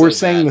 It's so we're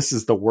saying bad. this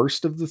is the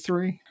worst of the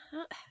three?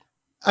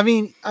 I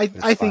mean, I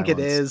think it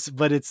violence. is,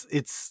 but it's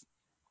it's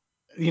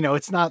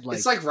not like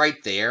It's like right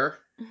there.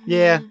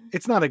 yeah, Mhm.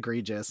 it's not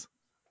egregious.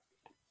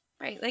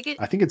 Right. Like it.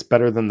 I think it's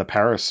better than the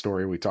Paris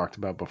story we talked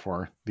about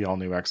before, the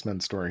all-new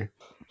X-Men story.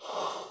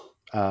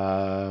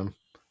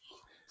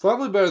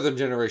 Probably better than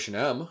Generation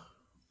M.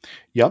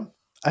 Yep.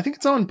 I think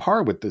it's on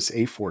par with this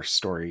A-Force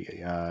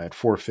story at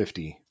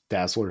 450,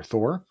 Dazzler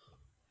Thor.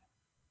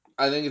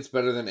 I think it's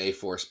better than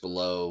A-Force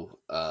below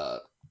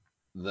the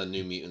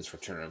New Mutants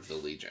Return of the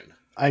Legion.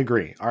 I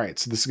agree. All right,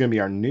 so this is going to be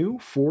our new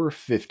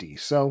 450.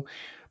 So,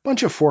 a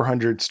bunch of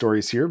 400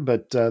 stories here,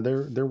 but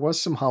there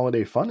was some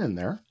holiday fun in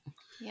there.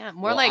 Yeah,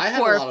 more Well, I like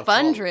had a lot of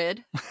fun.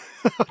 400.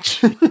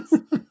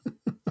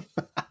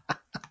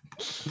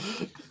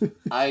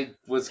 I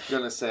was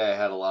going to say I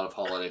had a lot of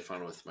holiday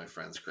fun with my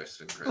friends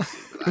Kristen and Christy,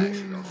 but I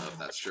actually don't know if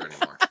that's true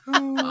anymore.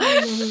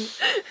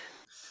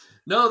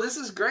 No, this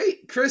is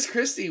great.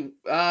 Christy,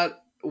 what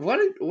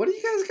do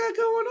you guys got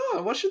going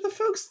on? What should the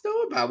folks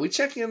know about? We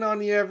check in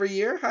on you every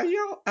year. How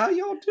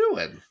y'all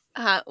doing?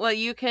 Well,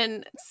 you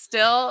can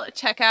still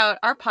check out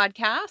our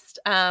podcast.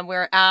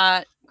 We're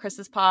at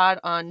Chris's Pod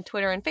on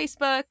Twitter and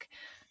Facebook.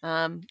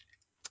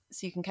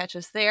 So you can catch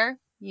us there.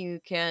 You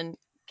can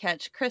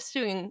catch Chris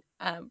doing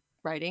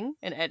writing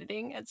and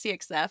editing at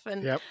CXF.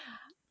 And Yep.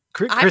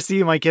 Christy,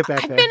 you might get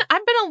back there.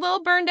 I've been a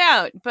little burned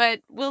out,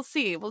 but we'll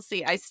see.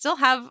 I still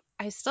have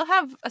a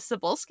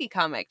Cebulski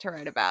comic to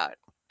write about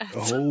at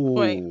some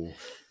point.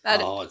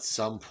 At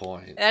some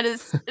point. It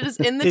is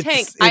in the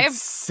tank. It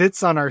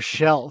sits on our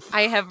shelf.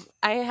 I have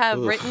Ugh.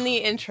 written the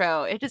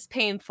intro. It is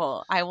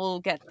painful. I will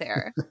get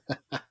there.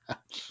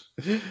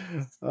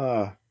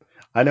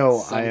 I know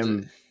Someday. I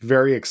am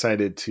very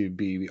excited to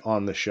be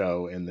on the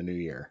show in the new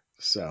year.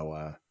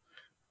 So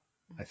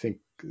I think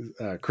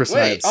Chris and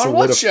I have Wait, on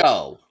what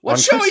show? What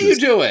show are you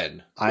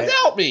doing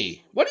without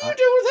me? What are you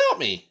doing without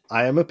me?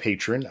 I am a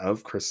patron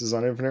of Chris's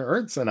on Infinite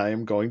Earths, and I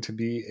am going to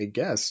be a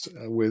guest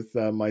with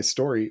my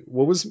story.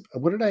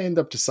 What did I end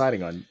up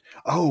deciding on?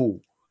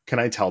 Oh, can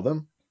I tell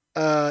them?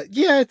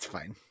 Yeah, it's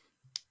fine.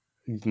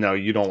 No,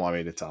 you don't want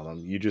me to tell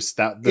them. You just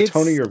the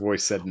tone of your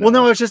voice said no. Well,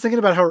 no, I was just thinking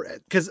about how,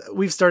 because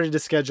we've started to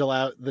schedule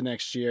out the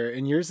next year,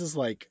 and yours is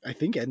like, I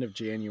think, end of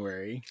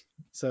January.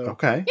 So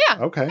okay,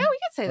 Yeah. okay. Yeah, we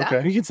say that.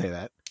 Okay. You can say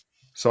that.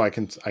 So I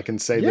can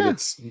say that Yeah.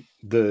 it's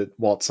the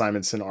Walt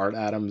Simonson, Art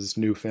Adams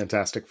new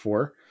Fantastic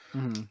Four.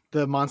 Mhm.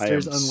 The I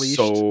Monsters am Unleashed.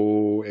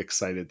 so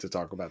excited to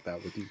talk about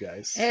that with you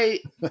guys.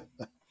 Hey,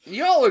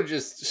 y'all are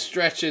just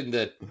stretching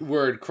the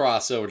word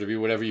crossover to be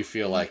whatever you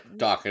feel like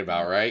talking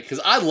about, right? Because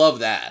I love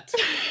that.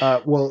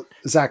 Well,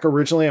 Zach,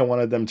 originally I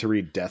wanted them to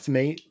read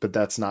Deathmate, but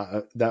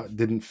that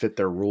didn't fit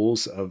their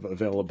rules of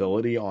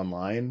availability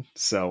online.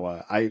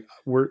 So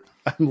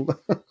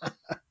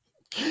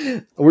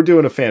we're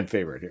doing a fan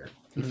favorite here.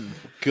 Mhm.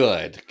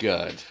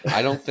 Good.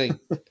 I don't think.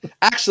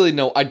 Actually,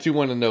 no. I do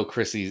want to know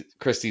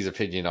Christie's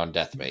opinion on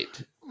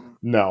Deathmate.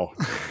 No,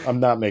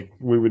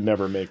 we would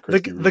never make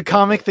Christy read The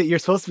comic Deathmate. that you're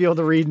supposed to be able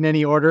to read in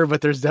any order,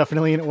 but there's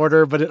definitely an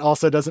order, but it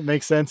also doesn't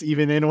make sense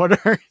even in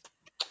order.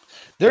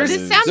 There's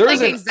This is- sounds there's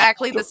like an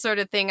exactly the sort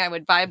of thing I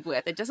would vibe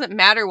with. It doesn't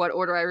matter what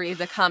order I read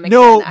the comics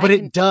No, in. but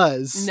it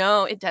does.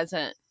 No, it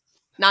doesn't.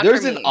 Not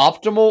there's for an me.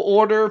 optimal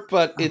order,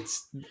 but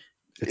it's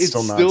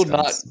still still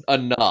not nonsense.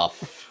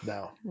 enough.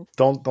 No,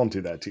 don't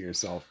do that to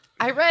yourself.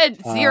 I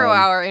read Zero Um,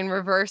 Hour in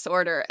reverse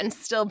order and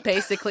still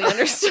basically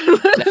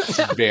understood what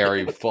That's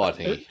very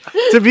funny.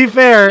 To be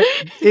fair,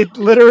 it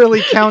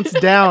literally counts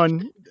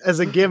down as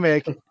a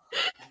gimmick.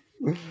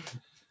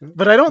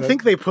 But I don't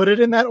think they put it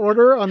in that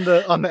order on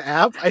the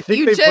app. I think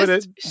you they put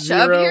just it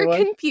shove 0, your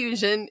 1.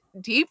 confusion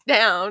deep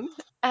down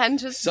and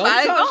just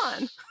vibe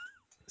on.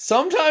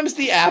 Sometimes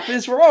the app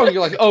is wrong.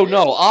 You're like, oh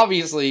no,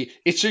 obviously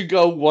it should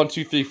go 1,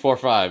 2, 3, 4,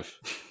 5.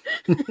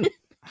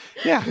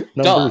 Yeah.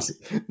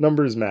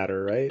 numbers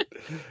matter, right?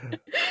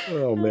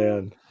 Oh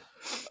man.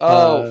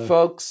 Oh,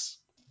 folks,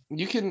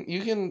 you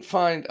can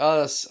find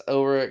us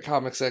over at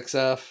Comics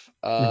XF,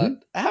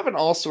 Mhm. having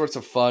all sorts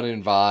of fun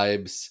and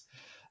vibes.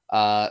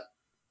 And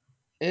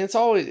it's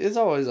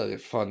always like a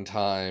fun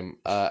time.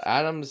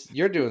 Adams,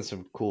 you're doing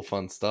some cool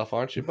fun stuff,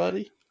 aren't you,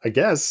 buddy? I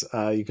guess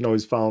you can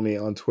always follow me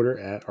on Twitter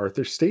at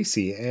Arthur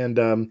Stacy.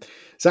 And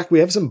Zach, we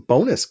have some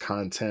bonus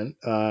content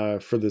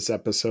for this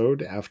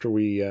episode after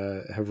we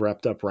have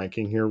wrapped up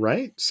ranking here,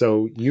 right?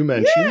 So you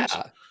mentioned,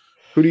 Yeah.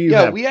 who do you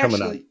Yeah, have we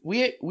coming up?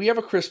 actually we have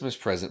a Christmas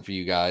present for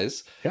you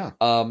guys. Yeah.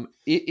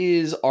 It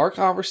is our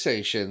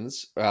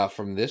conversations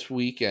from this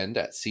weekend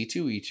at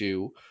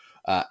C2E2,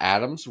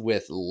 Adams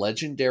with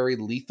legendary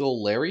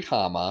lethal Larry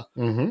Hama,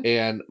 Mm-hmm.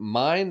 and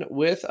mine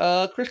with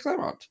Chris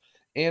Claremont.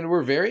 And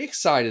we're very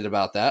excited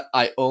about that.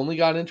 I only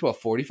got into a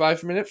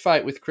 45-minute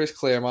fight with Chris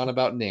Claremont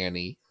about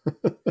Nanny.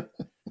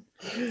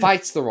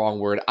 Fight's the wrong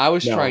word. I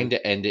was No. trying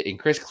to end it, and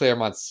Chris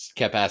Claremont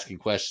kept asking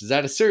questions.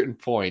 At a certain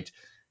point,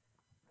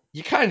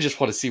 you kind of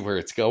just want to see where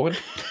it's going.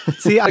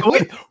 See, Like,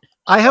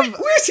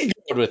 where's he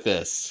going with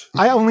this?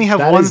 I only have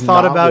That one is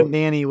thought not about what-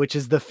 Nanny, which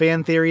is the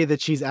fan theory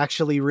that she's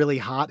actually really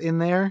hot in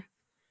there.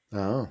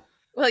 Oh.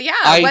 Well, yeah,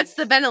 I- what's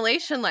the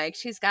ventilation like?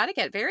 She's got to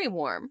get very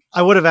warm.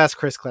 I would have asked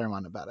Chris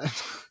Claremont about it.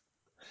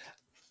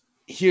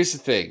 Here's the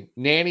thing.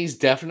 Nanny's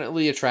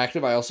definitely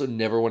attractive. I also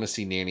never want to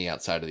see Nanny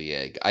outside of the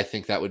egg. I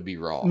think that would be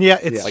wrong. Yeah,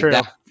 it's Yeah. Like true.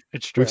 that.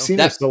 It's true. We've seen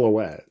her That-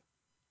 silhouette.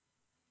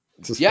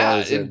 It's as far Yeah,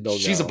 as and they'll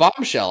she's a go.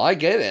 bombshell. I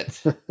get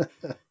it.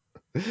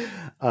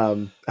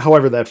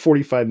 However, that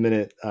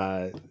 45-minute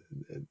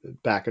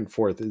back and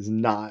forth is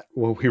not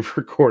what we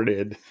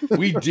recorded.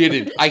 We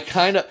didn't.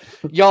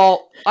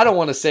 Y'all, I don't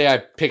want to say I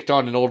picked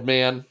on an old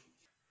man,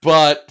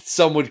 but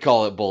some would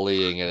call it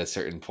bullying at a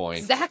certain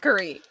point.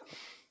 Zachary.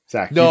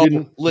 Zach, No, you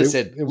didn't.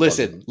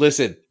 listen.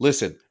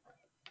 Wasn't.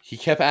 He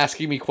kept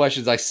asking me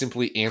questions. I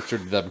simply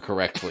answered them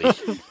correctly.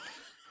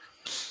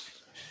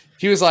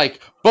 He was like,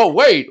 but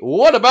wait,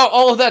 what about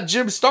all of that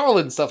Jim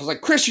Starlin stuff? I was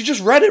like, Chris, you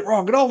just read it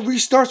wrong. It all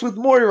restarts with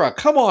Moira.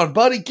 Come on,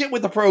 buddy, get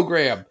with the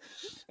program.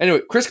 Anyway,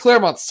 Chris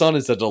Claremont's son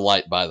is a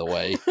delight, by the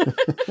way.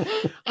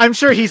 I'm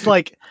sure he's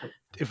like,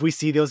 if we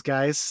see those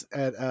guys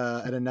at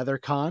another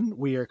con,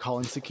 we are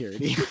calling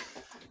security.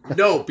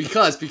 No,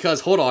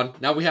 because hold on.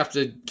 Now we have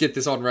to get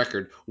this on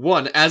record.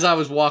 One, as I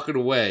was walking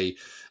away,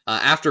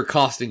 after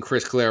costing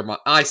Chris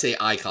Claremont, I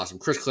cost him.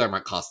 Chris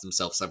Claremont cost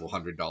himself several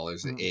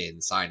 $100s in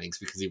signings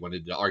because he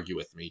wanted to argue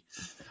with me.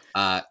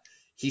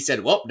 He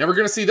said, well, never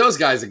going to see those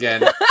guys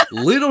again.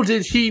 Little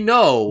did he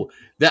know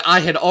that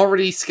I had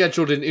already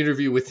scheduled an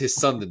interview with his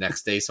son the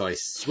next day, so I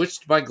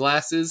switched my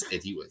glasses,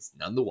 and he was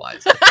none the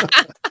wiser.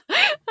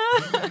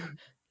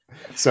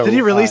 So Did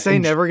he really say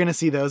never gonna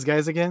see those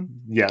guys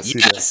again? Yes, he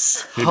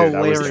Yes! did. He did.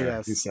 I was there.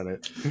 Hilarious. He said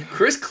it.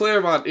 Chris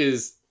Claremont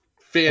is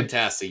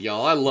fantastic,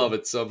 y'all. I love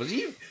it so much.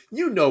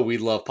 You know we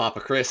love Papa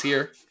Chris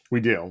here. We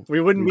do.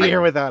 We wouldn't be do.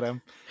 here without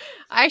him.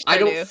 I sure I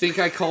don't do. think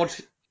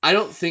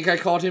I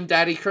called him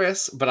Daddy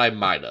Chris, but I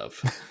might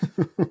have.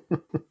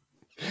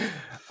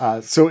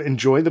 So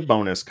enjoy the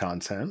bonus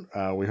content.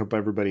 We hope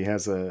everybody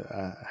has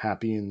a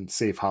happy and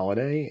safe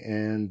holiday.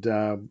 And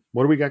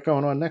what do we got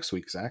going on next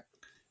week, Zach?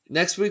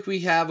 Next week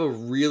we have a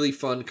really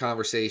fun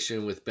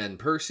conversation with Ben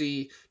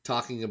Percy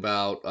talking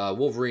about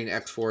Wolverine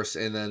X-Force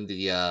and then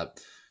the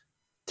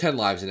 10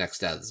 Lives and X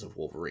Deaths of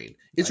Wolverine.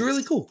 It's Nice.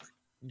 really cool.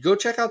 Go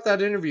check out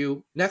that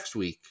interview next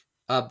week.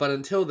 But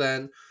until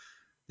then,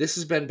 this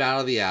has been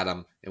Battle of the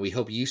Atom, and we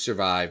hope you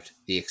survived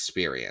the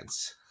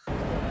experience.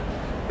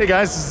 Hey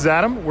guys, this is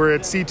Adam. We're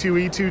at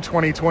C2E2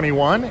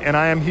 2021, and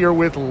I am here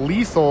with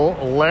Lethal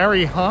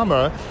Larry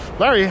Hama.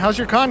 Larry, how's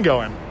your con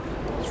going?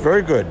 It's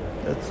very good.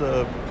 It's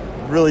a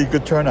really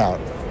good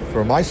turnout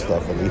for my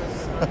stuff, at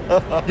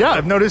least. Yeah,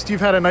 I've noticed you've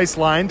had a nice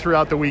line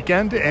throughout the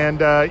weekend, and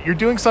you're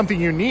doing something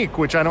unique,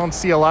 which I don't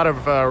see a lot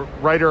of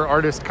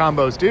writer-artist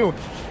combos do.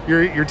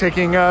 You're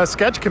taking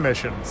sketch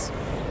commissions.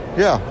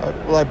 Yeah,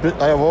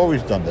 I've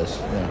always done this.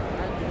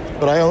 Yeah,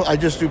 but I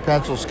just do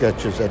pencil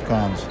sketches at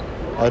cons.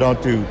 I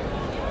don't do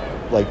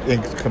like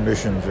ink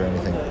commissions or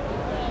anything.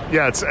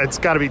 Yeah, it's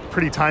got to be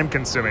pretty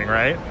time-consuming,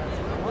 right?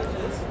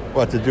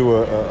 What, to do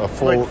a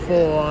full, like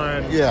full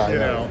on? Yeah, you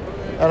yeah. know.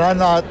 And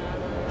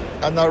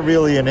I'm not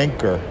really an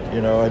inker.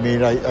 You know, I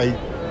mean,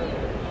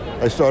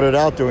 I started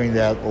out doing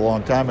that a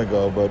long time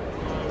ago, but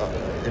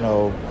you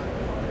know,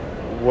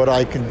 what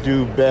I can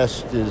do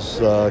best is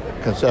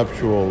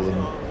conceptual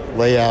and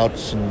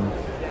layouts and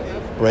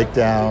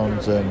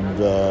breakdowns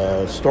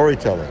and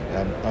storytelling.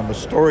 I'm a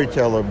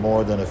storyteller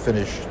more than a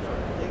finished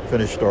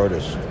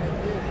artist.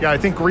 Yeah, I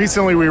think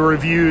recently we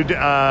reviewed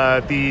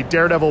the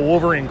Daredevil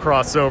Wolverine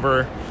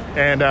crossover,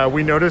 and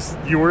we noticed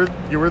you were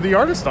the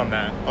artist on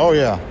that. Oh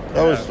yeah,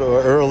 that was an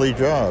early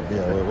job.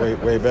 Yeah,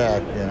 way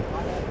back. Yeah,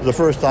 it was the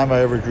first time I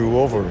ever drew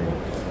Wolverine.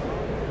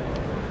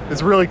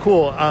 It's really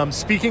cool.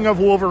 Speaking of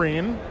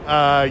Wolverine,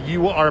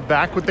 you are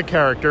back with the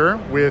character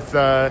with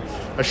a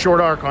short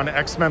arc on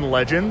X-Men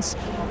Legends.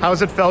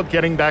 How's it felt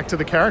getting back to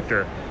the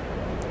character?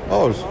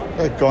 Oh, it's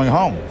like going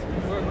home.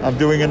 I'm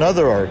doing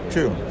another arc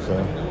too.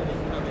 So.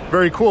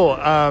 Very cool.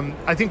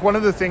 I think one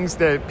of the things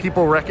that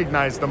people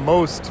recognize the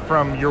most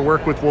from your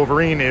work with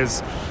Wolverine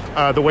is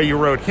the way you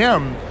wrote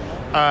him.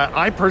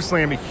 I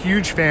personally am a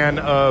huge fan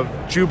of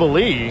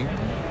Jubilee,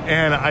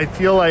 and I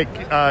feel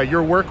like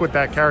your work with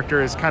that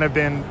character has kind of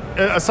been,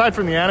 aside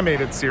from the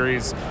animated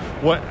series,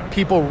 what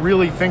people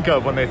really think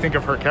of when they think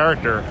of her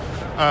character.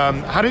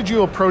 How did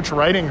you approach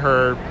writing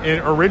her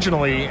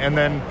originally, and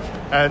then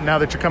now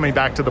that you're coming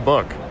back to the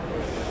book?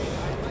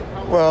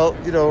 Well,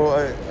 you know,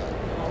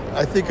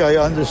 I think I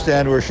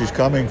understand where she's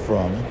coming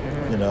from,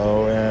 you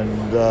know,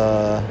 and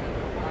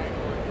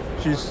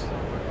she's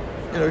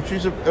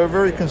a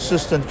very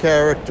consistent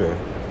character,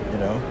 you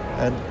know,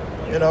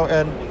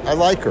 and I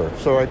like her,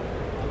 so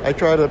I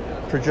try to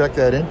project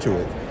that into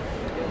it.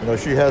 You know,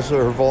 she has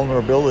her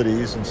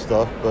vulnerabilities and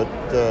stuff, but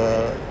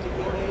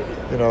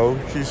you know,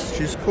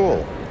 she's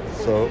cool.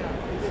 So,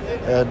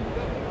 and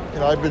you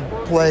know, I've been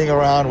playing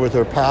around with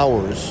her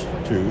powers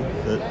too.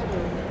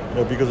 You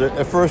know, because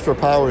at first her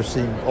powers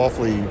seemed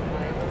awfully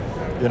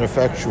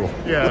ineffectual.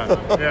 Yeah.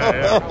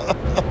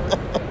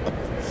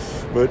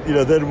 But you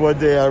know, then one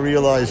day I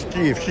realized,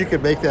 gee, if she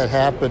could make that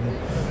happen,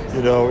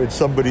 you know, in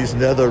somebody's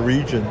nether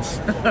regions,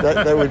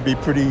 that would be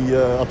pretty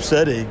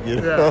upsetting. You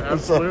know? Yeah,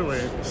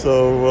 absolutely.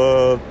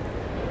 So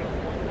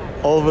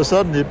all of a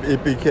sudden,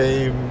 it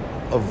became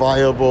a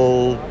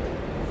viable,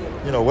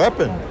 you know,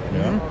 weapon. You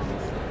know?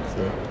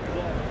 So.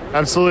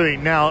 Absolutely.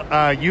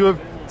 Now, you have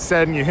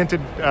said, and you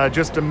hinted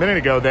just a minute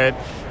ago, that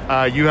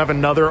you have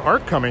another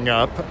arc coming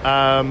up.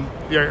 Are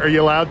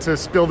you allowed to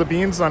spill the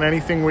beans on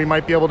anything we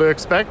might be able to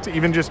expect,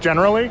 even just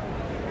generally?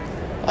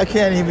 I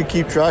can't even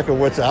keep track of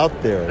what's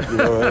out there. You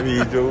know, I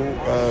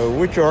mean,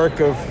 which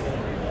arc of?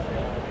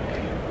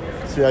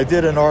 See, I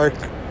did an arc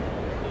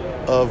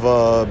of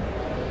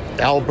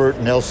Albert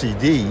and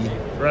LCD,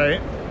 right,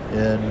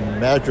 in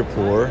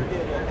Madripoor.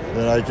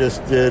 Then I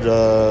just did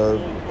a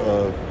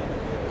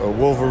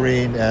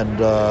Wolverine and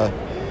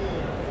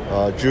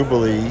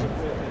Jubilee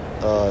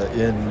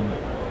in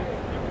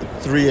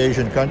 3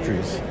 Asian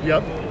countries.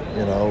 Yep.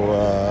 You know,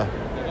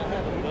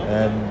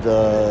 and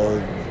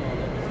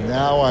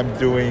now I'm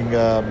doing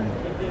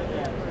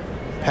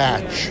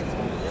Patch.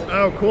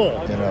 Oh,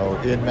 cool. You know,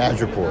 in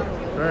Madripoor.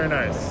 Very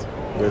nice.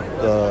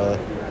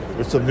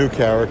 With some new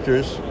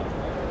characters,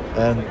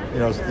 and you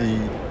know,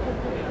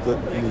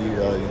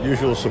 the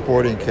usual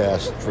supporting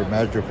cast for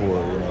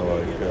Madripoor. You know,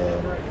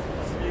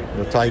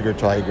 like Tiger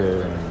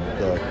and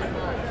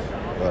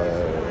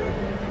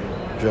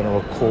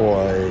General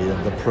Coy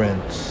and the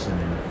Prince,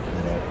 and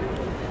you know,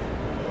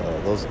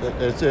 those.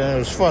 It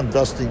was fun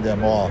dusting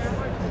them off,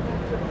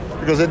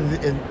 because in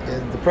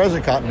the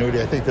present continuity,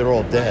 I think they're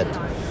all dead.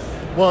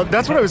 Well,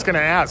 that's what I was going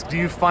to ask. Do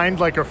you find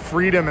like a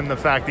freedom in the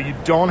fact that you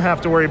don't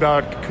have to worry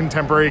about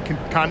contemporary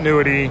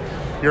continuity?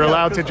 You're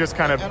allowed to just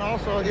kind of. And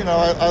also, you know,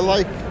 I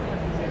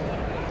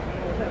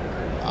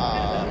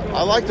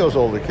like those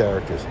older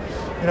characters.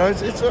 You know,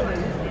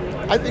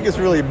 I think it's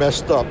really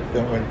messed up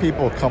when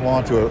people come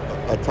onto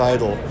a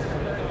title,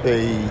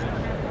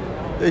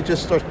 they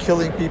just start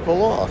killing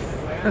people off.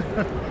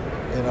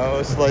 You know,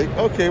 it's like,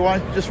 okay, why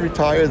don't you just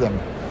retire them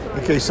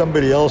in case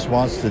somebody else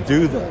wants to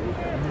do them?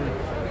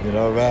 You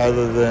know,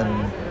 rather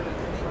than,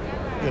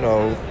 you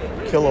know,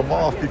 kill them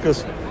off,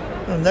 because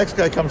the next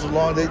guy comes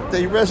along,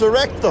 they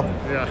resurrect them.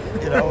 Yeah.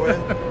 You know,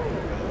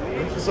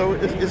 and so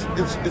it's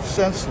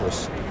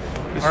senseless.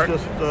 It's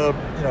just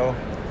you know,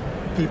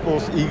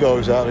 people's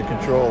egos out of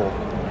control.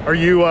 Are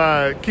you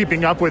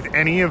keeping up with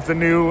any of the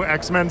new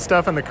X-Men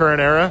stuff in the current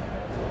era?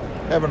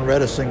 Haven't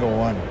read a single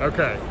one.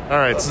 Okay. All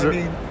right. I So,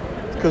 mean,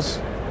 because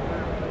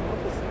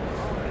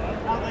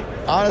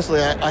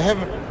honestly, I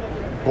haven't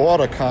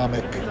bought a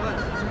comic,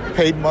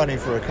 paid money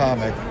for a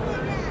comic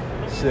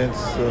since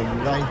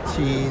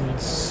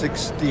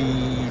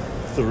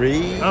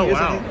 1963. oh or wow.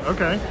 something.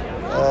 Okay.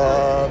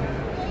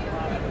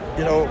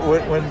 You know,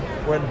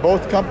 when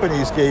both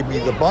companies gave me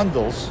the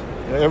bundles,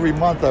 you know, every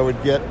month I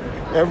would get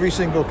every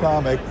single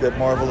comic that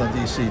Marvel and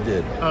DC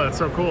did. Oh, that's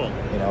so cool.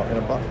 You know,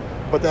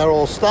 but that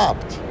all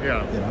stopped.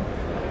 Yeah. You know,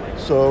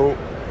 so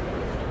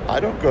I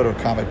don't go to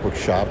comic book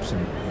shops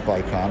and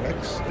buy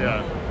comics.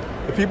 Yeah.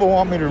 If people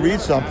want me to read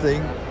something,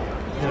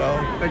 you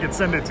know, They could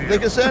send it to you. they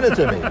can send it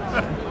to me.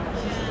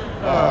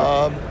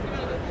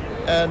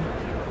 And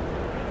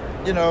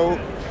you know,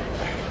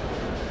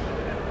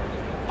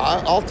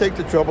 I'll take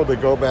the trouble to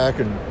go back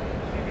and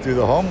do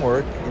the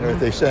homework. You know, if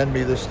they send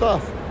me the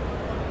stuff.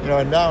 You know,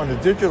 and now in the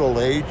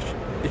digital age,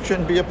 it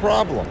shouldn't be a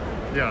problem.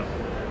 Yeah.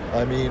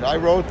 I mean, I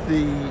wrote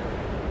the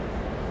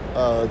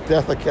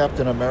Death of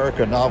Captain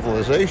America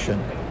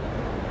novelization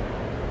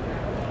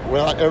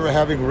without ever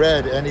having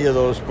read any of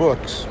those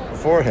books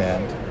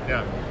beforehand.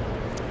 Yeah.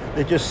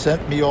 They just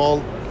sent me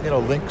all, you know,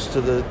 links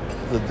to the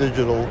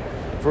digital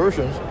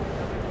versions,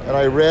 and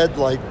I read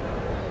like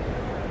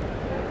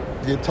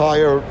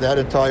that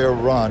entire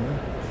run,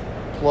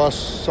 plus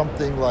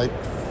something like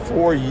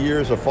 4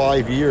 years or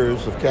 5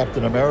 years of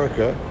Captain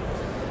America,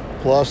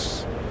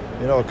 plus,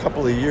 you know, a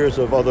couple of years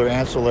of other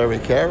ancillary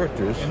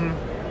characters.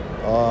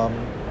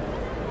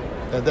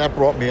 And that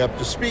brought me up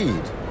to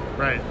speed.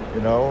 Right.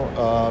 You know,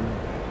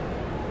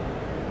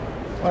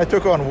 when I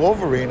took on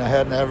Wolverine, I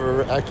had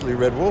never actually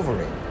read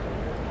Wolverine.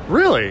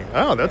 Really?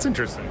 Oh, that's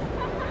interesting.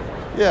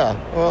 Yeah,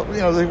 well, you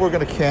know, they were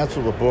going to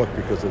cancel the book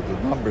because of the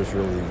numbers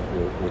really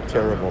were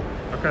terrible.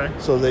 Okay.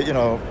 So they, you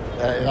know,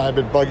 and I've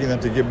been bugging them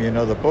to give me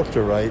another book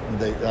to write,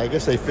 and I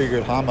guess they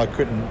figured Hama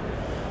couldn't,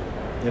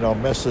 you know,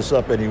 mess this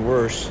up any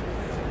worse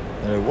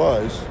than it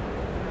was.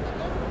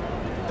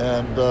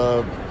 And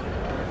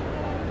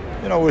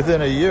you know,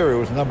 within a year, it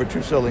was number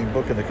 2 selling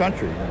book in the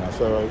country. You know,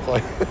 so it's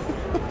like,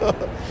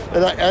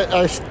 and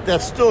I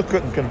that still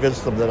couldn't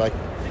convince them that I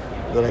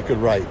could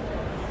write.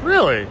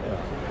 Really?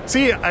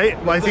 See,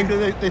 I think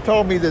they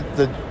told me that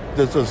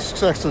the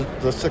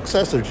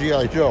success of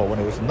G.I. Joe, when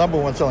it was the number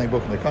 1 selling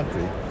book in the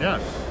country,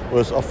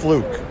 was a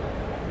fluke,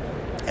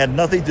 had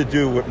nothing to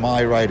do with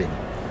my writing.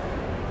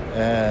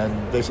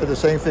 And they said the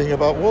same thing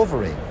about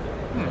Wolverine.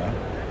 You know?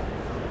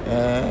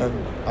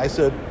 And I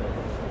said,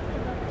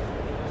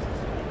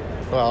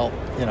 well,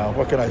 you know,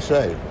 what can I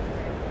say?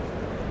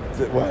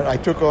 When I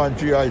took on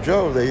G.I.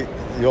 Joe, the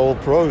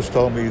old pros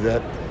told me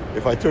that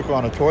if I took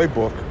on a toy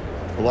book,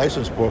 a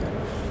licensed book,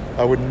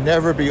 I would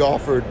never be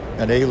offered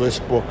an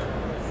A-list book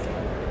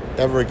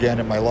ever again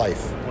in my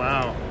life.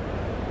 Wow.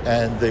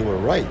 And they were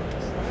right.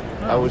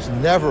 Oh. I was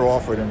never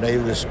offered an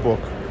A-list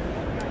book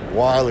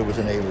while it was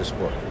an A-list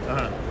book.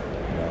 Uh-huh.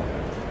 You know,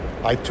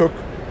 I took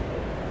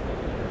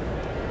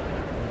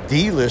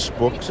D-list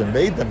books and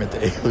made them into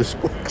A-list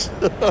books.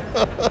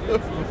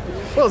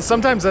 Well,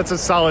 sometimes that's a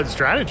solid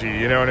strategy,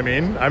 you know what I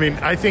mean? I mean,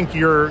 I think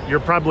you're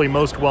probably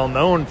most well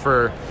known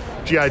for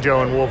G.I.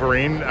 Joe and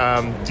Wolverine.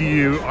 Do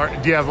you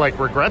have like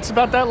regrets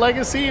about that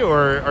legacy,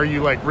 or are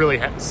you like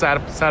really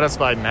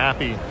satisfied and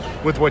happy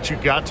with what you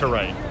got to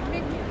write?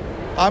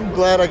 I'm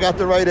glad I got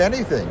to write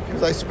anything,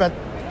 because I spent,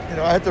 you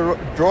know, I had to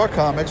draw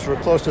comics for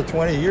close to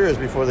 20 years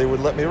before they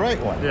would let me write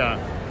one. Yeah.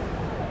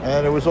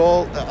 And it was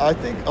all, I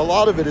think a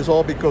lot of it is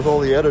all because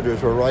all the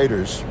editors were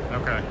writers.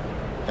 Okay.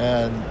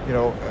 And, you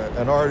know,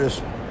 an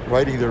artist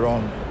writing their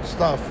own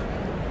stuff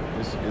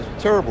is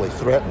terribly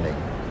threatening.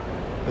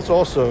 It's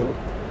also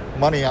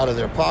money out of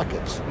their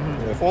pockets.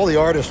 Mm-hmm. You know, if all the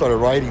artists started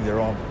writing their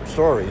own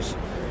stories,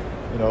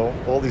 you know,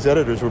 all these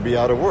editors would be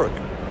out of work,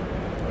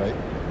 right?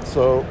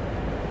 So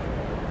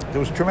there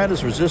was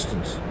tremendous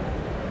resistance.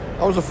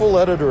 I was a full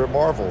editor at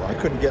Marvel. I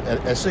couldn't get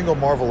a single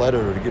Marvel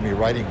editor to give me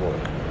writing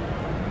work.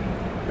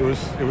 It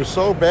was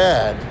so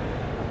bad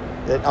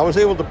that I was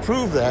able to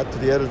prove that to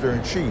the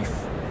editor-in-chief,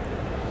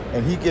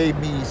 and he gave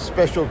me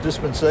special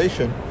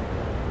dispensation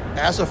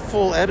as a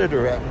full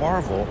editor at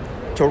Marvel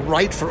to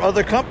write for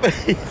other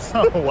companies.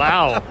 Oh,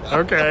 wow.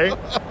 Okay.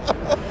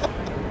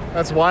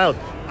 That's wild.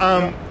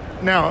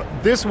 Now,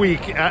 this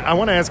week, I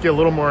want to ask you a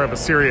little more of a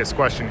serious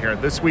question here.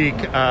 This week,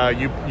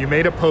 you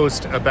made a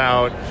post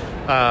about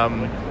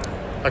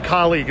a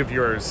colleague of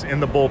yours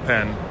in the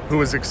bullpen who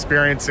was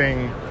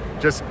experiencing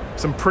just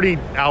some pretty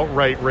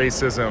outright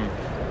racism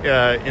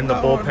in the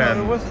bullpen.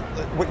 No, it wasn't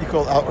what you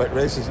call outright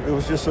racism. It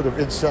was just sort of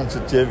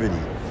insensitivity.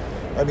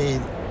 I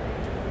mean,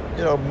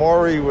 you know,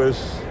 Maury was,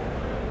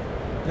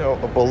 you know,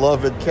 a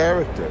beloved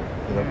character.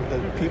 You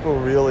know, people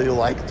really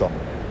liked him.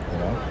 You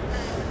know,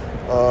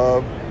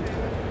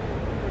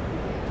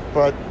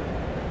 but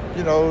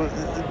you know,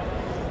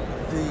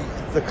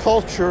 the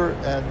culture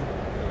and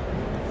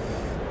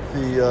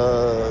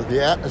the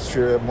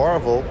atmosphere at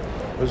Marvel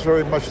was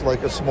very much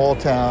like a small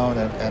town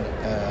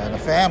and a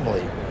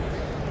family,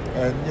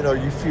 and you know,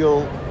 you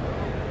feel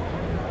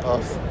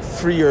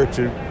freer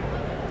to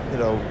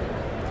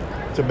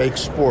to make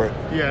sport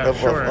Yeah, of,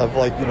 sure. of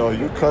like, you know,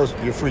 your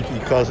freaky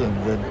cousin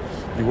than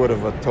you would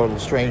of a total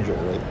stranger,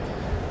 right?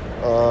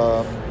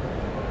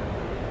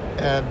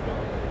 And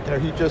you know,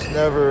 he just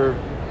never.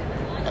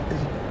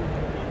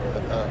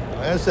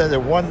 I understand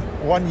that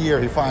one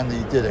year he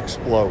finally did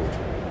explode,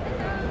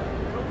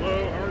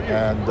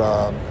 and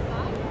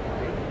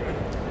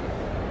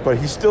but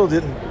he still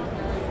didn't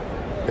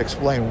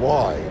explain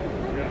why.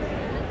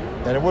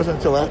 And it wasn't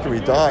until after he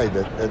died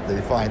that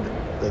they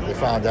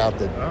found out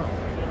that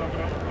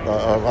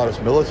a lot of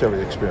his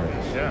military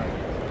experience. Yeah.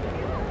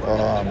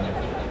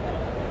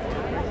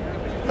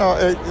 No,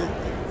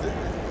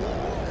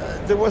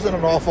 there wasn't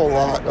an awful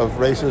lot of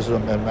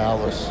racism and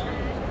malice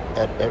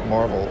at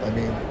Marvel. I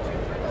mean,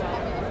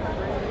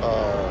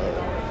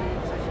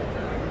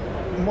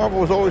 Marvel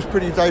was always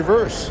pretty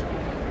diverse.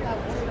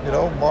 You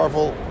know,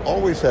 Marvel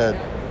always had,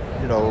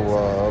 you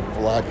know,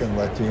 black and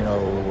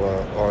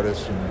Latino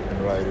artists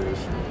and writers.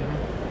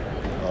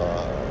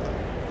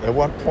 At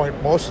one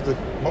point, most of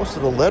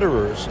the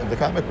letterers in the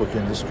comic book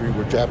industry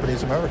were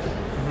Japanese American.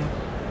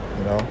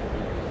 You know,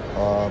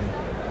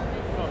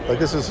 like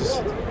this is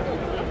just,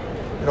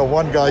 you know,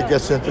 one guy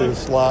gets into the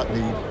slot and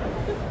he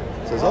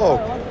says, "Oh,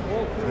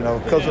 you know,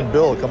 Cousin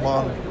Bill, come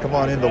on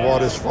in, the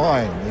water's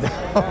fine." You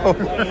know,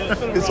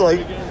 it's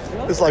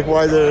like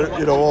why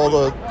you know, all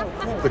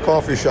the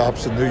coffee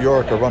shops in New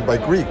York are run by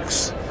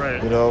Greeks.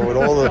 Right. You know, and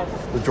all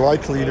the dry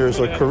cleaners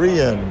are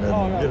Korean,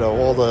 and you know,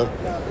 all the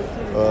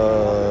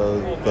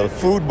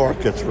food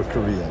markets were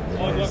Korean. You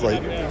know, it's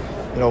like,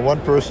 you know,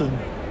 one person,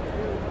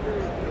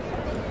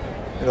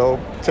 you know,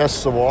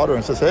 tests the water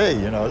and says, "Hey,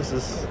 you know, this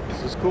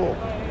is cool."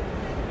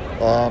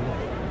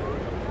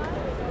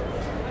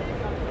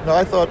 No,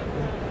 I thought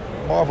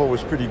Marvel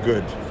was pretty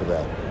good for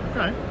that.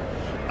 Okay.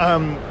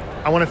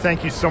 I want to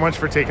thank you so much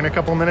for taking a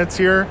couple minutes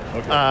here.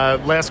 Okay.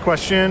 Last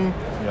question.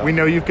 Yeah. We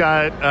know you've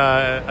got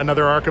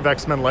another arc of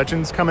X-Men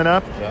Legends coming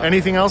up. Yeah.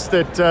 Anything else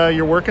that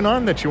you're working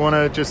on that you want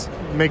to just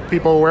make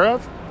people aware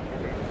of?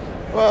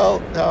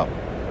 Well,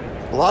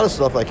 a lot of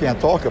stuff I can't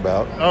talk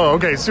about. Oh,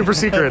 okay. Super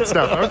secret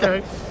stuff.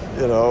 Okay.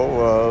 You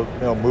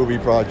know, movie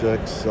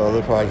projects,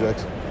 other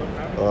projects.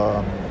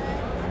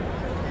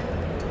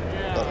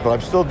 But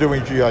I'm still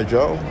doing G.I.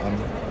 Joe.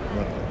 I'm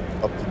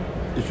up to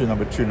issue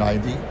number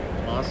 290.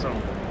 Awesome.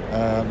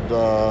 And,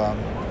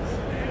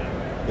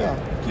 yeah,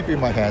 keeping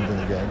my hand in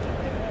the game.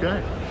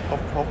 Good.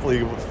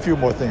 Hopefully a few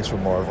more things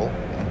from Marvel.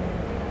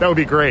 That would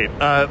be great.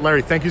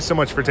 Larry, thank you so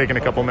much for taking a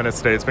couple minutes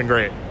today. It's been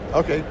great.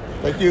 Okay,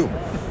 thank you.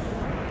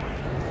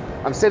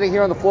 I'm sitting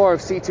here on the floor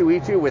of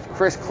C2E2 with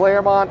Chris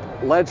Claremont,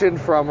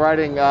 legend from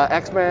writing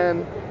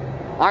X-Men,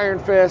 Iron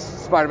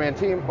Fist, Spider-Man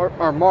team,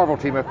 or Marvel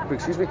team,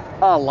 excuse me.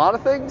 A lot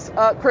of things.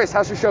 Chris,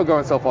 how's your show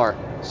going so far?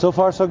 So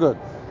far, so good.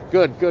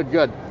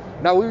 Good.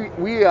 Now,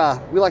 we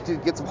like to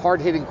get some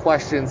hard-hitting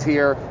questions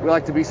here. We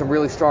like to be some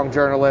really strong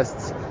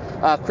journalists.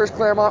 Chris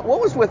Claremont, what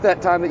was with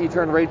that time that you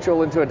turned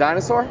Rachel into a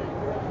dinosaur?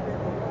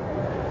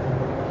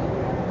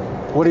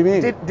 What do you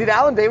mean? Did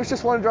Alan Davis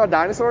just want to draw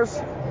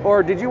dinosaurs?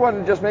 Or did you want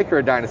to just make her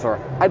a dinosaur?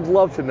 I'd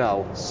love to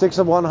know. 6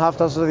 of one, half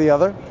dozen of the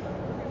other.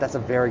 That's a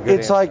very good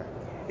It's answer. like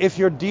if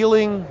you're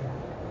dealing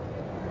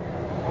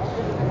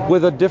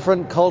with a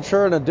different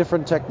culture and a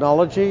different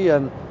technology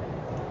and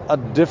a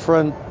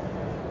different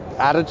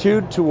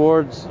attitude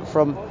towards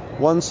from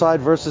one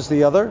side versus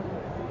the other,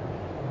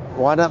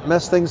 why not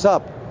mess things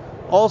up?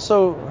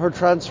 Also, her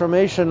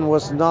transformation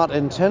was not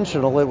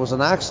intentional. It was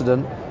an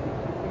accident.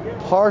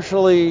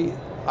 Partially,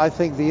 I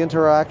think the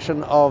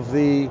interaction of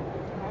the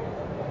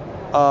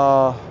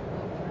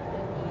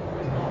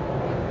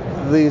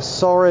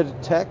Sorid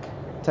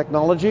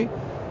technology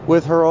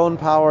with her own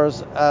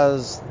powers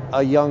as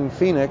a young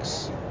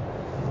Phoenix,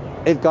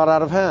 it got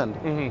out of hand.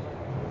 Mm-hmm.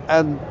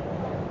 And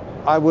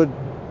I would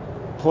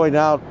point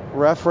out,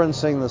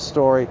 referencing the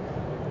story,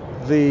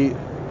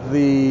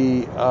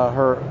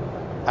 her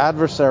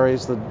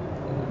adversaries, the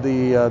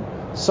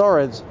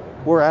Saurids,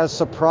 were as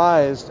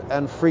surprised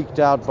and freaked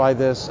out by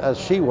this as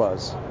she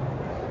was.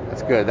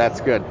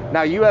 That's good.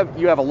 Now you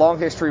have a long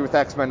history with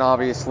X-Men.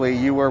 Obviously,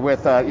 you were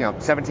with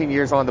 17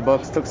 years on the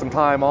books, took some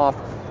time off,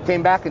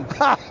 came back, and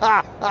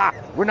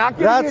we're not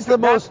getting That's the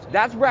most.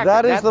 That's record.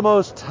 That is the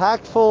most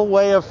tactful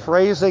way of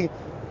phrasing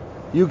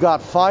 "you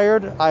got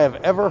fired" I have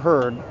ever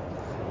heard.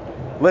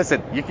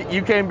 Listen,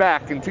 you came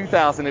back in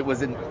 2000. It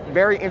was a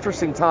very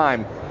interesting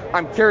time.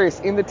 I'm curious,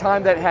 in the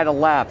time that had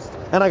elapsed.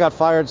 And I got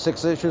fired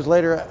 6 issues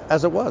later,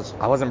 as it was.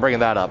 I wasn't bringing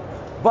that up.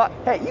 But,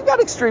 hey, you got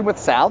Extreme with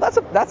Sal. That's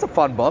a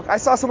fun book. I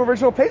saw some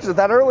original pages of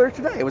that earlier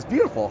today. It was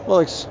beautiful. Well,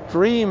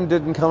 Extreme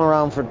didn't come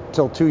around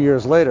till 2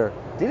 years later.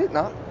 Did it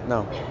not?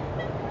 No.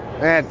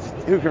 And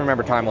who can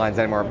remember timelines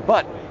anymore?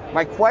 But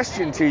my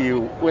question to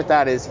you with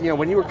that is,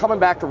 when you were coming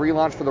back to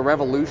relaunch for the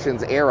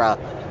Revolutions era,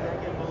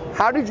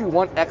 how did you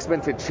want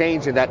X-Men to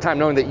change in that time,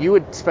 knowing that you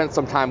had spent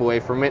some time away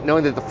from it,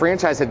 knowing that the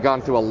franchise had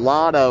gone through a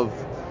lot of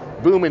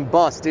boom and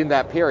bust in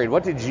that period?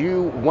 What did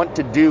you want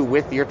to do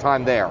with your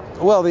time there?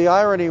 Well, the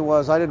irony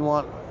was I didn't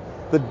want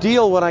the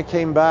deal when I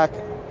came back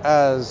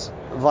as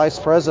vice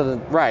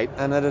president, right,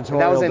 and editorial director.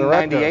 That was in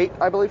director. '98,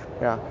 I believe.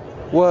 Yeah.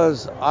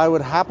 was I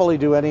would happily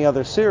do any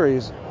other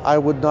series. I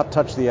would not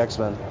touch the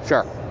X-Men.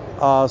 Sure.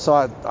 So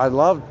I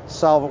loved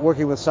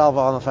working with Salva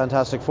on the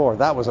Fantastic Four.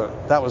 That was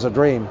a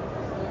dream.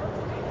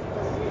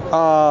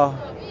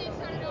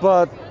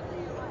 But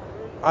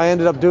I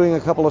ended up doing a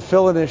couple of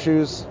filling in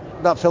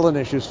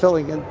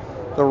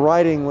the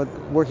writing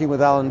working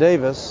with Alan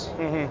Davis,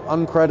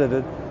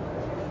 uncredited.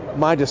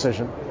 My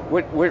decision.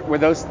 Were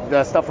those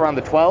the stuff around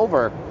the 12,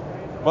 or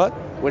What?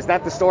 was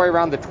that the story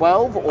around the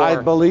 12? Or I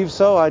believe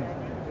so.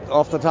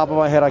 Off the top of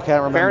my head, I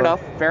can't remember.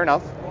 Fair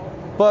enough.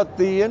 But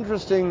the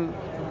interesting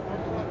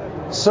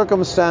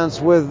circumstance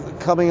with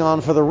coming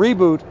on for the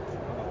reboot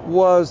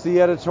was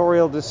the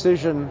editorial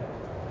decision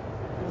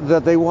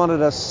that they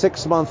wanted a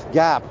 6-month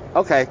gap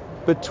Okay.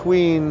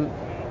 between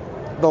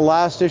the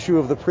last issue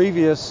of the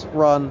previous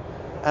run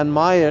and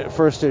my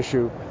first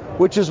issue,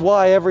 which is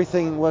why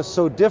everything was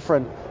so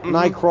different.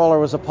 Nightcrawler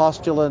was a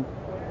postulant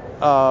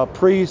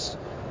priest.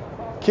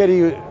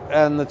 Kitty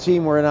and the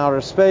team were in outer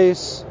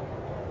space.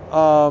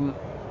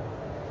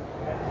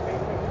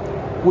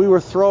 We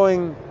were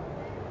throwing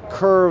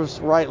curves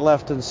right,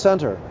 left, and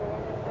center.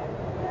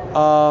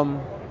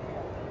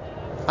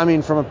 I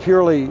mean, from a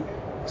purely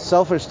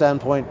selfish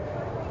standpoint,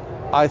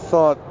 I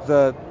thought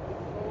that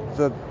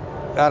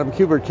Adam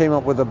Kubert came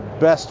up with the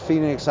best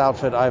Phoenix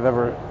outfit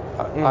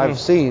I've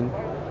seen.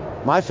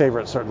 My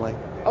favorite, certainly.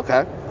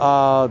 Okay.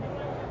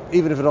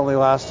 Even if it only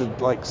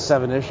lasted like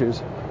 7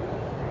 issues.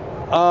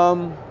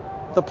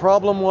 The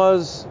problem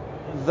was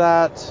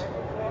that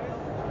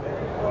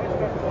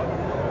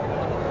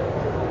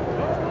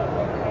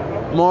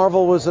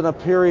Marvel was in a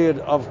period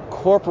of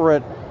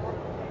corporate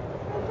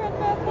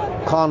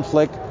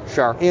conflict.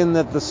 Sure. In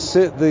that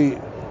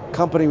the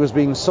company was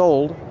being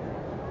sold,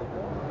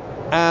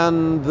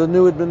 and the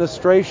new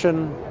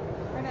administration,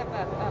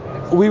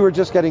 we were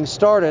just getting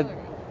started,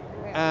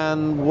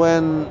 and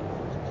when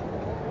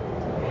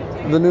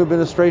the new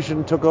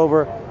administration took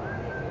over,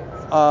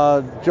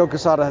 Joe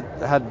Quesada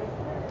had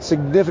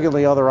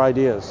significantly other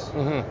ideas.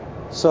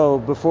 So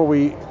before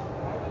we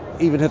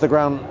even hit the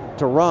ground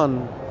to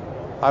run,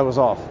 I was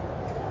off.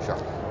 Sure.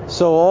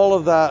 So all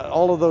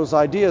of those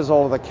ideas,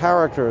 all of the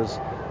characters,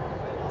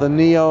 the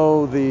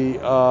Neo, the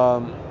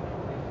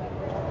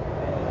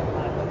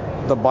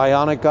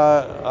Bionic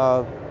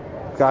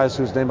guys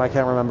whose name I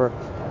can't remember,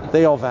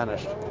 they all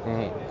vanished.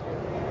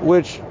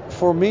 Which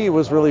for me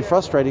was really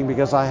frustrating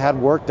because I had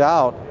worked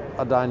out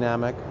a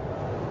dynamic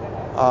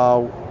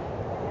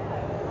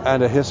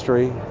and a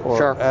history,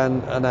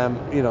 and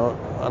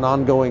an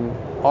ongoing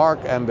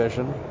arc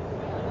ambition.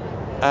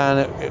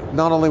 And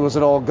not only was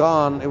it all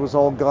gone, it was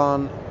all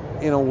gone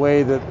in a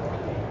way that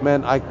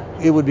meant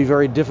it would be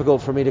very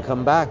difficult for me to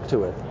come back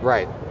to it.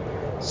 Right.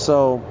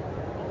 So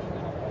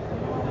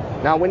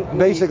now,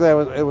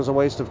 it was a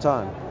waste of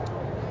time.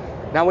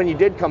 Now, when you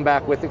did come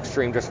back with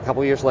Extreme just a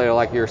couple years later,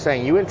 like you were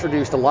saying, you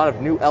introduced a lot of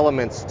new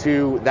elements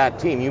to that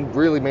team. You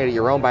really made it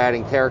your own by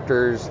adding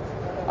characters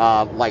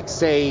like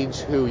Sage,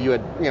 who you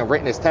had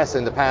written as Tessa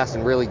in the past,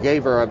 and really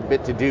gave her a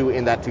bit to do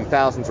in that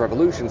 2000s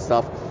Revolution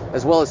stuff,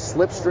 as well as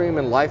Slipstream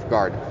and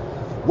Lifeguard.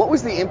 What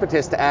was the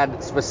impetus to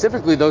add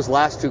specifically those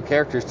last 2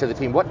 characters to the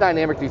team? What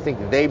dynamic do you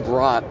think they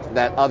brought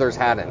that others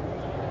hadn't?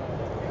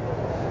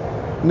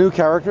 New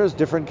characters,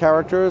 different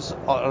characters, an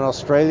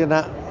Australian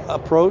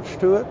approach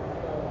to it.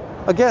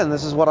 Again,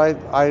 this is what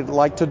I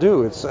like to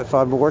do. It's if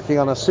I'm working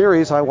on a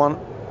series, I want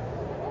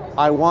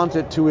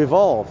it to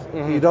evolve.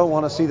 You don't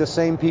want to see the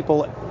same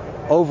people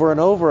over and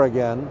over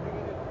again.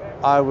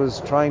 I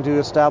was trying to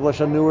establish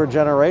a newer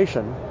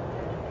generation.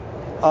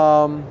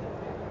 And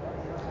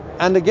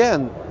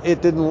again,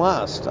 it didn't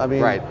last. I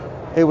mean,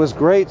 It was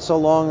great so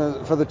long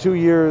as for the 2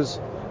 years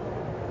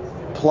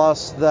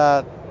plus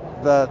that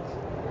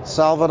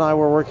Salva and I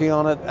were working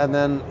on it, and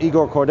then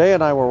Igor Corday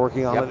and I were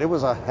working on it. It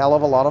was a hell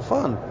of a lot of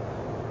fun.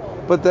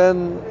 But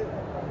then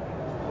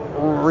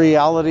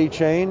reality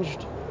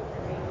changed,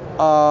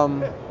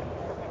 and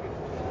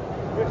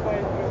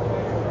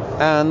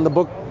the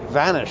book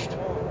vanished,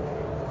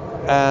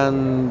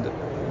 and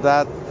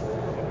that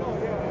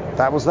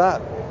was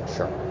that.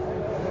 Sure.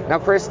 Now,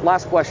 Chris,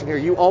 last question here.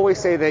 You always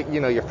say that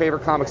your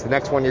favorite comic's the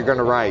next one you're going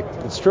to write.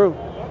 It's true.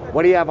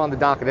 What do you have on the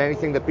docket?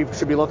 Anything that people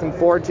should be looking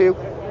forward to?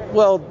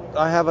 Well,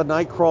 I have a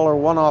Nightcrawler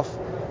one-off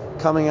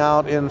coming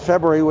out in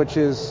February, which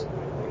is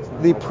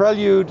the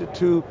prelude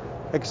to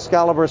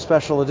Excalibur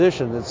Special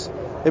Edition.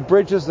 It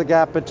bridges the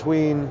gap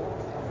between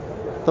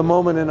the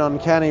moment in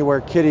Uncanny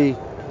where Kitty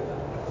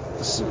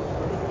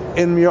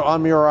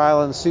on Muir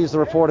Island sees the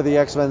report of the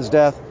X-Men's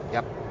death,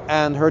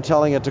 and her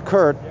telling it to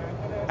Kurt,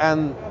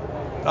 and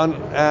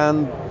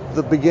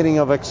the beginning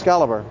of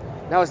Excalibur.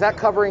 Now, is that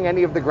covering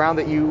any of the ground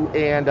that you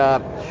and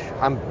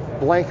I'm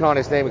blanking on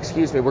his name,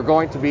 excuse me, we're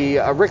going to be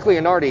Rick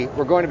Leonardi,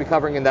 we're going to be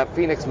covering in that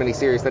Phoenix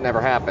miniseries that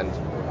never happened?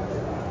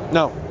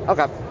 No.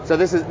 Okay, so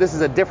this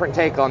is a different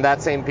take on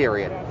that same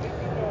period.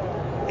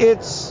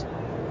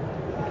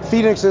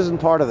 Phoenix isn't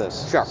part of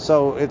this. Sure.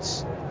 So it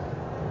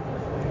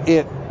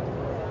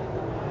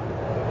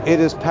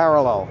is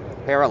parallel.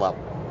 Parallel.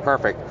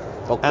 Perfect.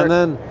 Well, and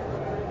then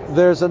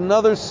There's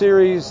another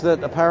series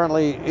that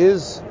apparently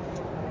has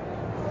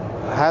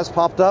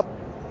popped up.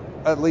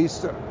 At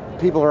least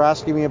people are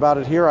asking me about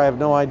it here. I have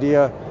no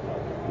idea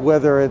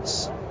whether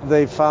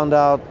they found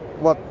out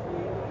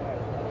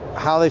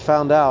how they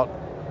found out,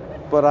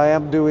 but I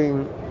am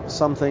doing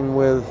something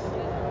with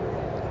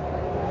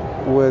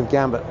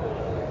Gambit.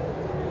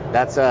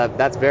 That's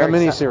very a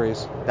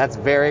miniseries. That's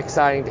very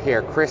exciting to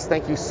hear. Chris,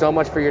 thank you so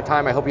much for your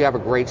time. I hope you have a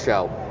great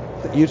show.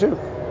 You too.